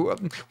mean?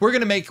 We're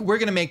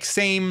gonna make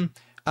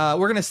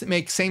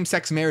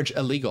same-sex marriage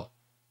illegal.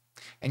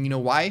 And you know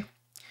why?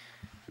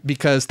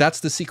 Because that's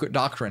the secret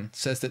doctrine,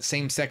 says that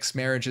same-sex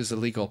marriage is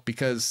illegal,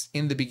 because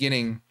in the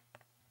beginning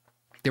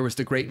there was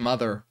the great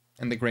mother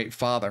and the great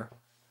father.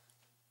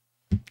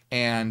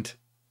 And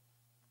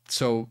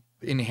so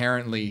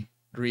inherently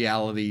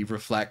reality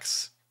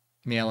reflects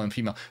male and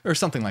female, or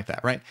something like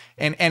that, right?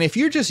 And if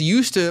you're just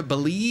used to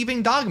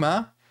believing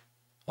dogma,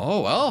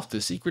 oh, well, if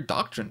the secret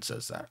doctrine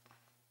says that,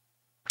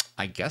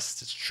 I guess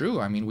it's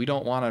true. I mean, we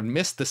don't want to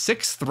miss the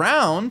 6th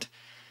round.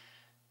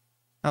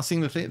 Now,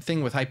 seeing the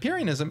thing with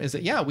Hyperianism is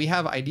that, yeah, we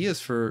have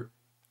ideas for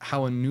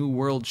how a new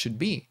world should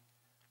be.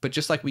 But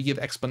just like we give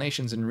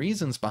explanations and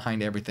reasons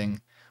behind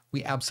everything,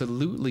 we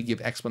absolutely give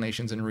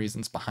explanations and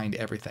reasons behind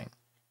everything.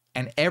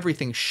 And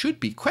everything should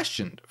be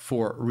questioned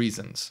for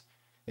reasons.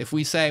 If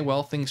we say,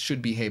 well, things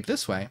should behave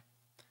this way,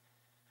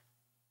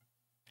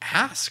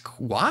 ask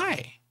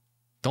why.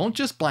 Don't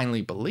just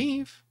blindly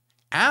believe.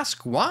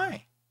 Ask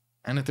why.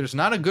 And if there's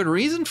not a good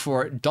reason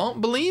for it,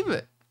 don't believe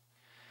it.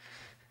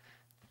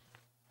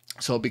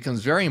 So it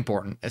becomes very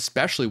important,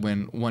 especially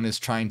when one is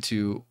trying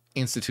to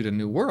institute a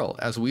new world,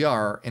 as we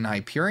are in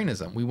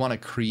Hyperianism. We want to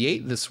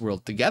create this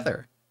world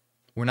together.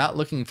 We're not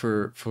looking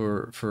for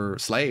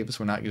slaves.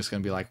 We're not just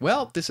going to be like,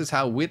 well, this is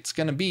how it's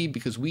going to be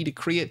because we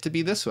decree it to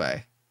be this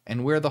way,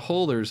 and we're the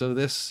holders of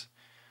this.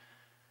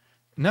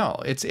 No,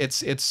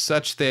 it's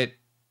such that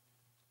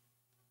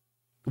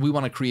we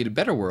want to create a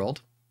better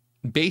world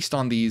based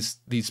on these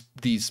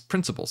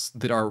principles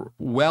that are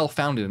well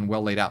founded and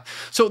well laid out.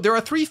 So there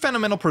are three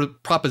fundamental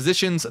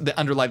propositions that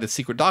underlie the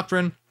secret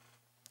doctrine.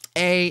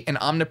 A, an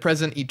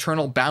omnipresent,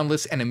 eternal,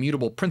 boundless, and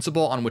immutable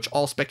principle on which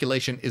all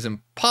speculation is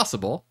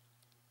impossible,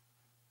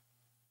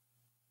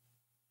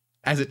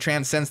 as it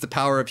transcends the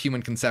power of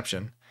human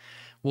conception.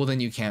 Well,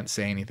 then you can't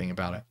say anything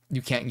about it.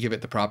 You can't give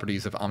it the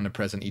properties of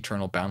omnipresent,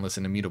 eternal, boundless,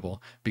 and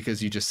immutable,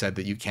 because you just said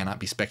that you cannot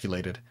be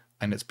speculated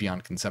and it's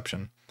beyond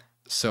conception.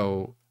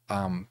 So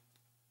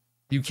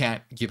you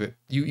can't give it,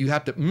 you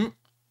have to,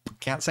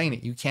 can't say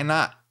anything. You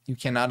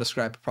cannot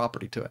ascribe a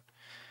property to it.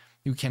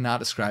 You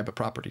cannot ascribe a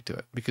property to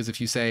it, because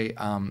if you say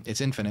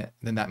it's infinite,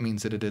 then that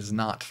means that it is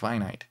not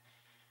finite.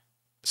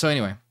 So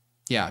anyway,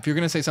 yeah, if you're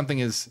going to say something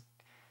is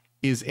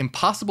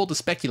impossible to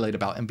speculate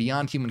about and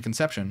beyond human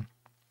conception,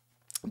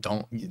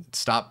 don't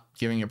stop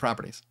giving it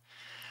properties.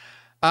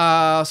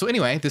 So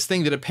anyway, this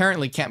thing that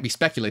apparently can't be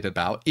speculated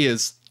about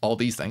is all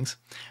these things,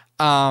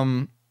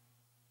 and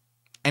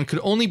could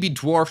only be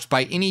dwarfed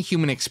by any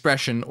human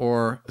expression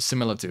or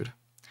similitude.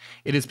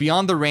 It is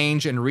beyond the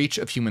range and reach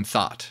of human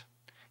thought.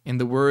 In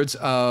the words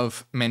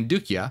of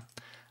Mandukia,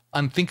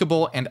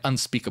 unthinkable and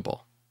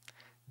unspeakable.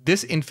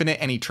 This infinite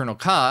and eternal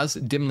cause,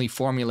 dimly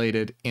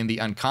formulated in the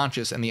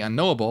unconscious and the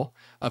unknowable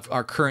of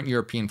our current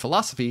European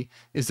philosophy,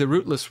 is the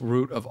rootless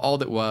root of all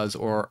that was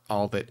or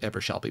all that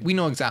ever shall be. We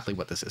know exactly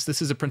what this is. This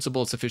is a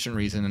principle of sufficient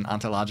reason, and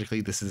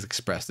ontologically this is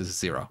expressed as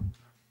zero.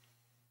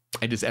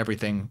 It is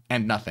everything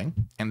and nothing,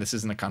 and this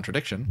isn't a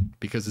contradiction,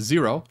 because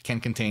zero can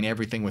contain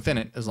everything within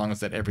it as long as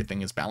that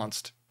everything is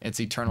balanced.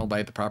 It's eternal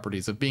by the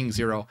properties of being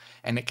zero,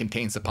 and it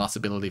contains the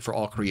possibility for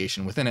all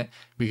creation within it,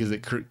 because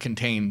it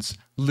contains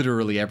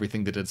literally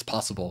everything that is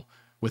possible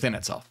within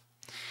itself.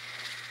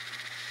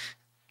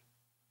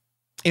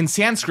 In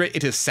Sanskrit,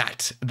 it is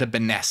Sat. The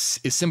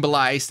Benes is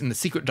symbolized in the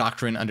secret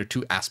doctrine under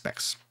two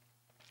aspects.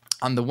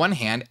 On the one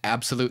hand,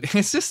 absolute,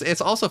 it's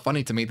also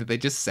funny to me that they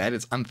just said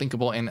it's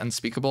unthinkable and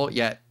unspeakable,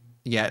 yet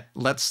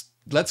let's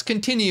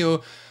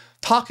continue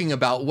talking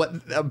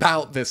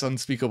about this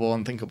unspeakable,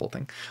 unthinkable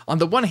thing. On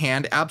the one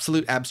hand,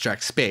 absolute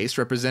abstract space,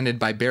 represented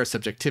by bare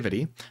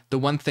subjectivity, the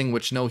one thing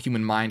which no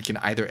human mind can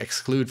either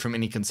exclude from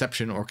any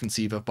conception or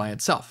conceive of by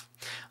itself.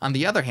 On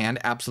the other hand,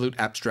 absolute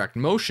abstract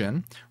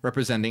motion,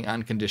 representing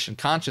unconditioned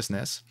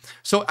consciousness.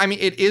 So, I mean,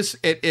 it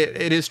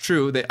is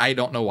true that I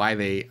don't know why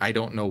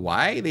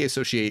they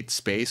associate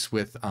space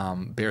with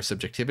bare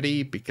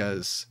subjectivity,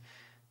 because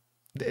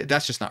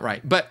that's just not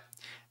right. But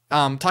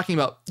talking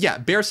about, yeah,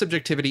 bare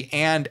subjectivity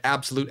and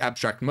absolute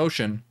abstract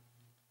motion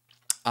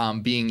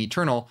being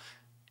eternal,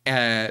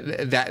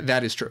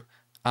 that is true.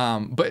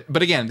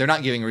 But again, they're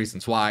not giving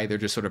reasons why. They're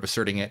just sort of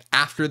asserting it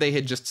after they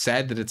had just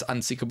said that it's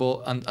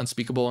unspeakable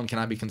and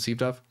cannot be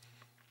conceived of.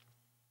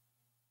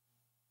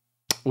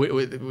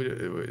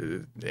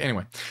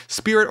 Anyway,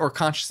 spirit or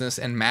consciousness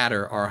and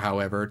matter are,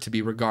 however, to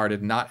be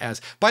regarded not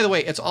as... By the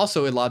way, it's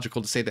also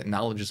illogical to say that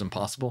knowledge is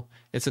impossible.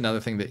 It's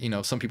another thing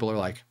that, some people are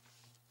like,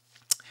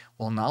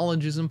 well,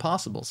 knowledge is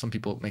impossible. Some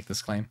people make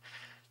this claim.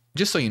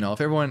 Just so you know,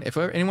 if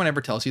anyone ever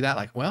tells you that,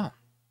 like, well,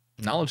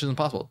 knowledge is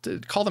impossible,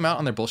 call them out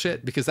on their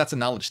bullshit, because that's a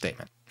knowledge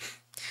statement.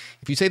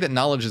 If you say that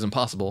knowledge is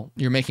impossible,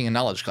 you're making a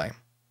knowledge claim.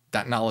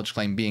 That knowledge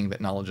claim being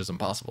that knowledge is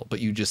impossible.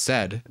 But you just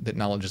said that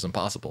knowledge is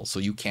impossible, so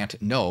you can't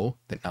know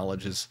that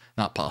knowledge is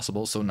not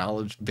possible, so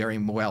knowledge very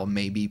well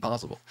may be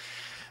possible.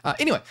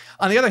 Anyway,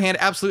 on the other hand,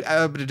 absolute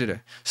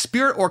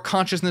spirit or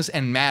consciousness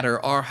and matter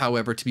are,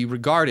 however, to be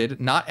regarded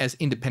not as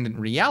independent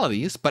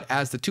realities, but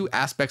as the two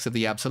aspects of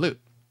the absolute.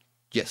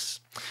 Yes.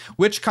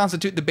 Which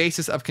constitute the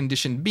basis of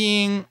conditioned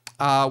being,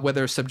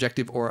 whether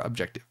subjective or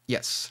objective.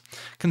 Yes.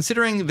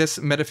 Considering this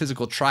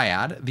metaphysical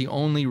triad, the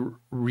only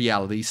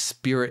reality,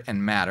 spirit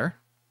and matter,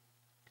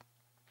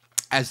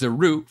 as the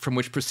root from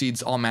which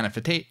proceeds all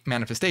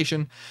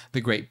manifestation, the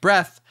great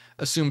breath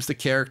assumes the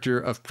character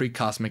of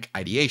pre-cosmic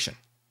ideation.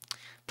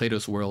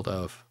 Plato's world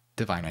of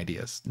divine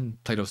ideas,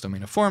 Plato's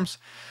domain of forms.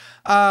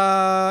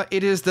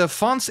 It is the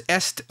fons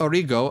est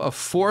origo of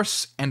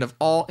force and of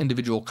all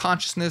individual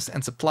consciousness,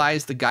 and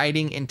supplies the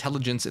guiding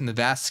intelligence in the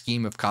vast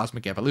scheme of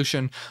cosmic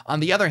evolution. On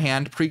the other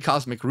hand,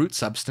 pre-cosmic root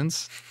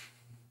substance,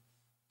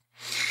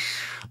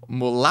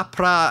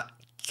 mulapra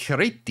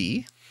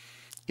kriti,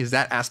 is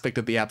that aspect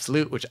of the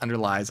absolute which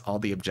underlies all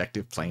the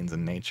objective planes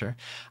in nature.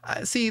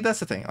 See, that's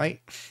the thing.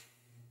 Like,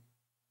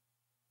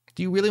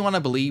 do you really want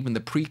to believe in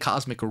the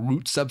pre-cosmic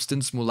root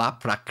substance mula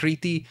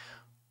prakriti,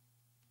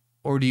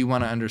 or do you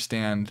want to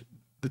understand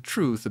the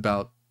truth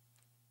about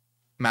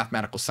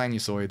mathematical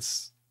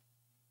sinusoids,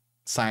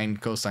 sine,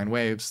 cosine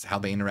waves, how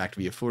they interact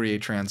via Fourier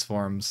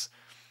transforms,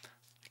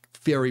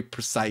 very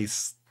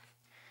precise?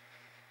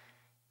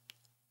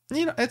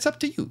 You know, it's up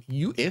to you.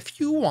 If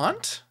you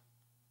want,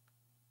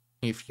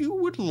 if you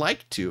would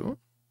like to,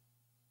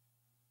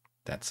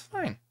 that's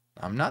fine.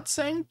 I'm not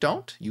saying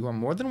don't. You are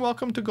more than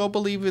welcome to go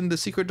believe in the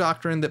secret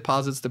doctrine that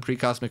posits the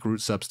pre-cosmic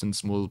root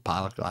substance mul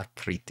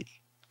prakriti.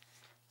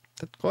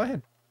 Go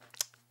ahead.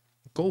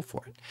 Go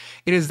for it.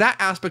 It is that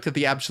aspect of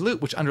the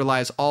absolute which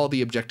underlies all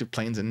the objective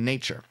planes in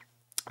nature.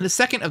 The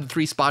second of the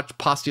three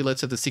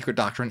postulates of the secret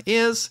doctrine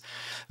is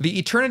the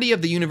eternity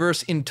of the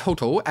universe in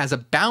toto as a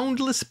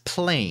boundless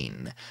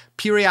plane,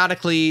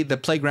 periodically the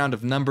playground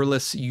of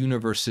numberless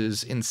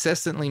universes,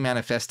 incessantly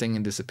manifesting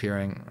and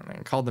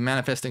disappearing, called the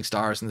manifesting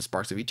stars and the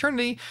sparks of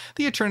eternity.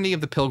 The eternity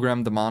of the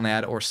pilgrim, the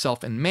monad, or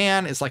self in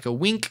man is like a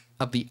wink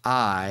of the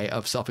eye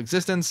of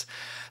self-existence.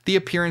 The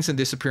appearance and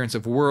disappearance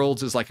of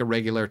worlds is like a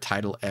regular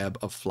tidal ebb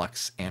of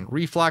flux and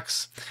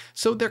reflux.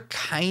 So they're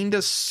kind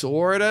of,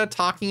 sort of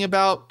talking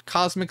about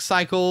cosmic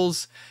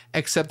cycles,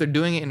 except they're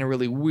doing it in a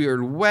really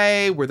weird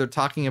way where they're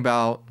talking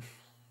about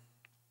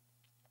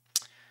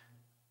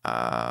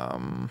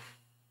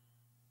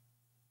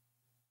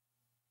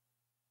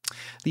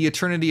the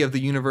eternity of the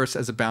universe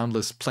as a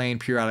boundless plane,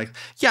 periodic.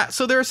 Yeah,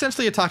 so they're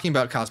essentially talking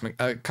about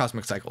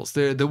cosmic cycles.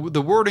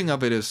 The wording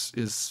of it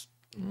is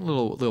a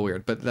little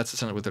weird, but that's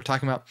essentially what they're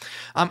talking about.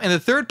 And the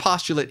third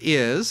postulate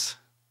is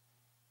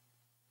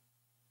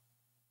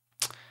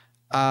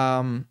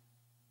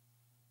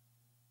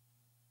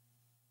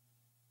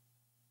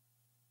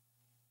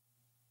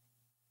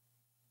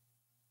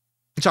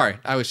sorry,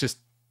 I was just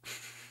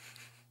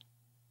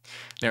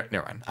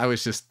never mind.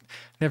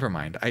 Never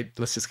mind.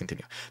 Let's just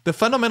continue. The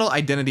fundamental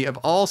identity of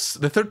all,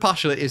 the third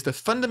postulate is the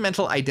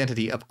fundamental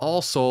identity of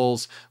all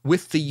souls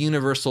with the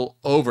universal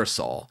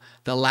oversoul,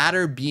 the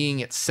latter being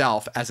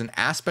itself as an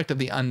aspect of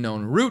the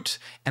unknown root,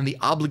 and the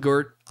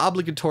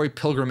obligatory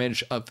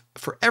pilgrimage of,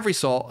 for every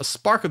soul, a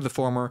spark of the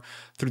former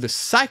through the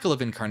cycle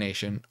of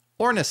incarnation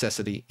or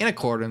necessity in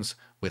accordance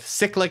with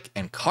cyclic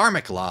and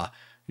karmic law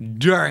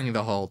during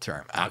the whole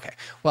term. Okay.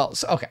 Well,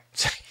 okay.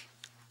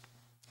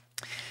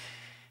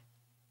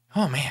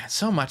 Oh man,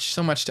 so much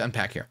to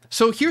unpack here.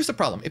 So here's the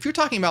problem. If you're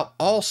talking about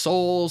all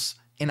souls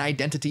in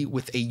identity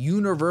with a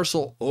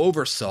universal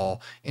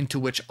oversoul into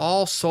which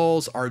all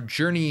souls are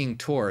journeying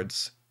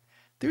towards,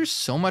 there's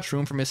so much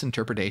room for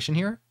misinterpretation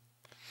here.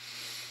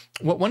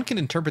 What one can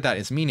interpret that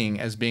as meaning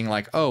as being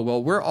like, oh,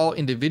 well, we're all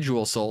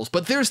individual souls,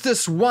 but there's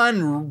this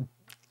one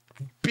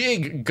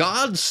big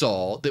God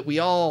soul that we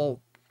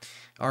all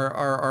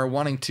are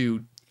wanting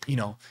to, you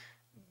know,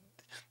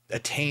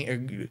 attain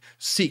or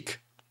seek.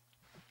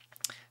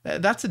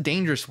 That's a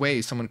dangerous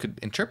way someone could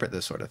interpret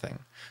this sort of thing.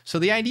 So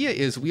the idea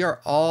is we are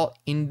all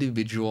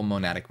individual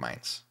monadic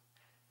minds.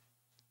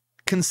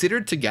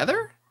 Considered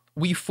together,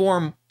 we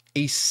form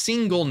a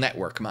single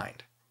network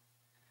mind.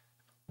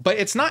 But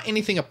it's not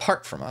anything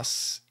apart from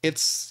us.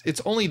 It's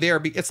only there.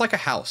 It's like a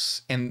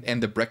house and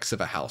the bricks of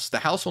a house. The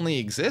house only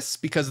exists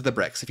because of the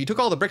bricks. If you took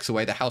all the bricks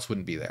away, the house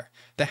wouldn't be there.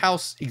 The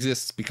house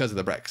exists because of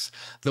the bricks.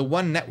 The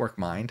one network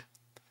mind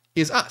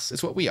is us.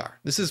 It's what we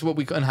are. This is what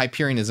we call in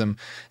Hyperionism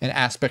an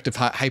aspect of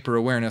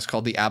hyper-awareness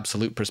called the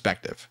absolute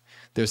perspective.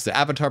 There's the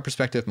avatar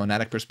perspective,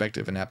 monadic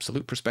perspective, and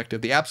absolute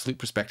perspective. The absolute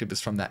perspective is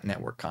from that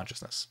network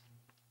consciousness.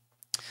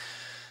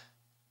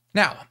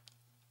 Now,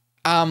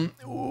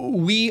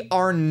 we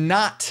are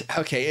not,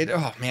 okay,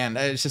 oh man,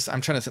 it's just,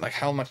 I'm trying to think, like,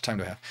 how much time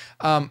do I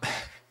have?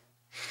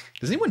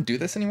 Does anyone do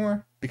this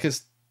anymore?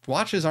 Because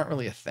watches aren't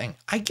really a thing.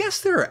 I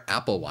guess there are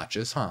Apple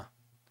Watches, huh?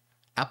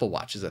 Apple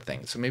Watch is a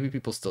thing, so maybe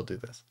people still do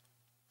this.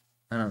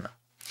 I don't know.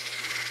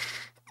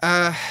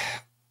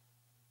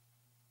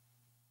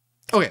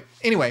 Okay,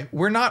 anyway,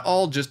 we're not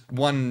all just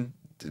one,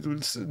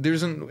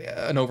 there's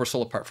an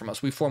oversoul apart from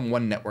us. We form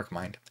one network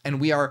mind, and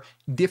we are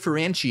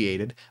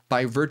differentiated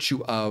by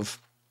virtue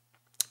of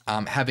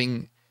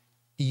having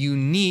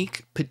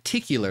unique,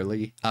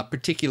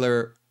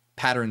 particular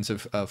patterns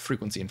of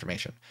frequency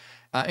information.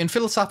 In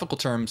philosophical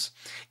terms,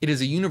 it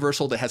is a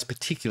universal that has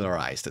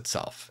particularized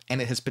itself,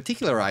 and it has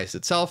particularized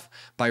itself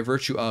by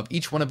virtue of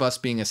each one of us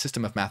being a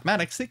system of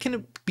mathematics that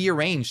can be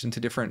arranged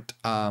into different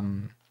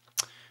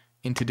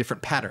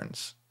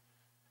patterns.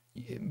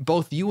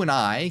 Both you and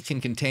I can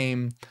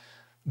contain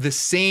the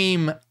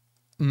same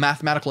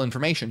mathematical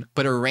information,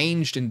 but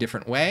arranged in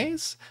different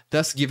ways,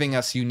 thus giving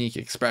us unique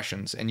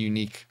expressions and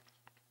unique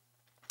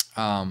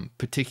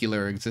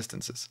particular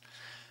existences.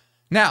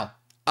 Now,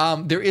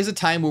 there is a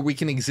time where we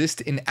can exist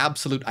in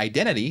absolute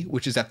identity,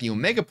 which is at the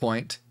omega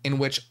point, in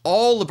which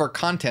all of our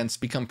contents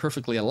become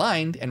perfectly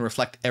aligned and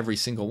reflect every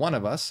single one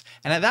of us.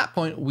 And at that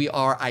point, we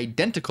are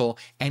identical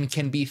and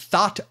can be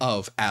thought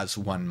of as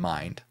one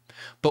mind.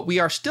 But we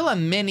are still a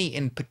many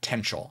in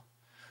potential.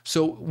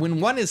 So when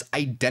one is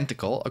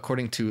identical,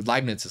 according to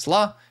Leibniz's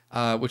law,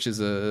 which is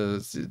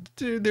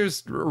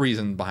there's a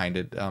reason behind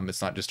it.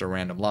 It's not just a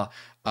random law.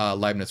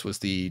 Leibniz was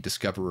the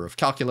discoverer of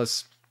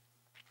calculus.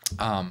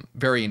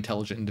 Very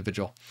intelligent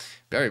individual,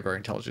 very, very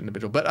intelligent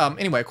individual. But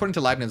anyway, according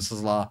to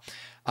Leibniz's law,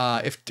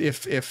 if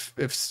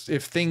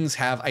things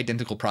have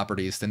identical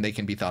properties, then they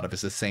can be thought of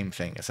as the same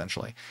thing,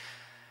 essentially.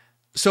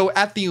 So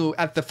at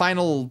the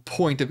final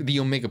point of the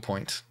omega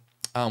point,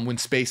 when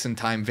space and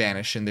time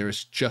vanish and there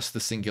is just the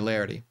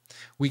singularity,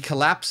 we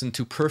collapse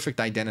into perfect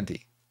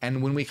identity.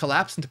 And when we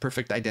collapse into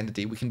perfect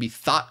identity, we can be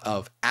thought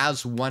of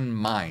as one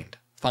mind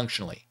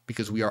functionally,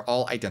 because we are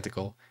all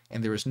identical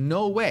and there is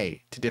no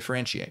way to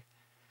differentiate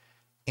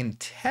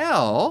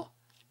until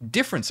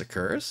difference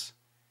occurs.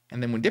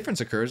 And then when difference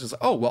occurs, it's,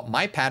 oh, well,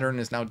 my pattern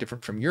is now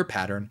different from your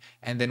pattern.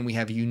 And then we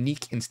have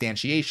unique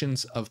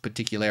instantiations of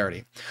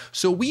particularity.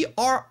 So we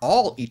are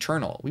all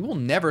eternal. We will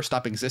never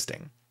stop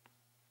existing.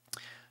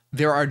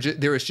 There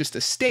is just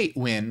a state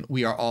when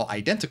we are all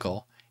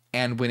identical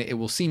and when it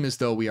will seem as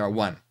though we are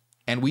one.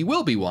 And we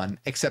will be one,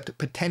 except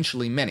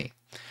potentially many.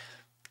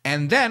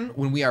 And then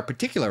when we are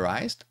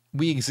particularized,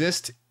 we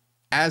exist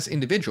as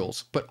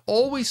individuals, but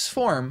always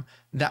form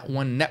that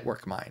one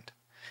network mind.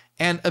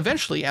 And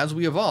eventually, as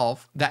we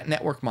evolve, that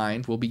network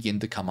mind will begin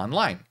to come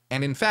online.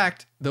 And in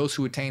fact, those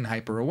who attain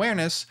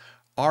hyper-awareness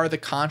are the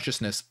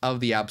consciousness of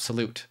the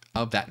absolute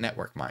of that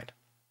network mind.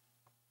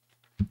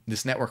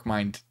 This network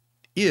mind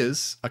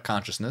is a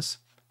consciousness,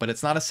 but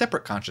it's not a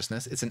separate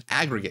consciousness. It's an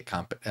aggregate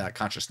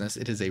consciousness.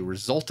 It is a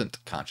resultant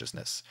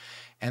consciousness.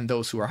 And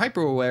those who are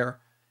hyper-aware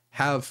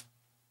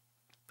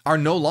are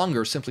no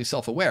longer simply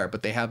self-aware,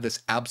 but they have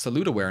this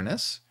absolute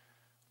awareness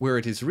where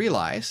it is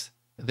realized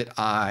that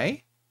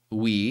I,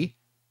 we,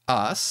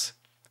 us,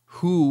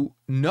 who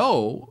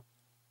know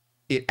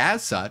it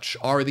as such,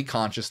 are the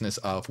consciousness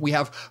of. We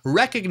have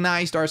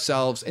recognized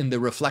ourselves in the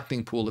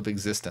reflecting pool of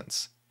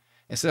existence.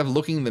 Instead of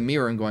looking in the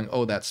mirror and going,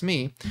 oh, that's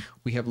me,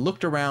 we have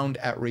looked around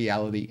at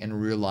reality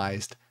and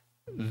realized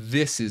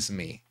this is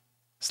me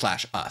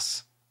 /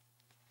 us.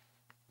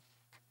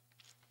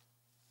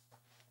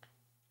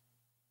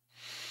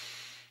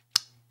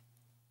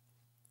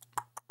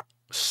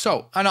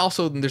 So, and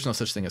also there's no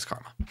such thing as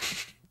karma.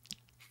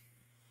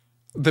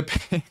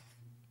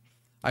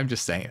 I'm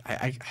just saying,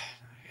 I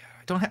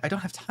don't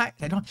have time.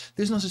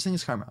 There's no such thing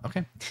as karma.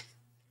 Okay.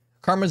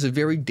 Karma is a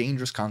very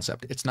dangerous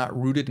concept. It's not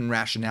rooted in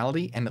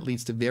rationality, and it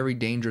leads to very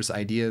dangerous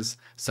ideas,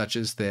 such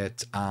as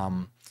that,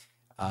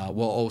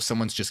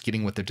 someone's just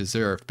getting what they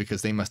deserved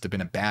because they must have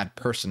been a bad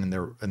person in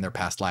their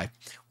past life.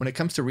 When it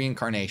comes to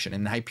reincarnation,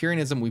 in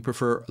Hyperionism, we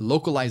prefer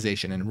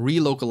localization and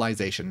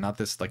relocalization, not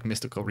this like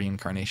mystical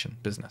reincarnation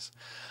business.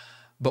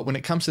 But when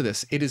it comes to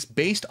this, it is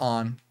based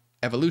on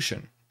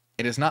evolution.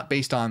 It is not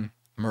based on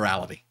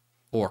morality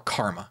or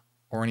karma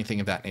or anything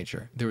of that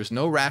nature. There is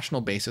no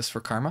rational basis for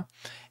karma.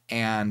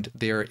 And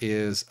there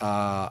is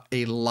a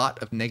lot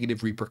of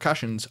negative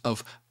repercussions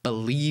of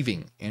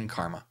believing in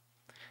karma.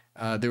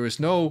 There is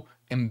no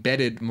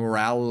embedded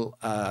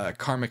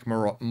karmic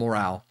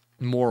moral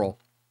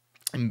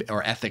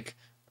or ethic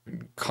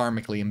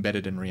karmically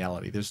embedded in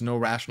reality. There's no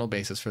rational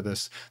basis for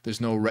this.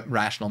 There's no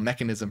rational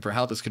mechanism for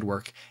how this could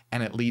work.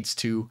 And it leads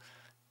to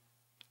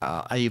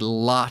a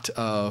lot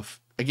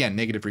of, again,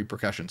 negative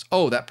repercussions.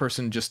 Oh, that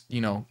person just,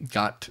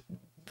 got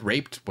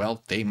raped.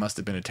 Well, they must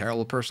have been a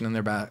terrible person in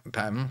their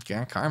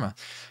yeah, karma.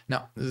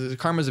 No,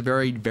 karma is a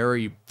very,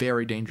 very,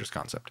 very dangerous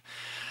concept.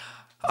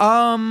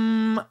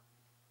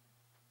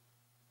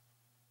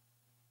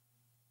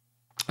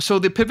 So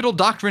the pivotal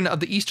doctrine of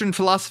the Eastern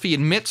philosophy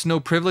admits no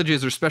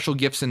privileges or special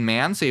gifts in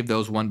man, save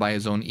those won by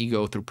his own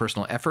ego through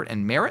personal effort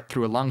and merit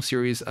through a long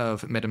series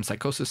of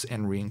metempsychosis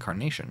and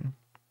reincarnation.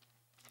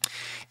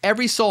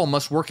 Every soul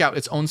must work out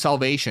its own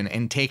salvation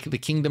and take the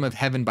kingdom of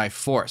heaven by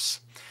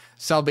force.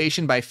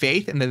 Salvation by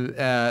faith and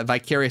the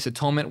vicarious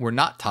atonement were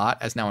not taught,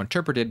 as now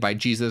interpreted by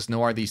Jesus,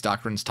 nor are these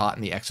doctrines taught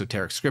in the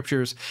exoteric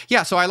scriptures.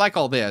 Yeah, so I like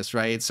all this,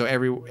 right? So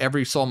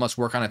every soul must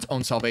work on its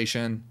own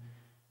salvation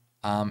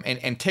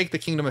and take the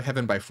kingdom of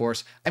heaven by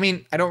force. I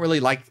mean, I don't really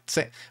like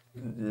say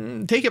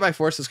take it by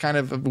force is kind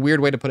of a weird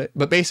way to put it,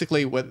 but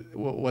basically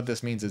what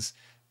this means is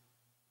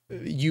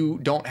you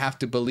don't have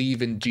to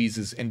believe in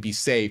Jesus and be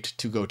saved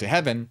to go to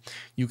heaven.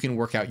 You can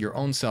work out your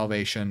own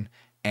salvation.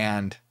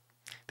 And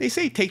they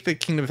say take the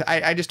kingdom of,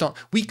 I just don't,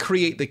 we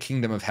create the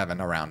kingdom of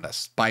heaven around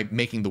us by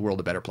making the world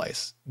a better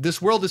place.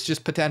 This world is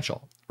just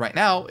potential. Right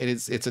now,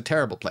 it's a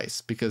terrible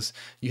place because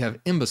you have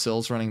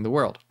imbeciles running the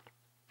world.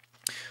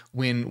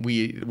 When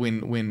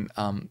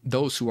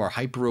those who are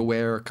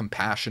hyper-aware,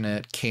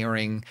 compassionate,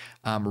 caring,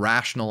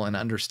 rational, and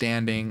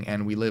understanding,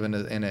 and we live in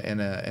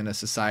a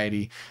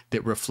society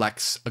that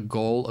reflects a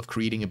goal of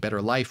creating a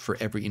better life for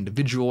every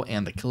individual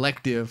and the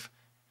collective,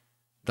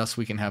 thus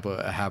we can have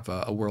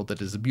a world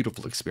that is a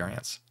beautiful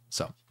experience.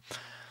 So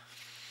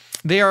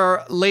they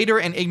are later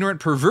and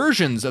ignorant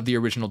perversions of the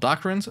original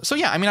doctrines. So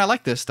yeah, I mean, I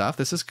like this stuff.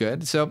 This is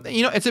good. So,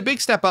 it's a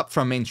big step up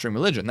from mainstream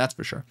religion, that's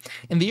for sure.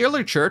 In the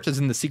early church, as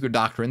in the secret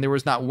doctrine, there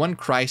was not one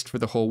Christ for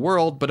the whole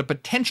world, but a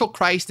potential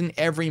Christ in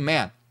every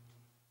man.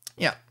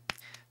 Yeah,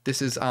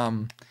 this is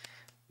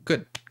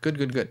good.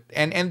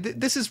 And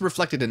this is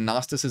reflected in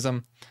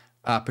Gnosticism,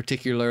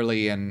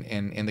 particularly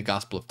in the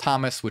Gospel of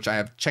Thomas, which I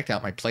have checked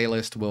out my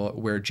playlist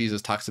where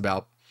Jesus talks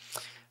about,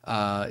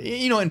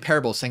 in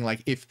parables, saying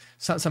like, if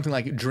something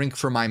like drink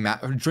from my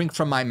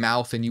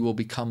mouth and you will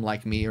become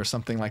like me, or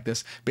something like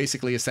this.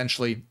 Basically,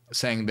 essentially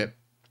saying that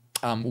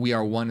we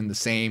are one and the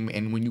same,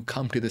 and when you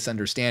come to this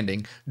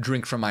understanding,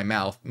 drink from my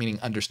mouth, meaning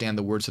understand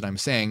the words that I'm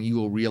saying, you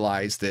will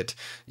realize that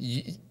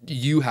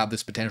you have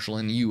this potential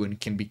in you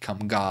and can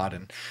become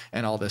God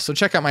and all this. So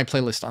check out my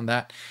playlist on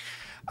that.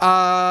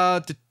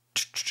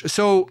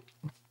 So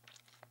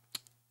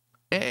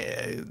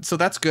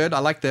that's good. I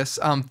like this.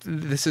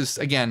 This is,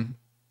 again,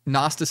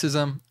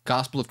 Gnosticism,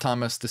 Gospel of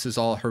Thomas. This is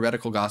all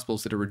heretical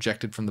gospels that are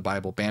rejected from the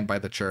Bible, banned by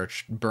the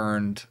church,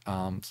 burned,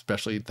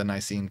 especially the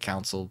Nicene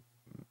Council,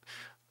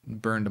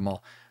 burned them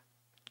all.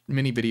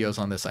 Many videos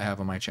on this I have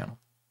on my channel,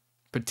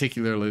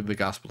 particularly the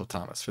Gospel of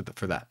Thomas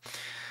for that.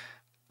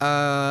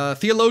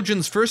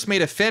 Theologians first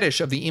made a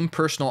fetish of the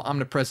impersonal,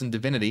 omnipresent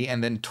divinity,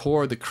 and then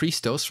tore the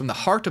Christos from the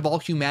heart of all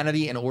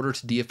humanity in order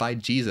to deify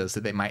Jesus,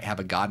 that they might have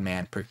a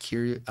God-man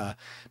peculiarly.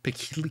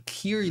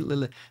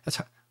 That's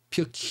a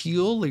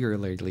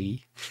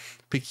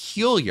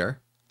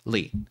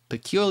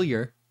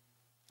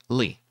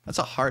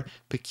hard,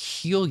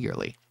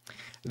 peculiarly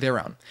their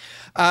own.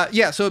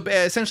 So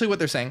essentially what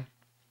they're saying,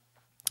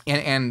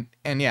 and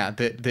yeah,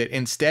 that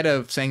instead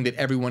of saying that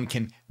everyone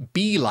can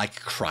be like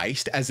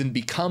Christ, as in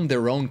become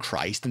their own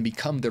Christ and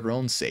become their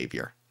own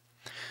Savior,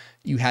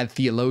 you had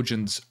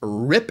theologians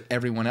rip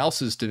everyone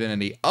else's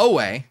divinity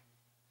away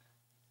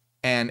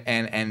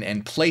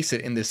and place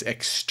it in this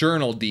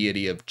external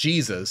deity of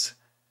Jesus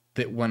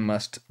that one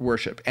must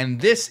worship.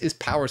 And this is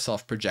power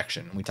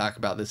self-projection. We talk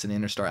about this in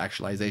interstar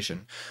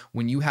actualization.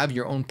 When you have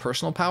your own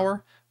personal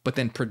power, but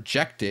then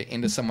project it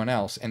into someone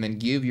else and then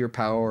give your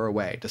power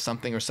away to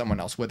something or someone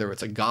else, whether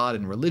it's a god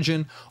in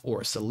religion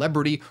or a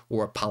celebrity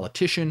or a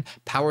politician.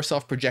 Power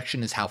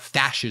self-projection is how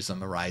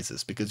fascism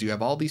arises, because you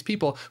have all these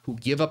people who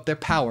give up their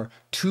power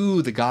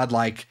to the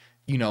godlike,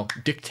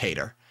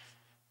 dictator.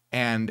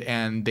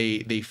 And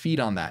they feed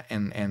on that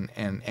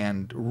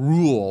and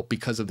rule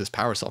because of this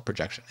power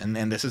self-projection.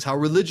 And this is how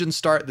religions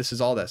start. This is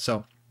all that.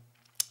 So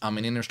in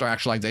interstar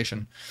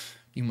actualization,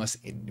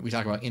 we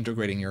talk about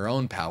integrating your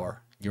own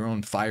power, your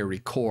own fiery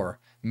core,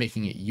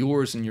 making it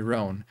yours and your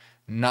own,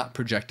 not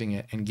projecting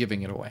it and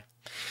giving it away.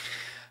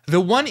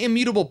 The one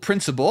immutable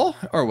principle,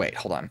 or wait,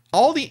 hold on.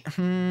 All the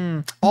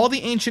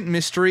ancient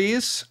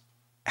mysteries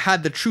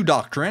had the true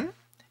doctrine,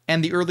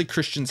 and the early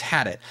Christians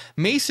had it.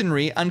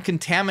 Masonry,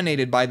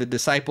 uncontaminated by the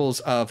disciples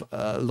of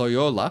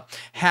Loyola,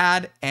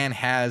 had and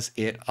has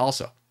it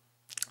also.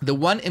 The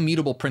one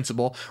immutable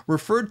principle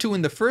referred to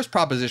in the first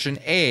proposition,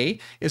 A,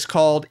 is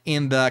called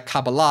in the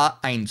Kabbalah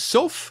Ein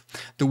Sof,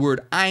 the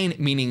word Ein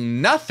meaning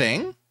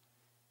nothing.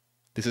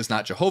 This is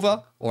not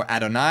Jehovah or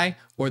Adonai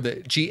or the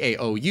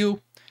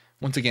G-A-O-U.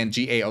 Once again,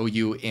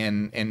 G-A-O-U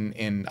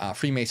in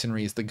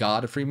Freemasonry is the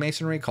god of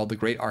Freemasonry, called the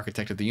Great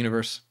Architect of the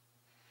Universe.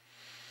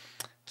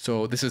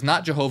 So this is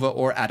not Jehovah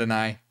or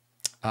Adonai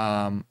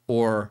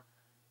or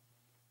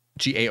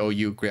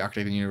G-A-O-U, Great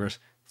Architect of the Universe,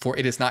 for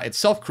it is not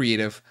itself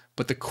creative,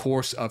 but the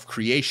course of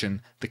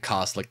creation, the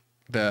causeless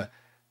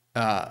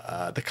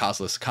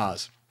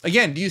cause.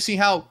 Again, do you see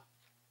how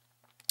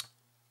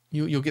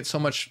you'll get so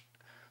much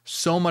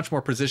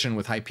more precision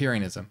with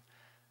Hyperianism?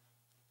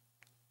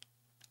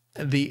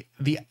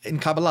 In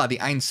Kabbalah,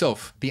 the Ein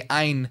Sof, the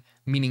Ein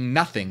meaning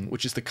nothing,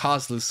 which is the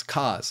causeless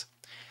cause.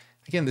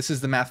 Again, this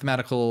is the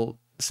mathematical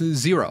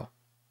zero.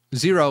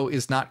 Zero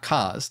is not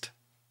caused.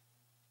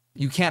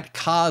 You can't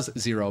cause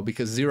zero,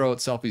 because zero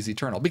itself is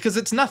eternal, because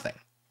it's nothing.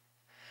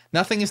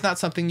 Nothing is not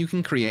something you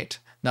can create.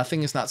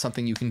 Nothing is not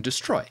something you can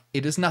destroy.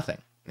 It is nothing.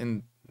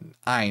 In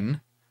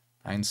Ein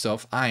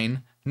Sof,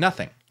 Ein,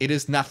 nothing. It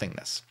is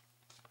nothingness.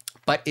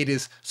 But it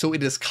is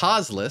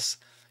causeless.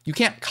 You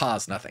can't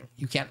cause nothing.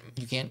 You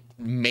can't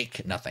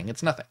make nothing.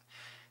 It's nothing.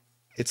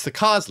 It's the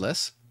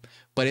causeless,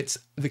 but it's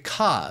the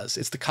cause.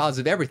 It's the cause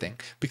of everything,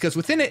 because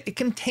within it, it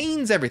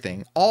contains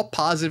everything, all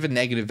positive and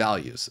negative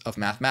values of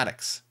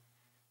mathematics.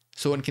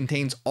 So it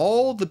contains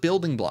all the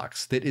building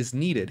blocks that is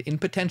needed in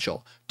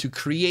potential to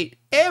create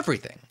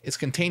everything. It's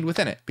contained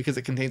within it because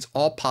it contains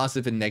all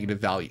positive and negative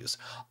values,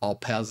 all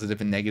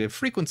positive and negative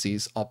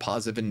frequencies, all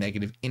positive and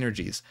negative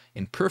energies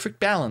in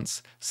perfect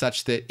balance,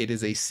 such that it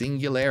is a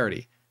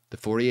singularity. The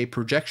Fourier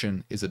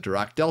projection is a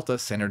Dirac delta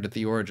centered at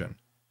the origin.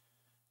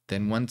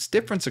 Then once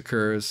difference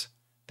occurs,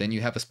 then you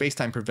have a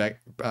space-time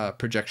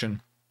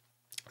projection,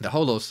 the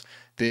holos,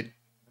 that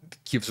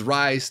gives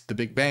rise to the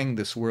Big Bang,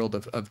 this world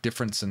of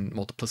difference and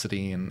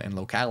multiplicity and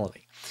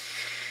locality.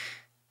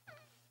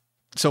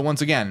 So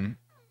once again,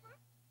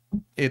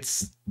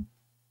 it's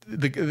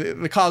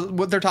the cause.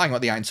 What they're talking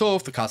about, the Ein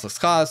Sof, the causeless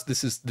cause.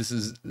 This is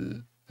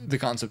the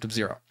concept of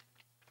zero.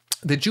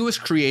 The Jewish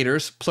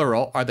creators,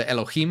 plural, are the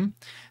Elohim,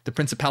 the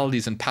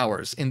principalities and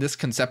powers. In this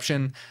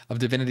conception of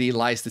divinity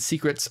lies the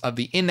secrets of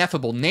the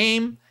ineffable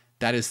name,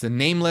 That is the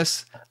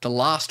nameless. The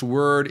lost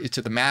word is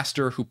to the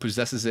master who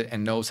possesses it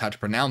and knows how to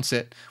pronounce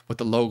it. What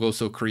the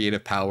logos, or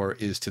creative power,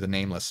 is to the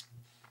nameless.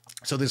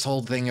 So this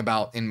whole thing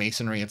about in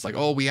Masonry, it's like,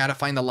 oh, we got to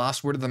find the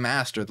lost word of the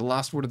master, the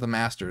lost word of the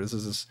master. This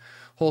is this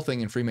whole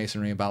thing in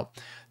Freemasonry about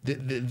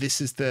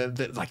this is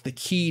the like the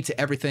key to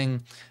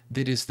everything.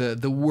 That is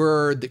the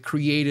word that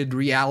created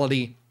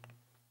reality.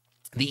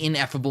 The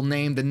ineffable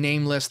name, the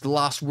nameless, the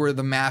lost word of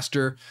the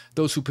master.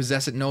 Those who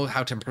possess it know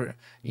how to,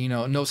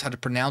 knows how to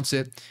pronounce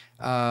it.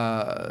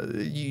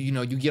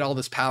 You get all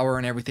this power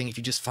and everything if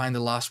you just find the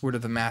lost word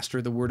of the master,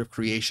 the word of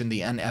creation,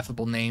 the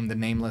ineffable name, the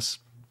nameless.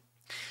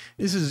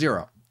 This is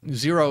zero.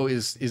 Zero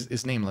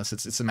is nameless.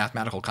 It's a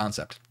mathematical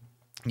concept.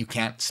 You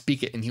can't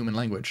speak it in human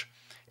language.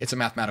 It's a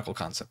mathematical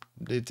concept.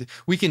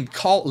 We can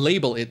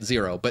label it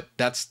zero, but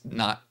that's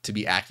not to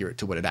be accurate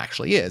to what it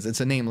actually is. It's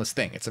a nameless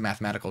thing. It's a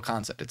mathematical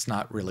concept. It's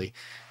not really,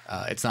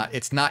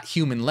 it's not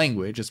human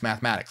language. It's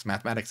mathematics.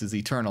 Mathematics is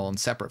eternal and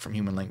separate from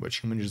human language.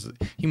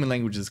 Human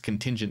language is a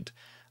contingent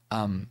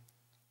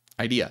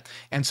idea.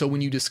 And so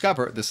when you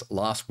discover this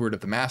lost word of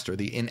the master,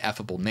 the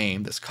ineffable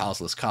name, this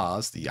causeless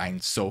cause, the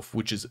Ein Sof,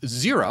 which is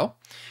zero,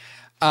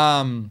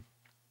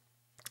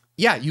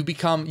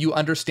 you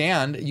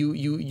understand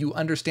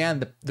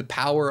the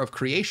power of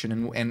creation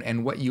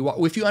and what you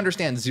are. If you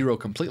understand zero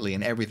completely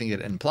and everything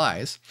that it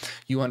implies,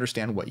 you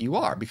understand what you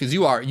are, because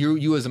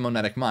you as a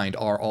monetic mind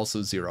are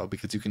also zero,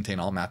 because you contain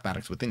all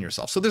mathematics within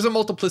yourself. So there's a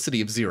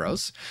multiplicity of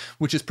zeros,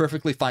 which is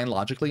perfectly fine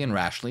logically and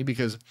rationally,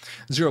 because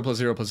 0 plus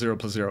 0 plus 0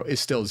 plus 0 is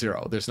still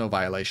 0. There's no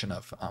violation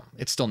of,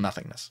 it's still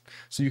nothingness.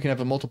 So you can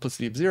have a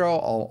multiplicity of 0,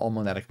 all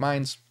monetic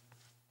minds.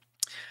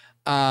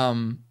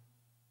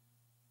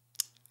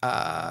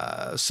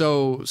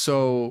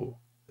 So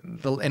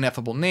the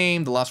ineffable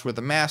name, the lost word of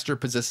the master,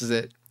 possesses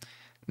it,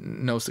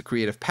 knows the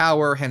creative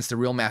power, hence the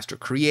real master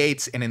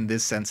creates, and in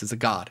this sense is a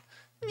god.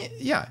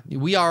 Yeah,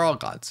 we are all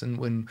gods, and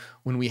when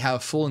we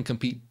have full and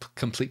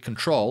complete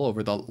control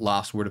over the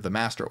lost word of the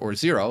master, or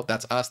zero,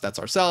 that's us, that's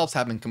ourselves,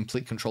 having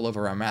complete control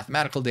over our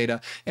mathematical data,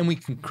 and we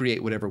can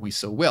create whatever we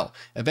so will.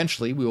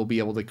 Eventually, we will be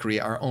able to create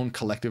our own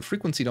collective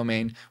frequency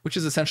domain, which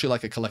is essentially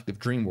like a collective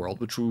dream world,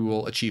 which we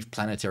will achieve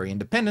planetary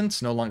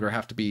independence, no longer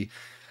have to be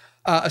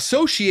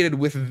associated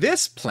with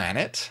this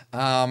planet,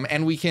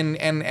 and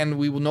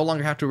we will no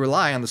longer have to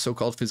rely on the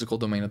so-called physical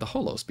domain of the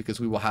holos, because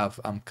we will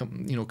have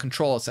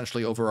control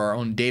essentially over our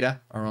own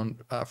data, our own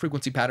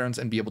frequency patterns,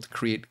 and be able to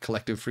create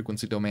collective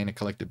frequency domain, a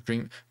collective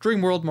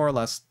dream world, more or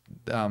less.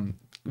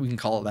 We can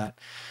call it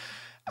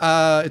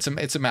that.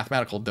 It's a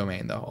mathematical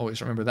domain, though.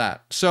 Always remember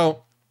that.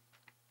 So,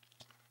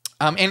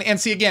 and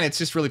see, again, it's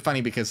just really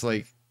funny because,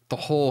 like, the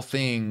whole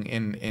thing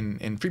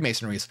in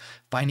Freemasonry is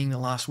finding the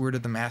lost word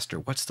of the master.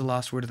 What's the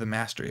lost word of the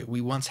master?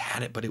 We once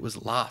had it, but it was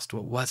lost.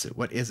 What was it?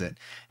 What is it?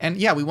 And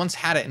yeah, we once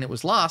had it and it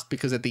was lost,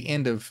 because at the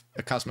end of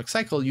a cosmic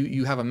cycle,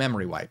 you have a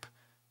memory wipe,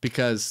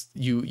 because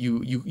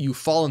you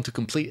fall into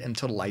complete and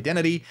total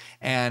identity.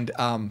 And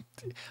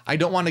I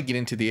don't want to get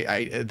into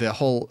the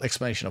whole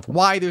explanation of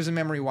why there's a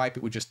memory wipe.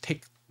 It would just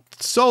take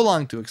so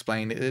long to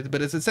explain,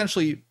 but it's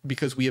essentially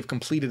because we have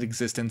completed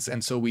existence,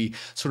 and so we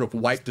sort of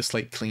wipe the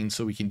slate clean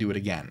so we can do it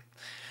again,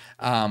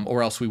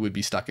 or else we would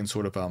be stuck in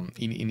sort of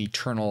in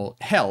eternal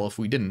hell if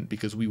we didn't,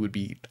 because we would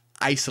be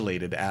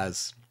isolated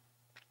as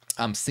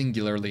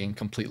singularly and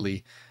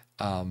completely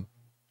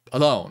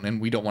alone,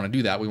 and we don't want to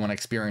do that. We want to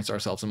experience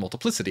ourselves in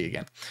multiplicity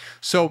again.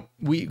 So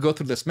we go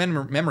through this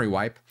memory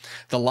wipe.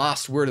 The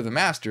lost word of the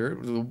master,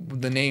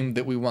 the name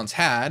that we once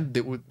had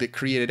that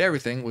created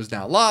everything, was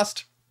now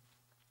lost.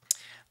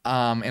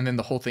 And then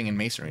the whole thing in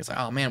Masonry is like,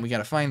 oh man, we got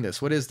to find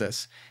this. What is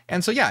this?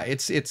 And so, yeah,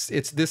 it's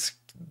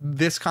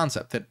this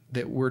concept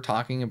that we're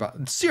talking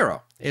about.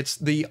 Zero. It's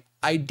the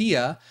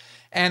idea.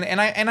 And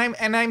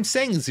I'm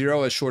saying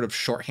zero as sort of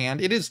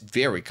shorthand. It is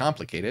very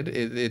complicated.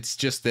 It's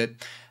just that,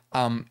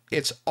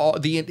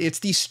 it's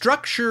the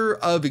structure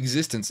of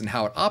existence and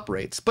how it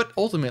operates, but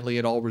ultimately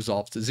it all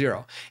resolves to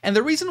zero. And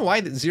the reason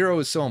why that zero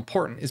is so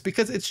important is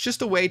because it's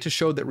just a way to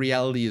show that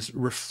reality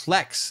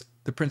reflects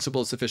the principle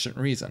of sufficient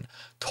reason,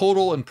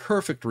 total and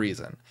perfect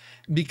reason,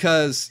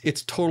 because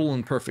it's total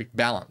and perfect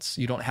balance.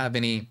 You don't have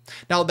any.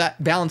 Now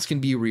that balance can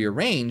be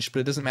rearranged,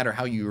 but it doesn't matter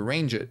how you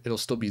arrange it; it'll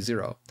still be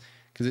zero.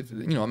 Because if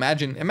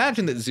imagine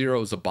that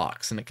zero is a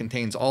box and it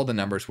contains all the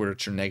numbers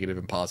which are negative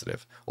and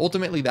positive.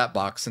 Ultimately, that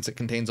box, since it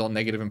contains all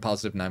negative and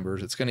positive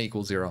numbers, it's going to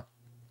equal zero.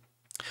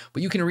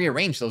 But you can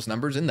rearrange those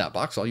numbers in that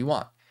box all you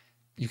want.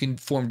 You can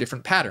form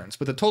different patterns,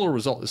 but the total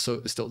result is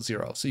still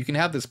zero. So you can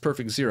have this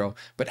perfect zero,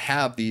 but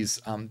have these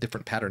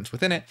different patterns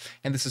within it.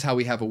 And this is how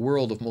we have a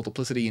world of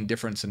multiplicity and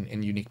difference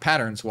and unique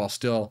patterns while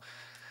still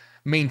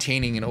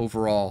maintaining an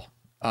overall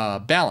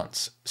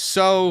balance.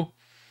 So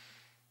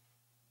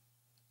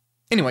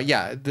anyway,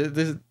 yeah,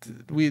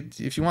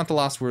 if you want the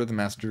lost word of the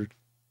master,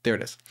 there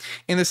it is.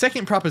 In the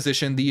second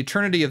proposition, the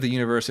eternity of the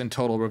universe in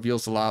total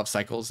reveals the law of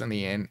cycles and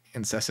the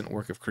incessant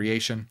work of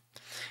creation.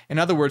 In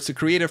other words, the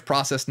creative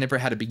process never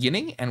had a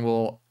beginning and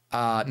will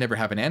never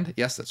have an end.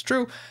 Yes, that's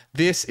true.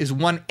 This is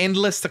one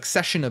endless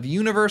succession of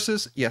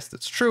universes. Yes,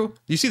 that's true.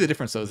 You see the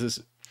difference, though.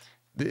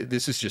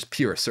 This is just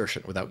pure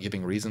assertion without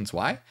giving reasons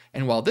why.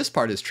 And while this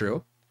part is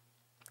true,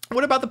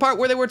 what about the part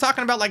where they were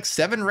talking about like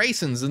 7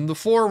 races and the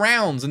 4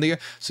 rounds and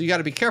so you got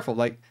to be careful.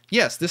 Like,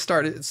 yes, this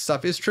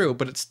stuff is true,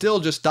 but it's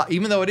still just,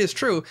 even though it is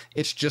true,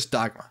 it's just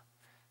dogma.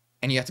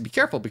 And you have to be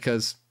careful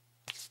because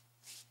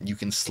you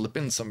can slip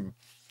in some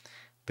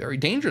very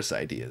dangerous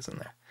ideas in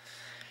there.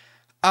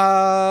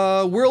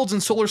 Worlds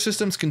and solar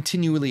systems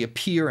continually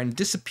appear and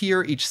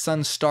disappear. Each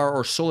sun, star,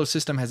 or solar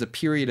system has a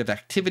period of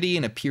activity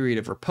and a period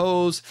of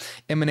repose,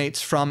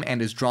 emanates from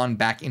and is drawn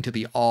back into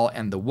the all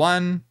and the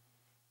one.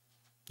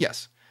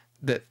 Yes,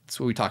 that's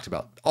what we talked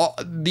about.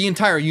 The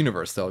entire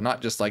universe, though,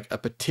 not just like a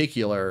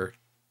particular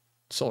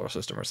solar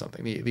system or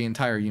something, the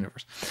entire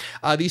universe.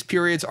 These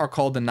periods are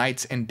called the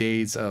nights and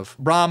days of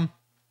Brahm.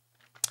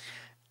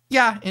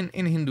 Yeah, in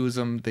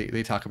Hinduism,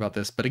 they talk about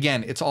this. But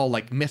again, it's all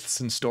like myths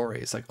and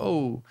stories. Like,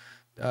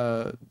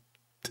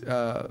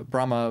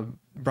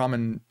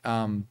 Brahman,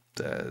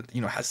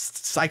 has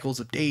cycles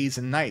of days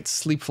and nights,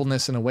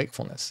 sleepfulness and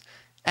awakefulness.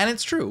 And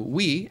it's true.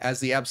 We, as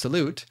the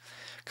absolute,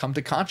 come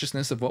to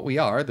consciousness of what we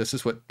are. This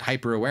is what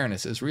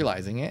hyper-awareness is,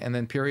 realizing it, and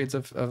then periods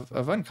of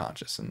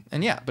unconscious.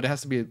 And yeah, but it has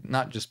to be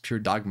not just pure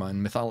dogma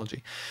and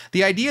mythology.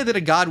 The idea that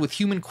a god with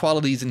human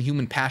qualities and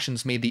human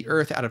passions made the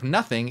earth out of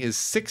nothing is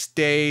 6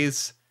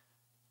 days...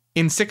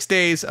 In 6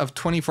 days of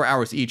 24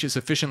 hours each is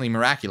sufficiently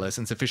miraculous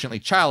and sufficiently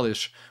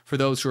childish for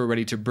those who are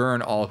ready to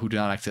burn all who do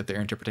not accept their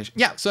interpretation.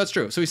 Yeah, so that's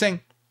true. So he's saying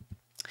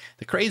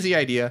the crazy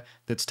idea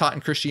that's taught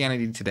in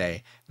Christianity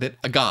today, that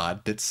a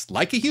god that's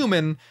like a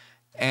human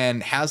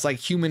and has like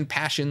human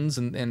passions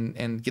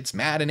and gets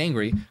mad and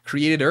angry,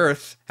 created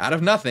Earth out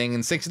of nothing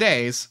in 6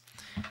 days,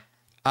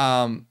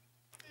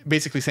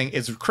 basically saying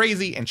it's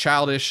crazy and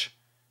childish,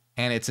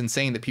 and it's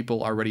insane that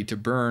people are ready to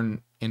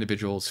burn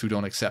individuals who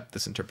don't accept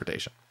this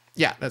interpretation.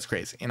 Yeah, that's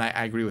crazy. And I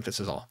agree with this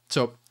as all.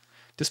 So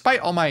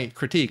despite all my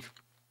critique,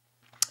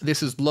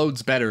 this is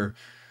loads better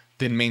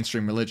than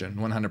mainstream religion,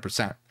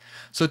 100%.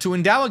 So to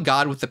endow a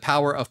god with the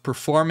power of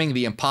performing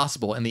the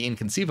impossible and the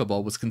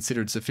inconceivable was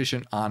considered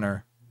sufficient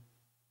honor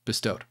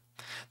bestowed.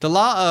 The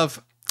law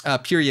of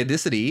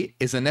periodicity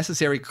is a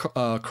necessary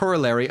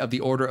corollary of the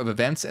order of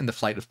events and the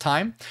flight of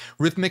time.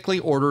 Rhythmically,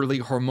 orderly,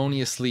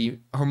 harmonious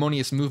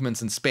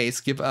movements in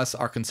space give us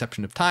our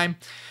conception of time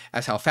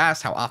as how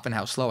fast, how often,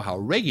 how slow, how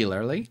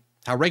regular.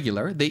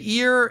 The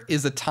ear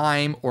is a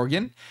time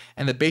organ,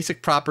 and the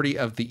basic property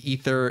of the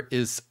ether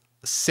is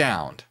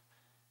sound.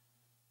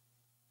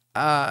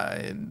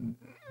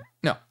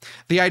 No.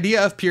 The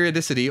idea of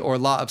periodicity or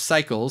law of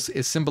cycles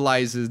is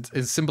symbolized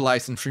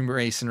in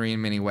freemasonry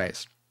in many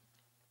ways.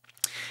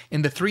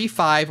 In the 3,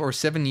 5, or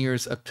 7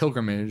 years of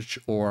pilgrimage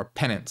or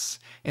penance,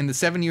 in the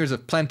 7 years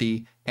of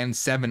plenty and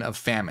 7 of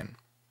famine.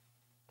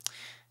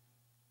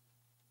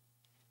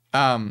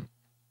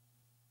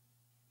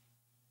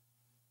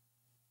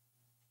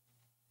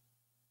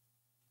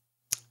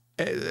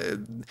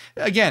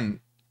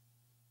 Again,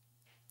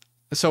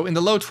 so in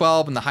the low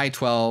 12 and the high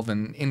 12,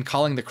 and in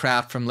calling the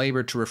craft from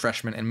labor to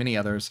refreshment and many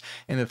others,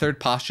 in the third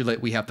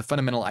postulate we have the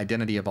fundamental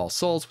identity of all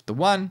souls with the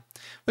one,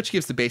 which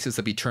gives the basis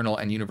of eternal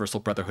and universal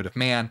brotherhood of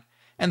man,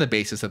 and the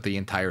basis of the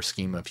entire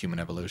scheme of human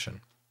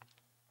evolution.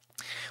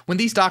 When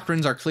these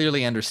doctrines are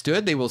clearly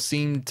understood, they will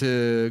seem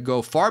to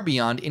go far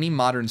beyond any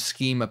modern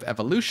scheme of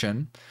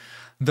evolution,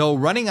 though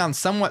running on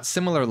somewhat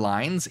similar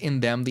lines.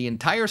 In them, the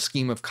entire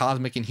scheme of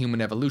cosmic and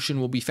human evolution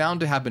will be found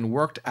to have been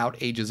worked out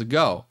ages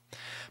ago.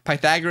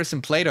 Pythagoras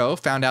and Plato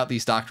found out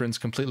these doctrines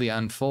completely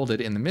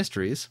unfolded in the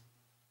mysteries.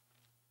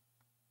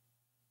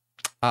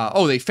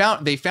 They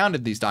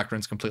founded these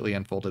doctrines completely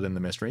unfolded in the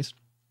mysteries.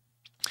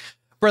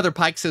 Brother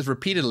Pike says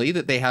repeatedly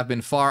that they have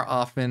been far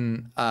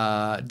often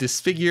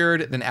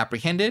disfigured than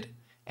apprehended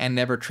and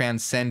never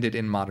transcended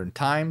in modern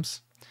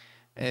times.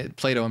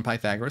 Plato and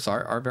Pythagoras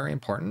are very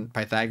important.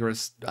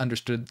 Pythagoras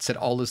said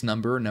all is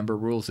number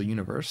rules the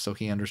universe, so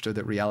he understood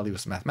that reality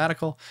was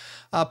mathematical.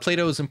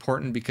 Plato is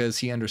important because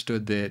he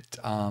understood that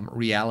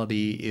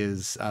reality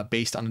is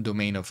based on a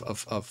domain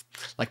of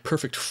like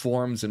perfect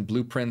forms and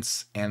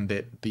blueprints, and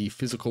that the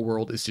physical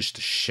world is just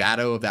a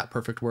shadow of that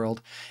perfect world.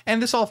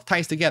 And this all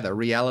ties together.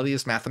 Reality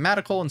is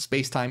mathematical, and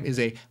space-time is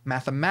a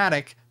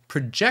mathematic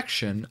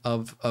projection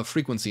of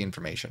frequency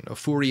information, a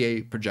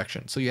Fourier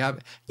projection. So you have,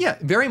 yeah,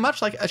 very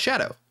much like a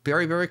shadow,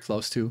 very, very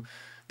close to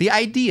the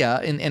idea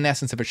in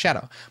essence of a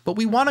shadow. But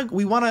we want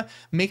to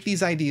make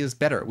these ideas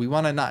better. We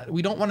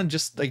don't want to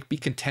just like be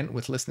content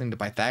with listening to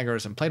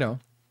Pythagoras and Plato.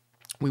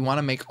 We want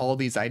to make all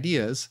these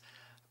ideas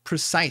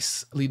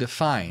precisely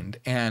defined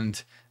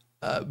and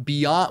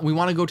beyond. We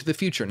want to go to the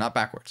future, not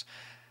backwards.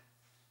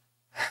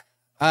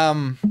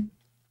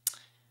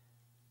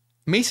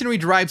 Masonry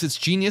derives its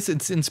genius,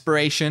 its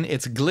inspiration,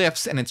 its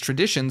glyphs, and its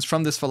traditions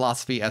from this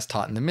philosophy as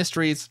taught in the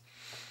mysteries.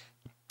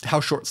 How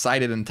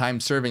short-sighted and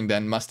time-serving,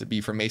 then, must it be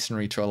for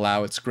Masonry to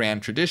allow its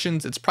grand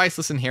traditions, its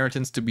priceless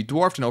inheritance, to be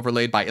dwarfed and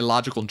overlaid by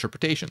illogical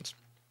interpretations?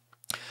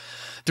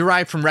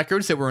 Derived from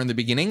records that were in the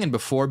beginning and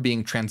before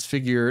being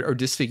transfigured or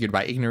disfigured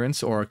by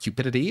ignorance or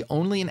cupidity,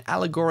 only an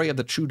allegory of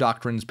the true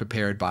doctrines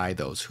prepared by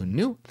those who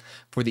knew,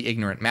 for the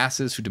ignorant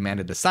masses who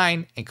demanded a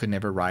sign and could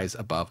never rise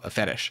above a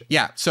fetish.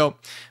 Yeah, so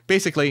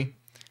basically,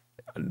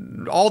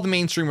 all the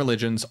mainstream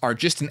religions are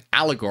just an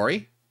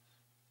allegory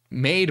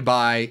made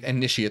by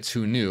initiates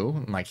who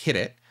knew, like hit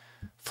it,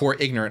 for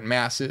ignorant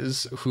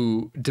masses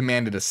who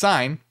demanded a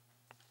sign.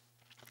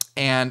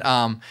 And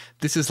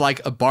this is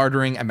like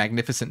bartering a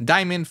magnificent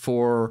diamond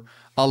for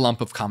a lump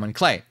of common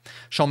clay.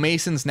 Shall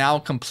Masons now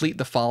complete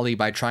the folly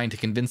by trying to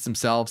convince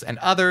themselves and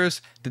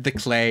others that the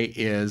clay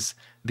is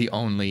the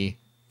only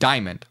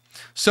diamond?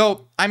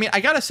 So, I mean, I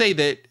gotta say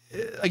that,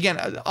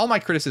 again, all my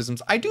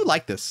criticisms, I do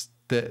like this,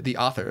 the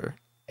author,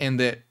 and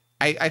that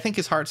I think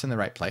his heart's in the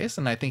right place,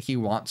 and I think he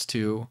wants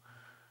to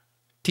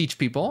teach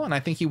people, and I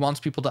think he wants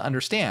people to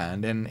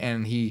understand,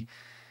 and he,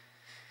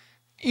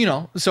 you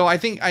know, so I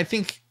think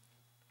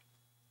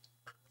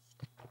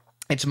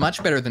it's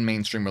much better than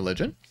mainstream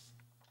religion.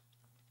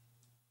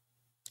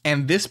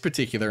 And this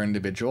particular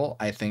individual,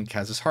 I think,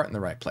 has his heart in the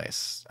right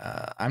place.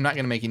 I'm not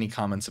going to make any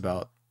comments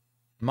about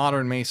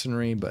modern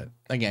Masonry, but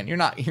again, you're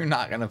not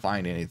going to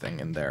find anything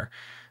in there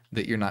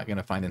that you're not going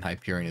to find in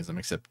Hyperianism,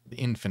 except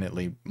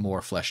infinitely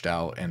more fleshed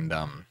out. And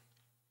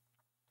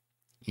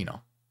you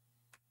know,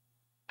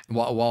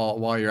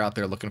 while you're out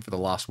there looking for the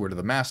lost word of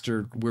the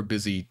master, we're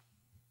busy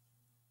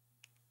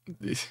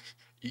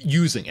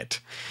using it.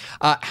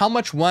 How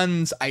much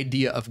one's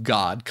idea of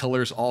God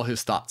colors all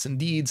his thoughts and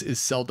deeds is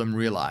seldom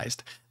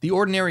realized. The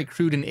ordinary,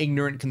 crude, and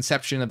ignorant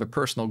conception of a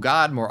personal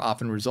God more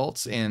often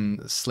results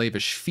in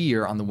slavish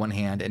fear on the one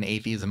hand and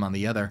atheism on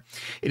the other.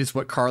 It is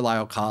what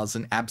Carlyle calls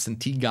an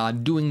absentee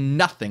God, doing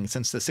nothing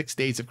since the 6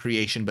 days of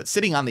creation, but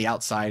sitting on the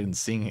outside and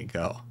seeing it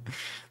go.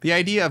 The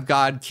idea of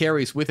God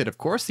carries with it, of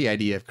course, the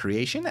idea of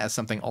creation as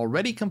something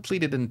already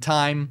completed in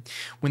time,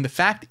 when the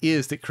fact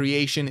is that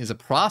creation is a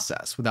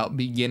process without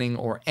beginning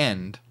or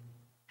end.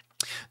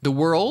 The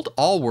world,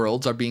 all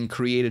worlds, are being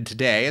created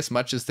today as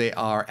much as they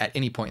are at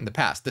any point in the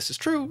past. This is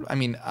true. I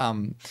mean,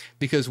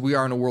 because we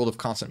are in a world of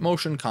constant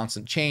motion,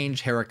 constant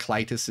change.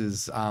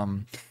 Heraclitus's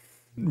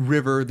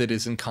river that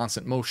is in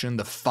constant motion,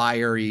 the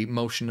fiery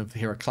motion of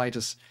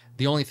Heraclitus.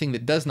 The only thing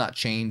that does not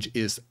change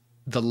is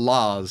the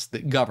laws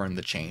that govern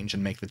the change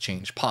and make the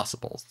change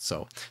possible.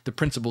 So the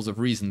principles of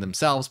reason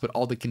themselves, but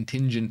all the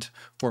contingent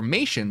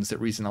formations that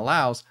reason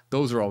allows,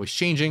 those are always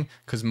changing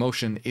because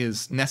motion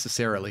is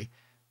necessary.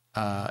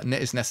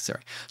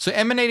 So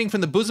emanating from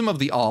the bosom of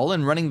the all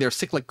and running their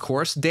cyclic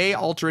course, day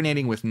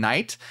alternating with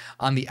night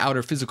on the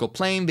outer physical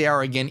plane, they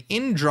are again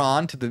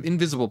indrawn to the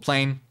invisible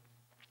plane,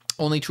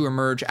 only to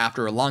emerge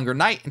after a longer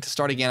night and to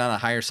start again on a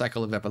higher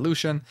cycle of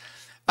evolution.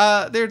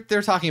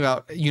 They're talking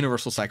about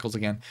universal cycles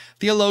again.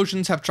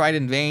 Theologians have tried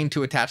in vain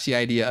to attach the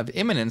idea of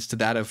immanence to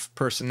that of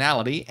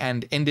personality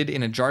and ended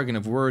in a jargon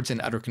of words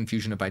and utter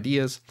confusion of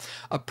ideas.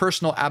 A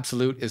personal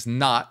absolute is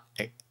not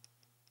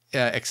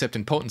except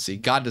in potency.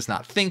 God does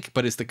not think,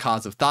 but is the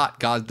cause of thought.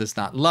 God does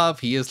not love.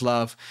 He is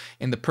love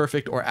in the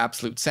perfect or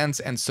absolute sense,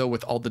 and so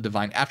with all the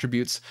divine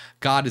attributes.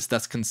 God is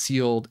thus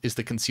concealed, is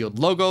the concealed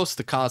logos,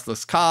 the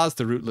causeless cause,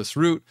 the rootless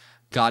root.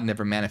 God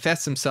never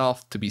manifests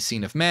himself to be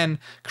seen of men.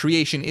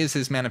 Creation is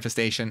his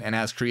manifestation, and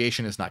as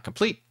creation is not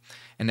complete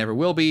and never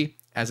will be,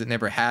 as it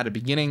never had a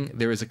beginning,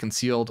 there is a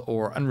concealed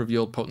or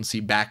unrevealed potency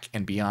back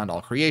and beyond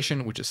all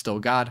creation, which is still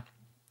God.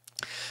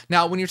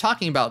 Now, when you're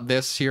talking about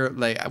this here,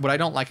 like, what I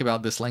don't like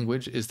about this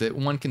language is that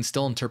one can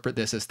still interpret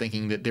this as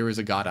thinking that there is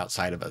a God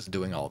outside of us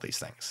doing all these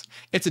things.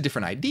 It's a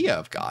different idea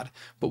of God,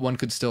 but one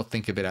could still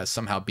think of it as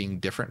somehow being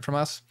different from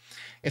us.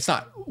 It's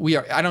not, we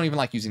are, I don't even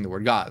like using the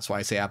word God. That's why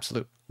I say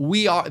absolute.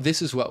 We are,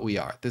 this is what we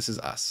are. This is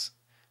us.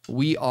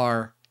 We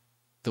are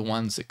the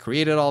ones that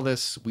created all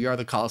this. We are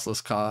the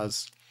causeless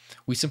cause.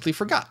 We simply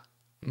forgot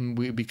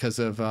because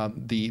of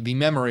the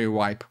memory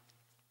wipe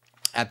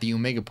at the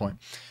omega point.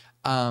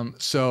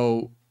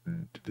 So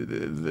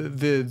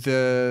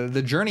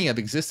the journey of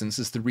existence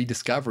is the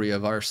rediscovery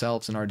of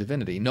ourselves and our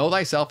divinity. Know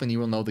thyself and you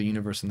will know the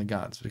universe and the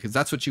gods, because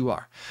that's what you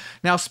are.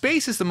 Now,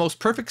 space is the most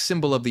perfect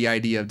symbol of the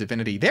idea of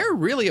divinity. They're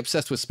really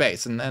obsessed with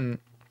space, and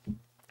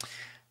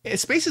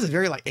space is a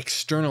very like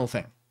external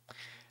thing.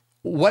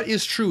 What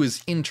is true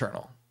is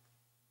internal.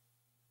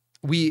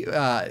 We,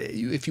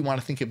 if you want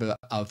to think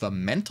of a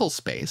mental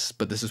space,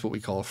 but this is what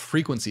we call a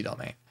frequency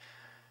domain.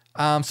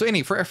 So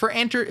anyway,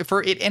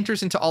 for it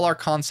enters into all our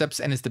concepts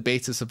and is the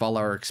basis of all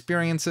our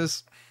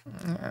experiences.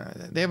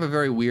 They have a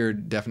very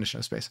weird definition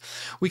of space.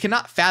 We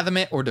cannot fathom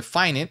it or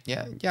define it.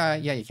 Yeah,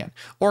 you can.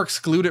 Or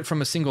exclude it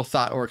from a single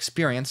thought or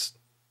experience.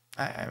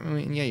 I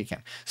mean, yeah, you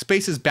can.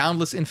 Space is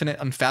boundless, infinite,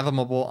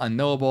 unfathomable,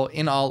 unknowable,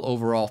 in all,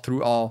 over all,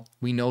 through all.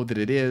 We know that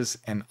it is,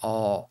 and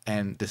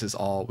this is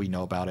all we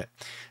know about it.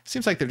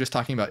 Seems like they're just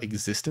talking about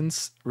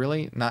existence,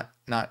 really. Not.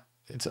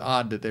 It's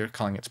odd that they're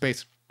calling it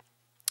space.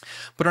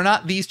 But are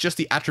not these just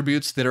the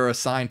attributes that are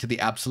assigned to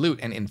the absolute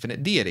and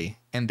infinite deity?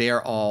 And they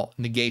are all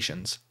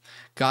negations.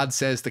 God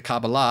says the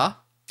Kabbalah,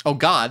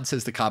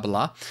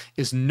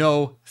 is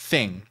no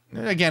thing.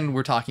 again,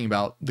 we're talking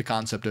about the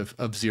concept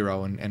of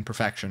zero and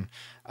perfection,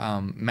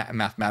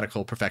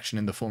 mathematical perfection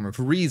in the form of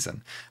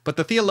reason. But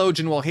the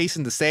theologian will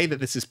hasten to say that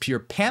this is pure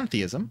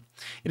pantheism.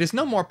 It is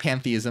no more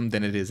pantheism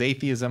than it is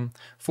atheism,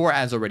 for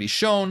as already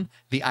shown,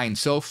 the Ein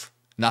Sof,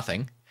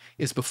 nothing,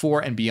 is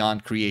before and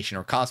beyond creation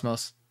or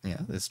cosmos.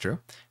 Yeah, that's true.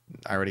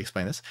 I already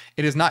explained this.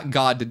 It is not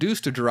God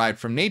deduced or derived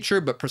from nature,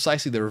 but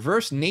precisely the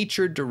reverse,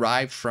 nature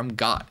derived from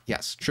God.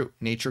 Yes, true.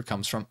 Nature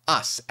comes from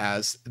us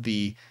as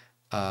the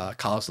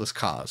causeless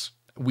cause.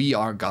 We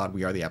are God,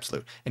 we are the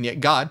absolute. And yet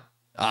God,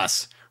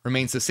 us,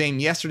 remains the same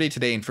yesterday,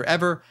 today, and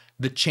forever,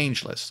 the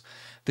changeless.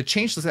 The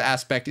changeless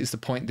aspect is the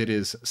point that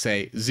is,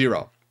 say,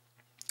 zero.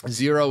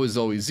 Zero is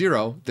always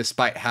zero,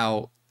 despite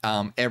how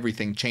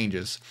everything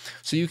changes.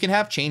 So you can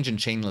have change and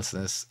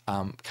chainlessness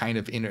kind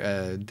of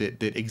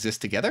that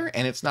exist together,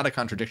 and it's not a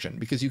contradiction,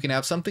 because you can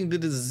have something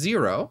that is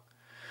zero,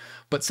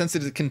 but since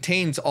it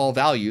contains all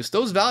values,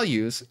 those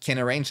values can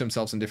arrange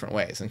themselves in different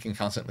ways and can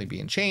constantly be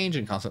in change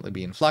and constantly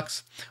be in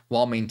flux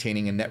while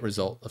maintaining a net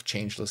result of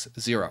changeless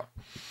zero.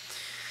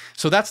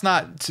 So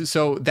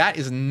that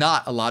is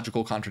not a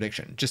logical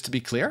contradiction. Just to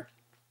be clear,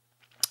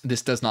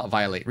 this does not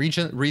violate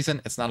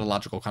reason. It's not a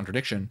logical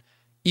contradiction,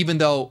 even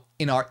though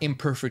in our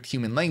imperfect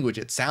human language,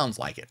 it sounds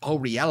like it. Oh,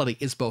 reality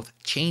is both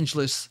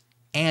changeless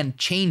and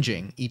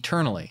changing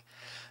eternally.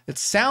 It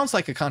sounds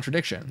like a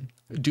contradiction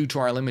due to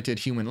our limited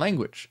human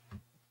language,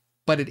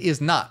 but it is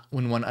not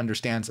when one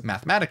understands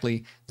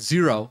mathematically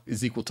zero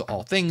is equal to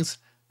all things.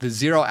 The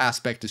zero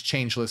aspect is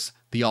changeless.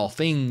 The all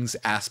things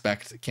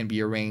aspect can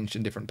be arranged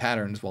in different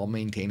patterns while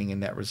maintaining a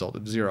net result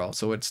of zero.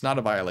 So it's not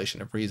a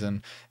violation of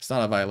reason. It's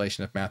not a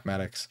violation of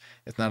mathematics.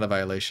 It's not a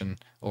violation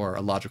or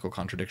a logical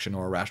contradiction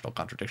or a rational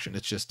contradiction.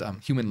 It's just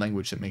human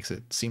language that makes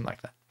it seem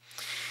like that.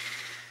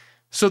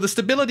 So the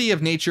stability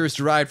of nature is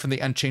derived from the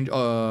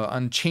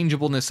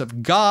unchangeableness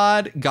of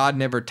God. God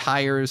never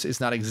tires,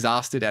 is not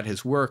exhausted at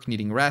his work,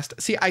 needing rest.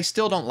 See, I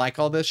still don't like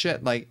all this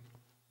shit. Like,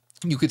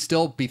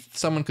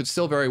 someone could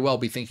still very well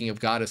be thinking of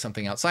God as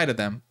something outside of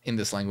them in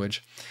this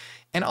language.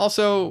 And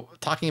also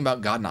talking about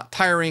God not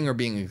tiring or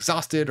being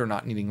exhausted or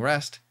not needing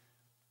rest.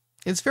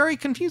 It's very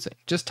confusing.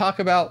 Just talk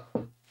about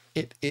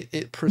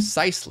it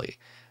precisely.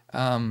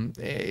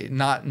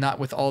 Not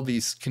with all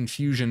these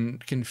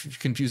confusing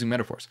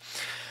metaphors.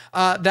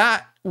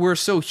 That we're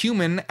so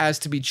human as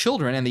to be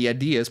children, and the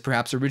ideas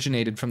perhaps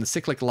originated from the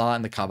cyclic law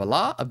and the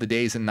Kabbalah of the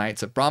days and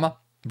nights of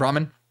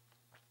Brahman.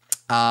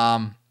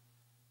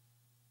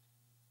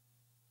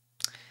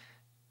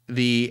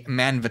 The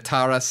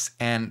Manvataras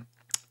and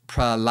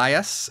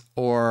Pralayas,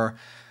 or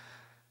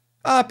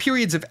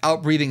periods of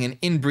outbreathing and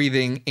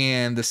inbreathing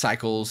in the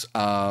cycles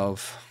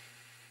of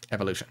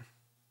evolution.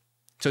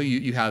 So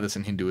you have this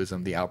in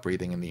Hinduism, the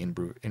outbreathing and the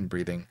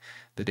inbreathing,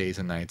 the days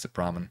and nights of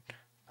Brahman.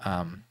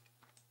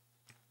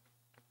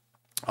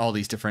 All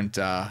these different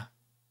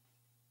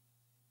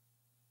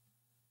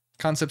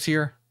concepts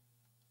here.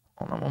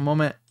 Hold on one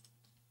moment.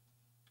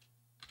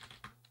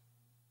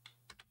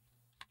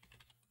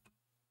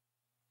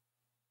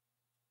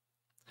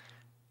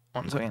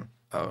 One second.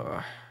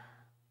 Hold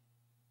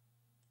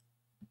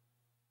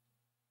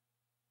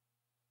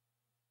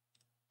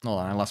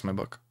on, I lost my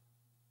book.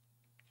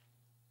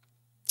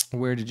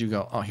 Where did you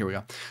go? Oh, here we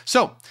go.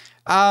 So,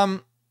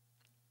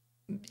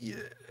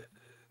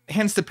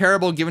 hence the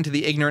parable given to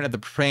the ignorant of the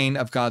profane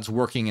of God's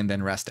working and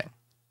then resting.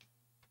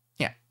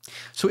 Yeah.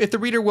 So if the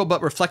reader will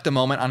but reflect a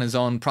moment on his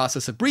own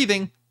process of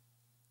breathing,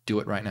 do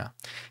it right now,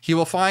 he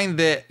will find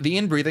that the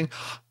inbreathing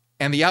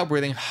and the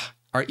outbreathing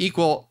are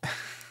equal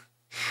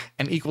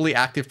and equally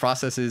active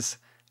processes,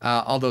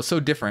 although so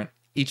different,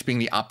 each being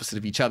the opposite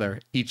of each other,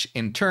 each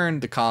in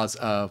turn the cause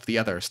of the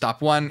other. Stop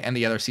one and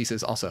the other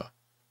ceases also.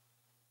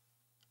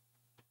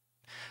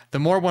 The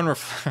more one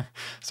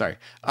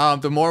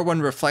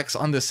reflects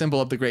on the symbol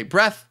of the great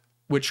breath,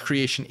 which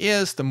creation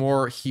is, the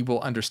more he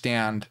will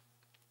understand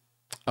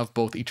of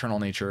both eternal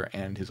nature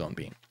and his own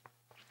being.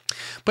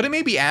 But it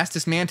may be asked,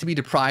 is man to be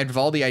deprived of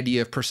all the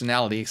idea of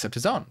personality except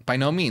his own? By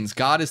no means.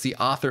 God is the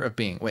author of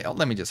being. Wait,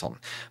 let me just hold on.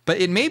 But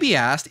it may be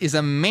asked, is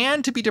a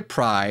man to be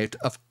deprived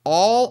of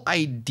all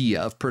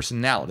idea of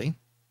personality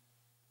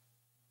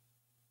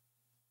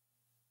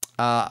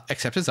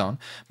except his own?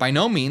 By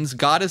no means.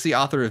 God is the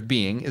author of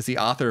being, is the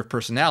author of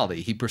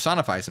personality. He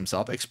personifies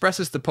himself,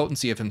 expresses the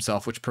potency of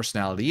himself, which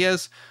personality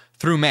is,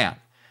 through man.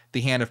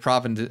 The hand of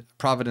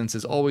providence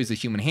is always the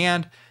human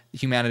hand.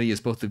 Humanity is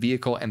both the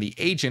vehicle and the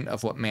agent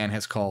of what man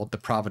has called the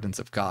providence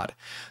of God.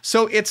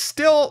 So it's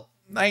still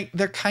like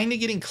they're kind of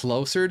getting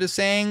closer to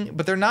saying,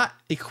 but they're not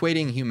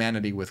equating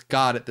humanity with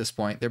God at this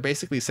point. They're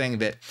basically saying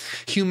that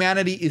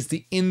humanity is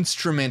the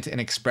instrument and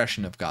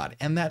expression of God.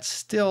 And that's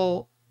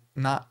still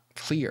not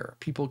clear.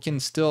 People can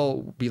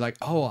still be like,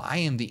 oh, I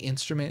am the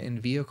instrument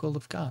and vehicle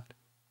of God.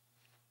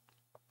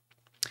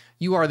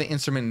 You are the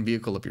instrument and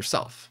vehicle of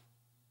yourself.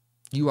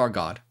 You are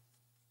God,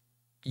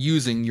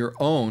 using your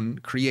own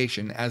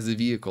creation as the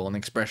vehicle and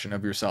expression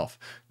of yourself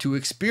to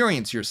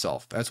experience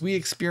yourself. As we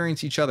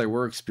experience each other,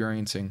 we're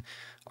experiencing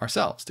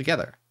ourselves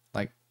together.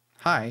 Like,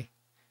 hi,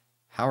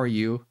 how are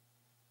you?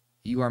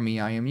 You are me,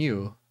 I am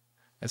you.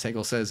 As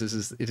Hegel says,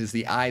 it is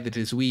the I that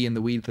is we and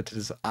the we that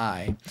is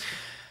I.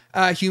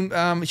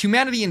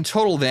 Humanity in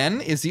total,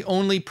 then, is the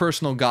only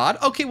personal God.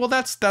 Okay, well,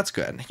 that's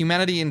good.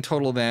 Humanity in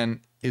total,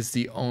 then, is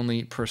the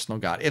only personal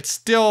God. It's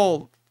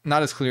still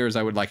not as clear as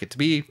I would like it to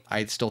be.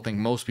 I still think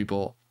most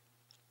people,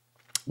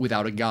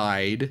 without a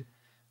guide,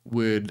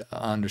 would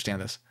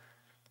understand this.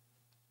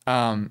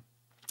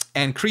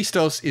 And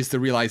Christos is the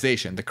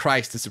realization. The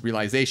Christ is the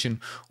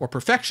realization or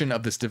perfection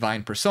of this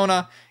divine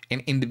persona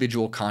and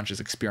individual conscious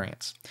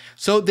experience.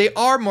 So they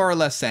are more or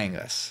less saying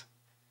this,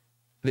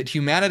 that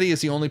humanity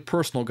is the only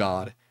personal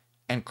God,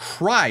 and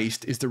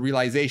Christ is the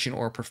realization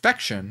or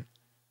perfection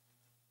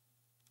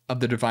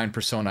of the divine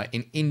persona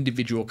in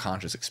individual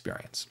conscious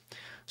experience.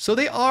 So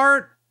they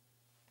are,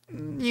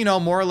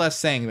 more or less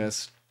saying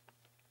this.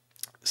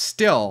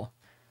 Still,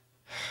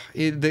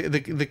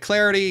 the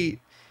clarity,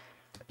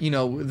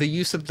 the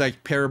use of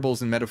like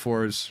parables and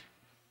metaphors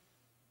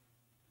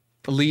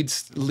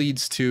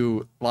leads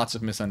to lots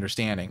of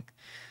misunderstanding.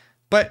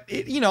 But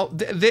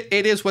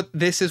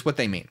this is what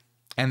they mean,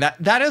 and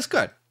that is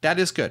good. That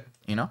is good.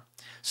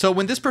 So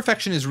when this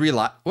perfection is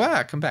realized,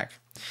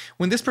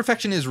 When this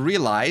perfection is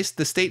realized,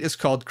 the state is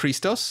called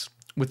Christos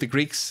with the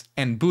Greeks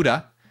and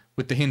Buddha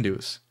with the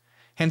Hindus.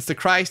 Hence, the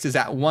Christ is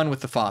at one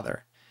with the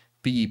Father.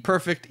 Be ye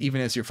perfect, even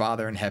as your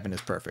Father in heaven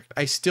is perfect.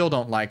 I still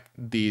don't like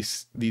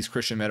these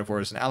Christian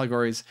metaphors and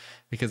allegories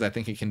because I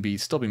think it can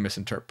still be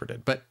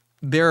misinterpreted. But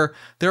their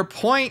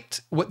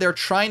point, what they're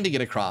trying to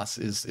get across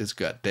is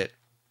good. That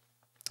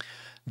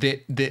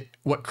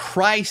what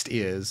Christ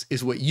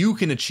is what you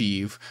can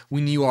achieve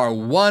when you are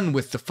one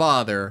with the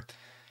Father,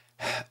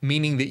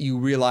 meaning that you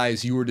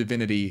realize your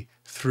divinity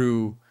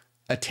through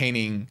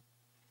attaining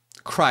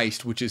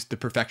Christ, which is the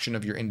perfection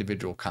of your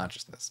individual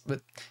consciousness.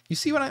 But you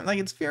see what I'm like?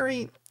 It's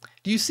very.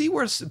 Do you see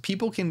where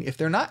people can, if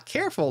they're not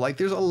careful, like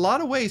there's a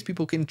lot of ways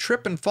people can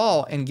trip and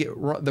fall and get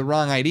the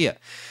wrong idea.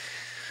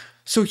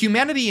 So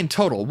humanity in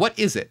total, what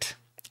is it?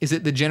 Is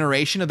it the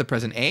generation of the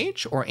present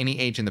age, or any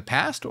age in the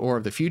past, or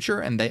of the future,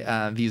 and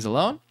these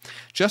alone?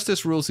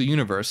 Justice rules the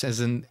universe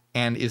and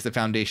is the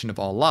foundation of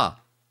all law.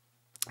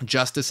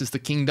 Justice is the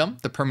kingdom,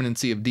 the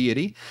permanency of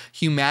deity.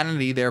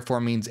 Humanity,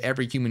 therefore, means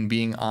every human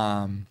being.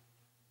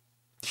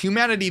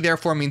 Humanity,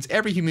 therefore, means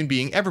every human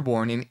being ever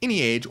born in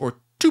any age or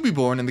to be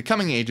born in the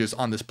coming ages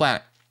on this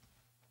planet.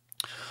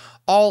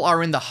 All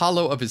are in the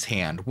hollow of his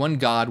hand, one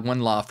God, one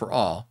law for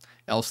all,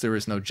 else there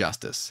is no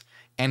justice.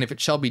 And if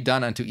it shall be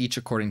done unto each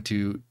according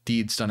to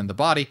deeds done in the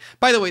body.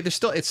 By the way,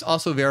 it's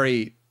also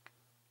very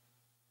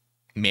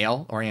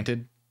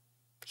male-oriented.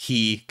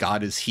 He,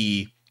 God is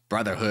he,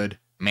 brotherhood,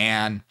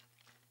 man,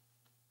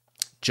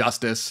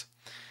 justice.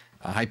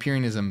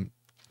 Hyperianism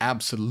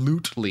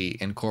absolutely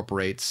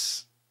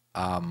incorporates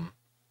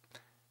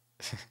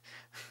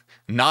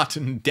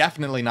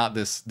definitely not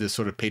this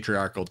sort of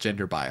patriarchal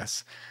gender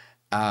bias.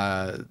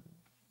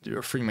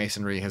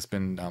 Freemasonry has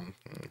been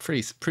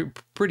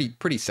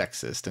pretty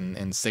sexist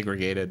and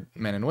segregated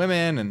men and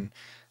women, and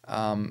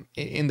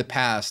in the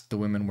past the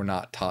women were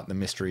not taught the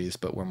mysteries,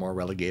 but were more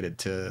relegated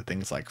to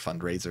things like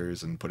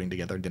fundraisers and putting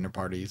together dinner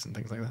parties and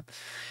things like that.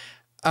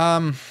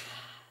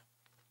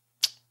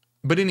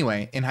 But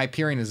anyway, in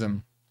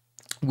Hyperianism,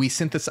 we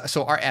synthesize.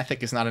 So our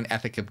ethic is not an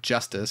ethic of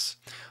justice.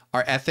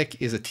 Our ethic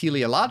is a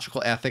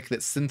teleological ethic that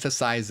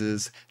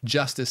synthesizes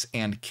justice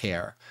and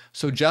care.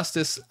 So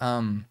justice.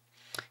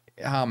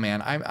 Oh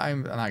man,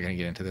 I'm not going to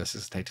get into this.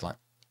 This will take too long.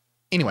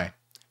 Anyway,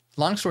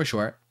 long story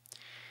short,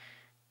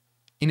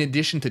 in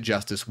addition to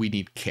justice, we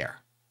need care.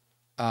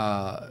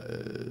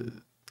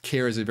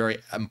 Care is a very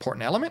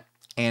important element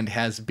and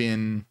has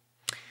been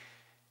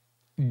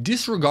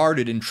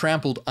disregarded and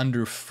trampled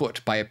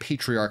underfoot by a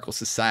patriarchal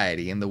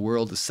society, and the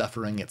world is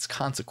suffering its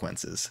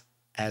consequences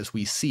as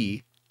we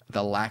see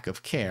the lack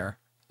of care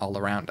all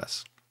around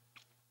us.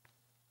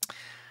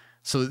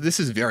 So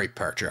this is very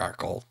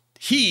patriarchal.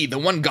 He, the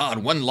one God,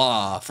 one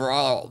law for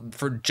all,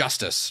 for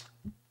justice,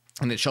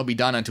 and it shall be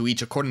done unto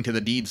each according to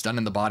the deeds done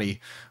in the body.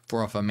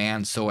 For if a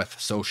man soweth,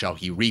 so shall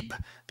he reap.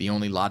 The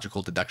only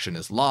logical deduction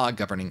is law,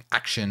 governing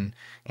action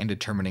and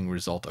determining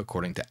result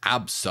according to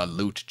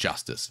absolute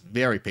justice.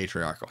 Very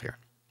patriarchal here.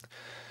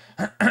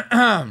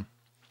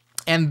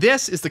 And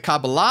this is the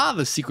Kabbalah,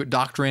 the secret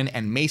doctrine,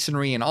 and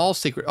Masonry, and all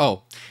sacred.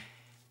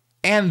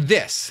 And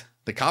this,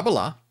 the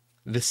Kabbalah,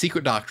 the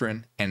secret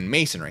doctrine, and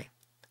Masonry,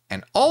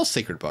 and all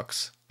sacred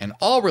books, and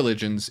all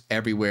religions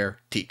everywhere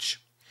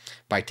teach.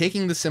 By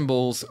taking the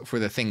symbols for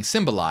the thing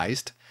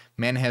symbolized,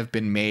 men have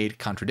been made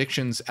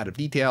contradictions out of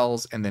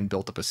details and then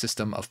built up a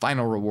system of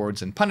final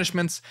rewards and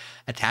punishments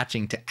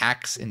attaching to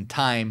acts in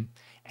time,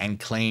 and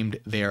claimed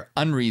their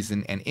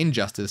unreason and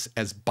injustice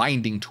as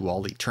binding to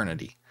all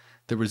eternity.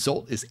 The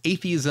result is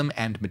atheism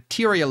and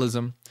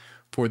materialism,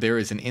 for there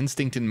is an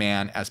instinct in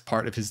man as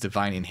part of his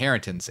divine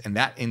inheritance, and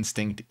that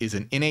instinct is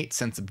an innate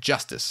sense of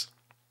justice.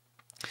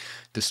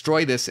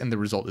 Destroy this, and the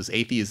result is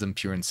atheism,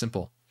 pure and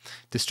simple.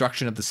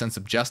 Destruction of the sense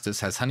of justice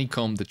has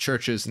honeycombed the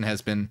churches and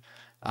has been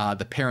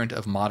the parent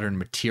of modern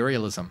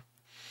materialism.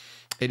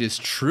 it is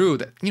true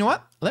that, you know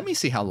what? Let me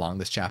see how long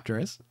this chapter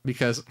is,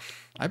 because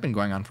I've been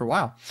going on for a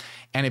while.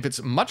 And if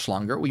it's much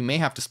longer, we may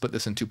have to split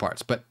this in 2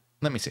 parts, but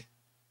let me see.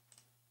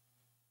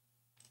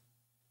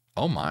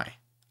 Oh my.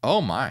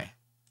 Oh my.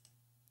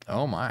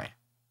 Oh my.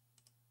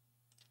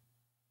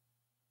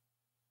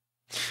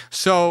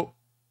 So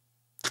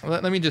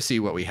let me just see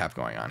what we have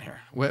going on here.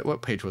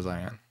 What page was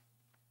I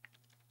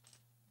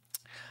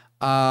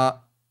on?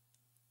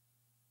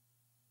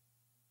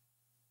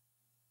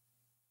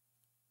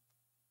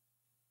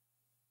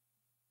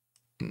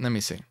 Let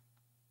me see.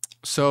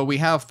 So we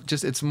have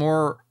just, it's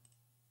more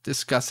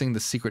discussing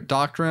the secret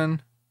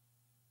doctrine.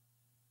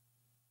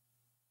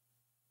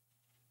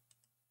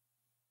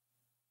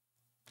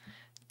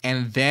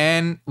 And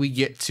then we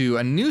get to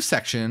a new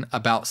section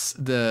about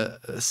the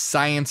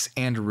science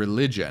and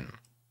religion.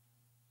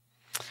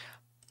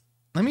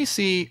 Let me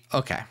see.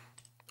 Okay.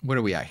 What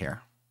are we at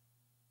here?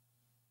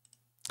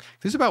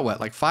 This is about what,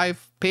 like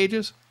 5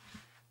 pages?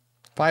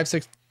 5,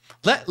 6.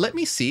 Let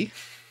me see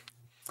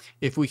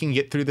if we can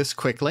get through this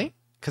quickly,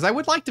 because I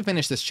would like to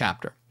finish this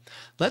chapter.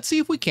 Let's see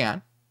if we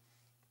can.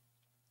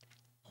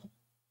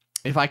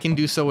 If I can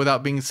do so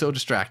without being so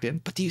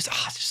distracted. But these,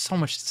 there's so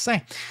much to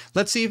say.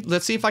 Let's see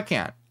if I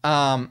can.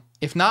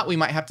 If not, we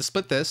might have to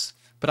split this.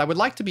 But I would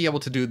like to be able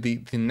to do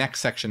the next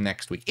section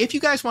next week. If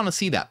you guys want to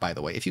see that, by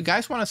the way, if you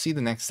guys want to see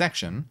the next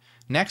section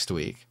next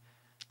week,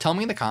 tell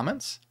me in the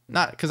comments.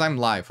 Not because I'm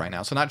live right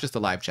now, so not just the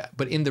live chat,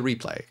 but in the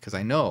replay, because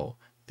I know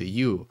that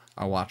you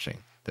are watching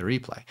the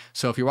replay.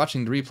 So if you're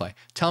watching the replay,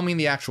 tell me in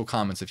the actual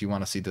comments if you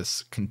want to see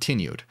this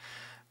continued.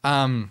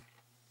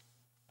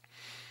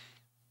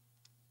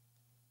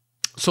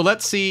 So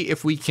let's see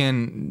if we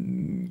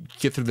can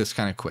get through this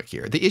kind of quick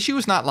here. The issue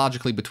is not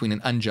logically between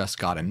an unjust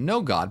God and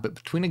no God, but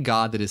between a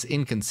God that is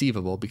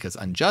inconceivable because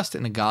unjust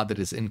and a God that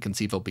is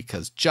inconceivable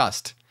because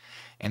just,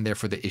 and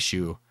therefore the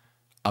issue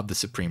of the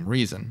supreme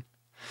reason.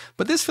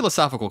 But this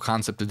philosophical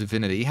concept of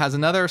divinity has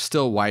another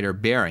still wider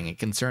bearing. It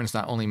concerns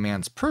not only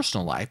man's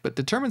personal life, but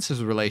determines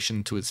his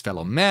relation to his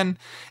fellow men.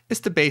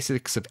 It's the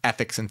basics of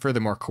ethics and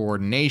furthermore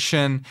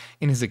coordination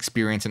in his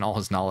experience and all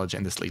his knowledge,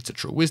 and this leads to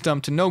true wisdom.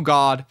 To know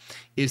God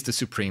is the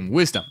supreme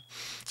wisdom.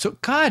 So,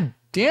 god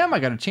damn, I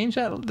gotta change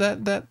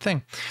that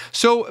thing.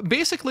 So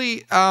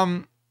basically,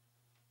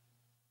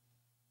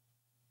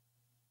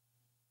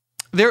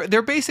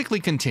 they're basically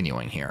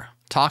continuing here,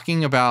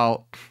 talking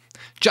about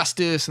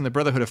justice and the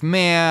brotherhood of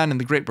man and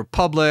the great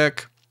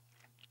republic,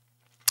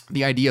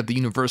 the idea of the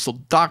universal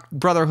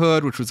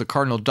brotherhood, which was a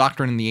cardinal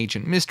doctrine in the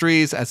ancient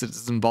mysteries, as it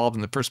is involved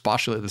in the first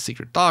postulate of the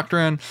secret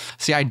doctrine.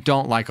 See, I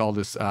don't like all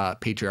this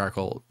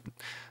patriarchal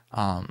shit.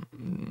 I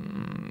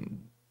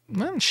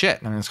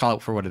mean, let's call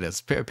it for what it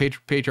is.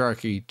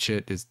 Patriarchy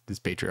shit is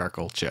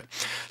patriarchal shit.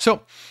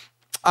 So,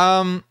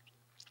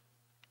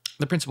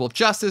 the principle of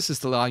justice is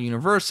the law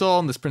universal,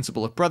 and this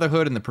principle of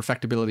brotherhood and the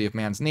perfectibility of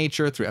man's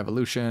nature through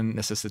evolution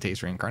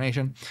necessitates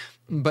reincarnation,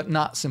 but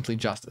not simply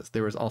justice.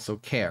 There is also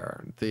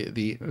care.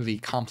 The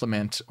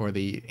complement or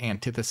the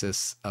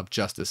antithesis of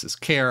justice is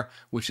care,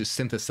 which is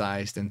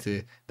synthesized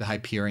into the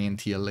Hyperion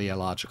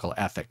teleological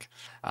ethic,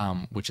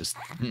 which is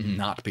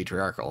not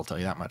patriarchal, I'll tell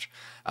you that much.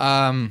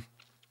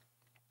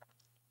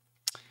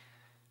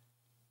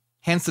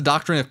 Hence, the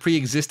doctrine of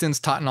pre-existence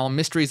taught in all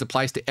mysteries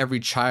applies to every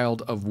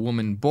child of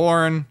woman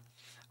born.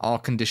 All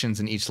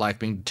conditions in each life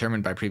being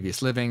determined by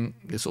previous living.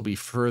 This will be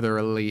further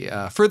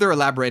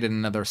elaborated in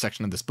another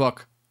section of this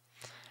book.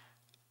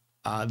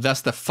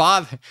 Thus, the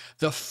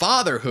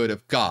fatherhood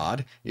of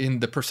God in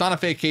the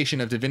personification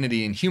of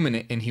divinity in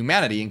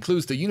humanity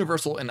includes the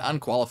universal and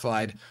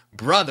unqualified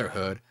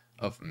brotherhood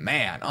of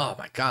man. Oh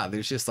my God,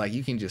 there's just like,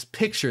 you can just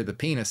picture the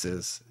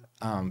penises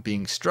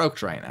being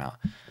stroked right now.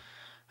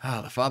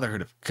 The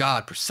fatherhood of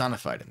God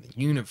personified in the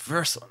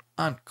universal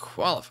and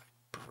unqualified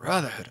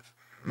brotherhood of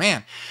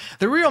man.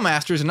 The real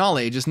masters in all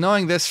ages,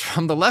 knowing this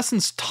from the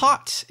lessons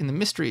taught in the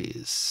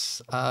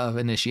mysteries of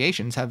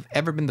initiations, have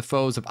ever been the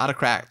foes of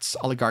autocrats,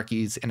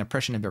 oligarchies, and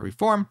oppression of every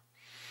form,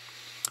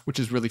 which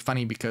is really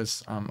funny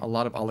because a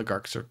lot of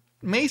oligarchs are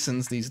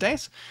Masons these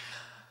days.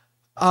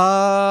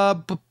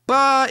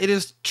 But it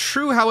is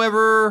true,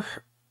 however...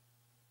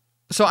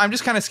 So I'm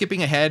just kind of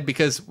skipping ahead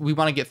because we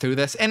want to get through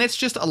this, and it's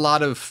just a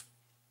lot of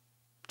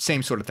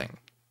same sort of thing.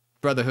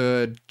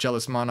 Brotherhood,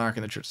 jealous monarch,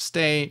 and the church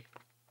state.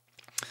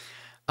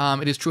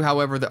 It is true,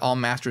 however, that all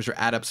masters or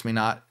adepts may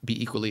not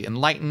be equally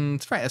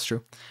enlightened. Right, that's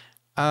true.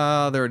 There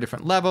are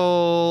different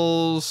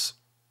levels.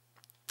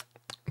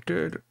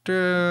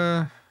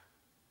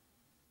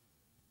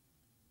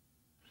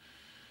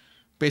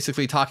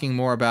 Basically talking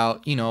more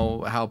about, you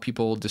know, how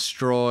people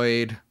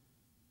destroyed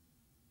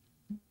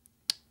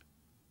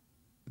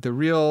the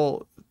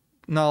real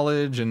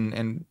knowledge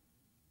and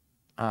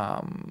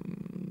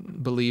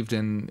believed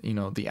in, you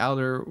know, the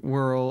outer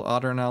world,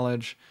 outer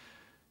knowledge.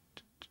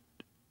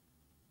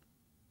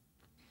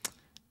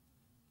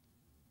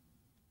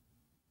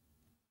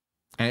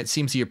 And it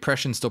seems the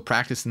oppression still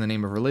practiced in the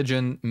name of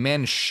religion.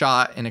 Men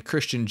shot in a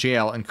Christian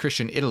jail in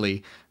Christian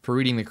Italy for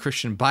reading the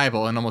Christian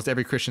Bible. In almost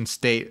every Christian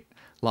state,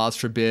 laws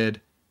forbid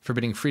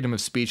forbidding freedom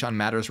of speech on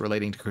matters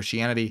relating to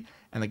Christianity,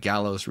 and the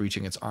gallows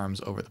reaching its arms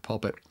over the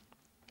pulpit.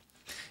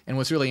 And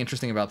what's really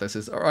interesting about this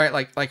is, all right,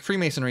 like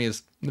Freemasonry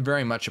is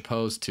very much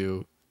opposed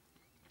to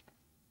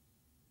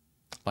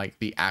like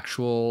the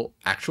actual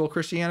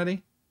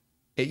Christianity.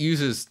 It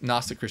uses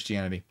Gnostic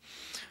Christianity,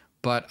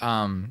 but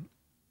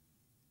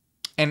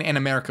and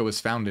America was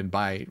founded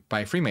by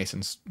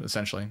Freemasons,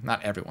 essentially.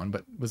 Not everyone,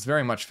 but was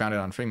very much founded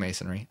on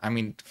Freemasonry. I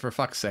mean, for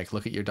fuck's sake,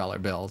 look at your dollar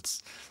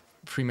bills.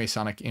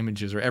 Freemasonic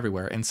images are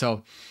everywhere, and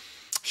so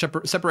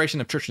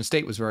separation of church and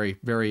state was very,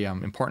 very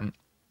important.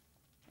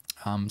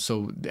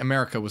 So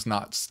America was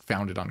not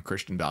founded on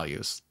Christian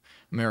values.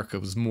 America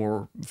was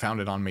more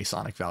founded on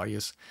Masonic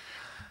values,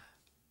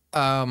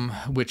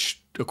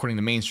 which, according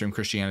to mainstream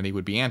Christianity,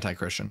 would be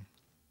anti-Christian.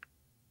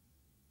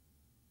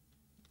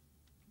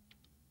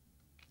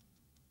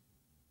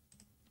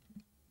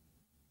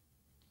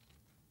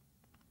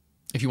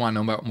 If you want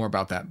to know more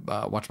about that,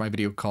 watch my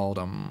video called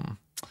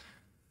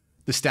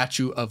The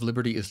Statue of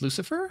Liberty is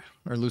Lucifer,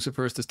 or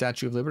Lucifer is the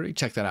Statue of Liberty.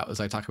 Check that out as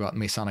I talk about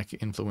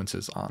Masonic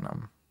influences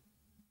on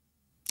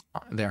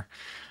there.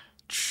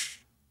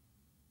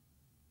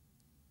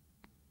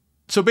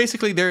 So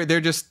basically,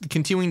 they're just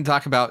continuing to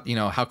talk about, you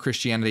know, how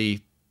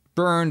Christianity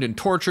burned and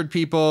tortured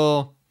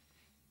people.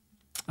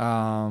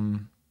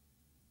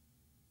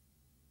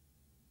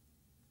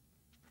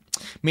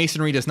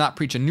 Masonry does not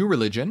preach a new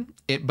religion,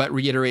 but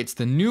reiterates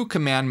the new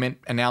commandment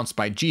announced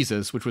by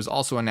Jesus, which was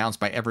also announced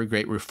by every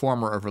great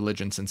reformer of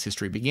religion since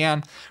history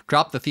began.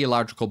 Drop the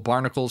theological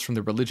barnacles from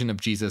the religion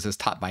of Jesus as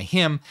taught by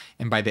him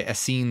and by the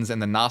Essenes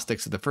and the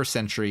Gnostics of the first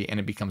century, and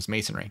it becomes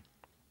Masonry.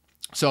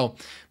 So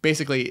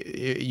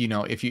basically, you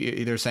know,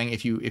 they're saying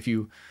if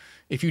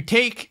you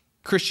take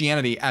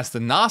Christianity as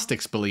the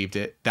Gnostics believed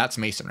it, that's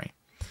Masonry,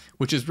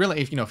 which is really,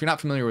 if you're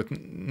not familiar with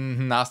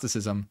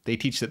Gnosticism, they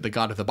teach that the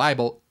God of the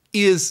Bible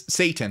is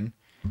Satan,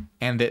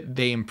 and that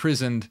they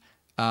imprisoned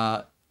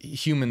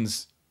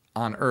humans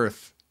on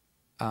earth,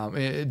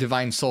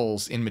 divine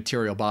souls in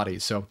material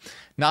bodies. So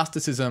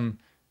Gnosticism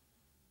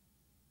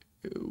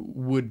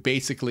would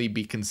basically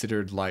be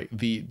considered like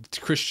the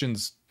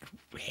Christians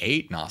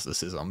hate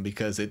Gnosticism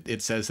because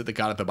it says that the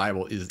God of the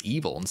Bible is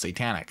evil and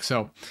satanic.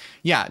 So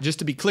yeah, just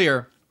to be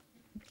clear,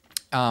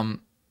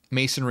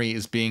 Masonry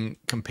is being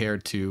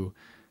compared to,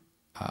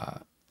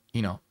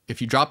 you know,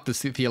 if you drop the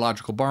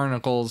theological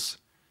barnacles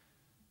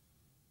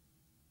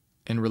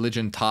in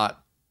religion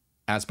taught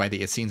as by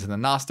the Essenes and the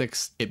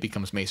Gnostics, it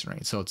becomes Masonry.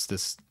 So it's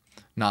this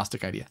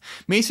Gnostic idea.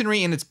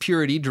 Masonry, in its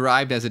purity,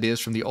 derived as it is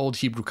from the old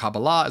Hebrew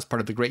Kabbalah as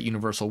part of the great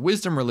universal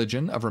wisdom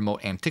religion of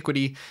remote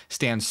antiquity,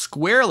 stands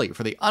squarely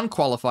for the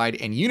unqualified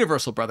and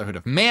universal brotherhood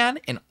of man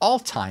in all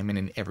time and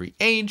in every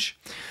age.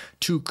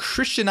 To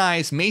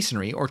Christianize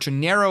Masonry, or to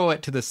narrow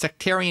it to the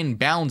sectarian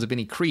bounds of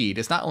any creed,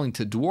 is not only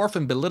to dwarf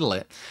and belittle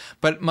it,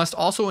 but must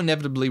also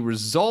inevitably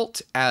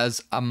result,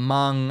 as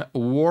among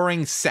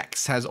warring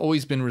sects has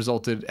always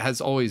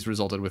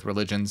resulted with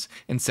religions,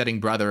 in setting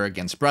brother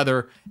against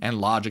brother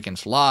and lodge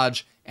against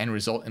lodge, and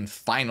result in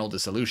final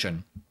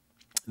dissolution.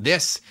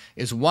 This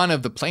is one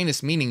of the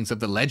plainest meanings of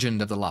the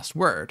legend of the lost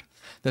word.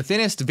 The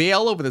thinnest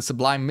veil over the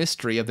sublime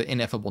mystery of the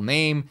ineffable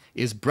name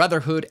is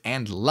brotherhood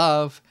and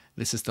love.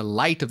 This is the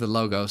light of the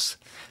Logos.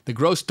 The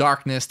gross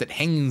darkness that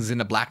hangs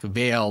in a black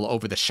veil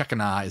over the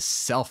Shekinah is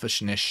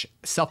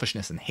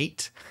selfishness and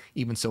hate.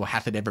 Even so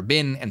hath it ever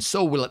been, and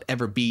so will it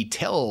ever be,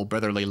 till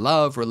brotherly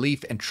love,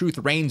 relief, and truth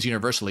reigns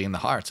universally in the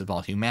hearts of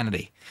all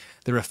humanity.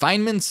 The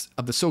refinements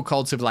of the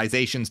so-called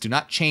civilizations do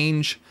not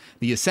change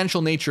the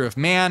essential nature of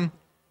man.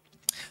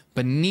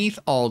 Beneath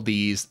all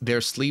these,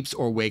 there sleeps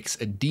or wakes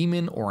a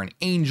demon or an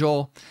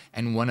angel,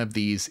 and one of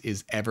these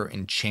is ever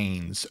in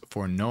chains,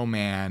 for no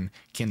man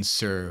can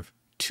serve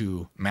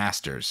two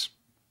masters.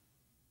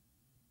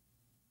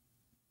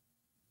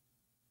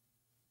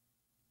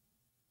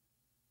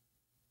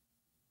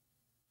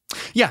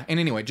 Yeah, and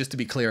anyway, just to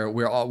be clear,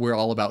 we're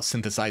all about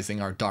synthesizing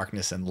our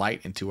darkness and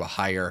light into a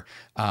higher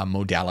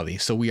modality.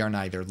 So we are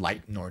neither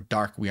light nor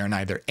dark. We are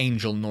neither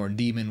angel nor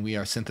demon. We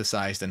are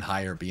synthesized and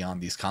higher beyond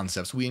these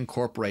concepts. We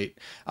incorporate,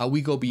 we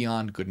go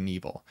beyond good and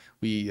evil.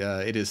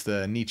 It is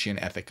the Nietzschean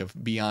ethic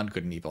of beyond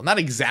good and evil. Not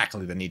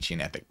exactly the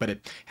Nietzschean ethic, but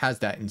it has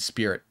that in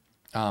spirit,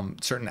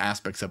 certain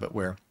aspects of it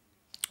where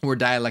we're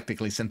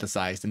dialectically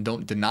synthesized and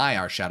don't deny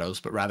our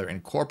shadows, but rather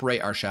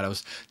incorporate our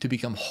shadows to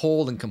become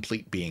whole and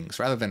complete beings,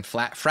 rather than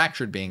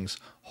fractured beings,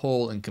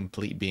 whole and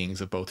complete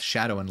beings of both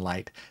shadow and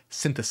light,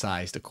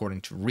 synthesized according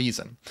to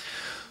reason.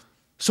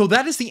 So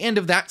that is the end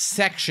of that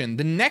section.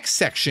 The next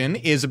section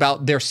is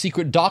about their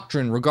secret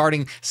doctrine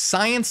regarding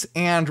science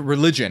and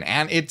religion,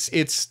 and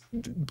it's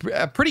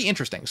pretty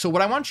interesting. So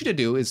what I want you to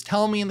do is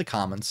tell me in the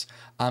comments,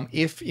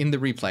 if in the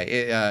replay,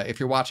 if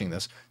you're watching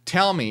this,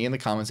 tell me in the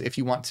comments if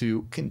you want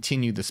to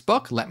continue this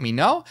book. Let me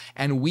know,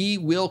 and we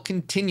will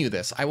continue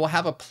this. I will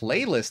have a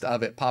playlist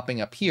of it popping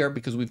up here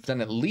because we've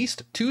done at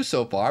least 2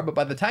 so far, but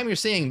by the time you're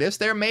seeing this,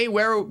 there may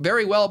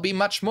very well be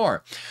much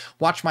more.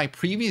 Watch my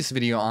previous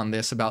video on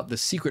this about the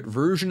secret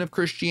version version of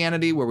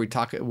Christianity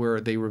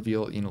where they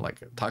reveal,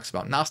 like it talks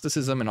about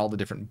Gnosticism and all the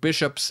different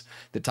bishops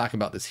that talk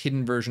about this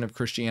hidden version of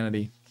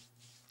Christianity.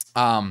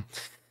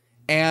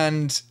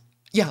 And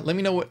yeah, let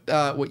me know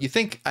what you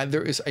think.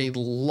 There is a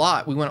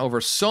lot. We went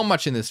over so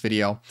much in this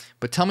video,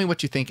 but tell me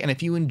what you think. And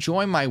if you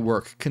enjoy my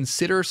work,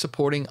 consider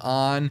supporting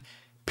on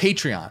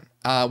Patreon.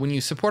 When you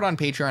support on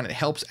Patreon, it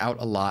helps out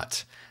a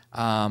lot.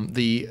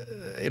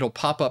 It'll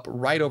pop up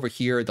right over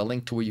here, the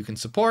link to where you can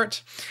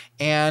support,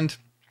 and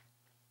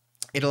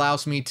it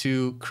allows me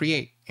to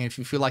create. And if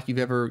you feel like you've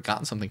ever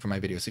gotten something from my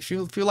videos, if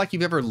you feel like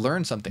you've ever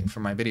learned something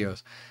from my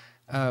videos,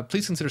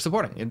 please consider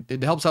supporting.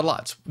 It helps out a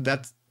lot.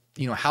 That's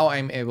how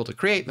I'm able to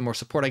create. The more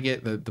support I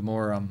get, the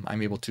more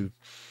I'm able to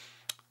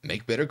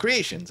make better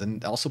creations,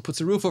 and also puts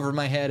a roof over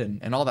my head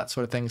and all that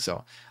sort of thing.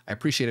 So I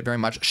appreciate it very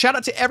much. Shout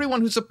out to everyone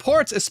who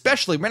supports,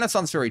 especially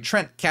Renaissance Fairy,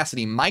 Trent,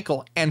 Cassidy,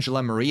 Michael,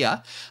 Angela,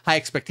 Maria, High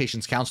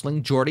Expectations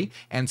Counseling, Jordy,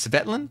 and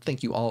Svetlin.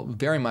 Thank you all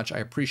very much. I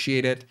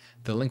appreciate it.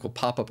 The link will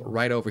pop up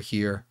right over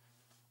here,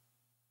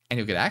 and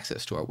you'll get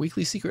access to our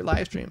weekly secret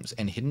live streams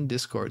and hidden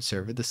Discord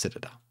server, The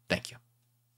Citadel. Thank you.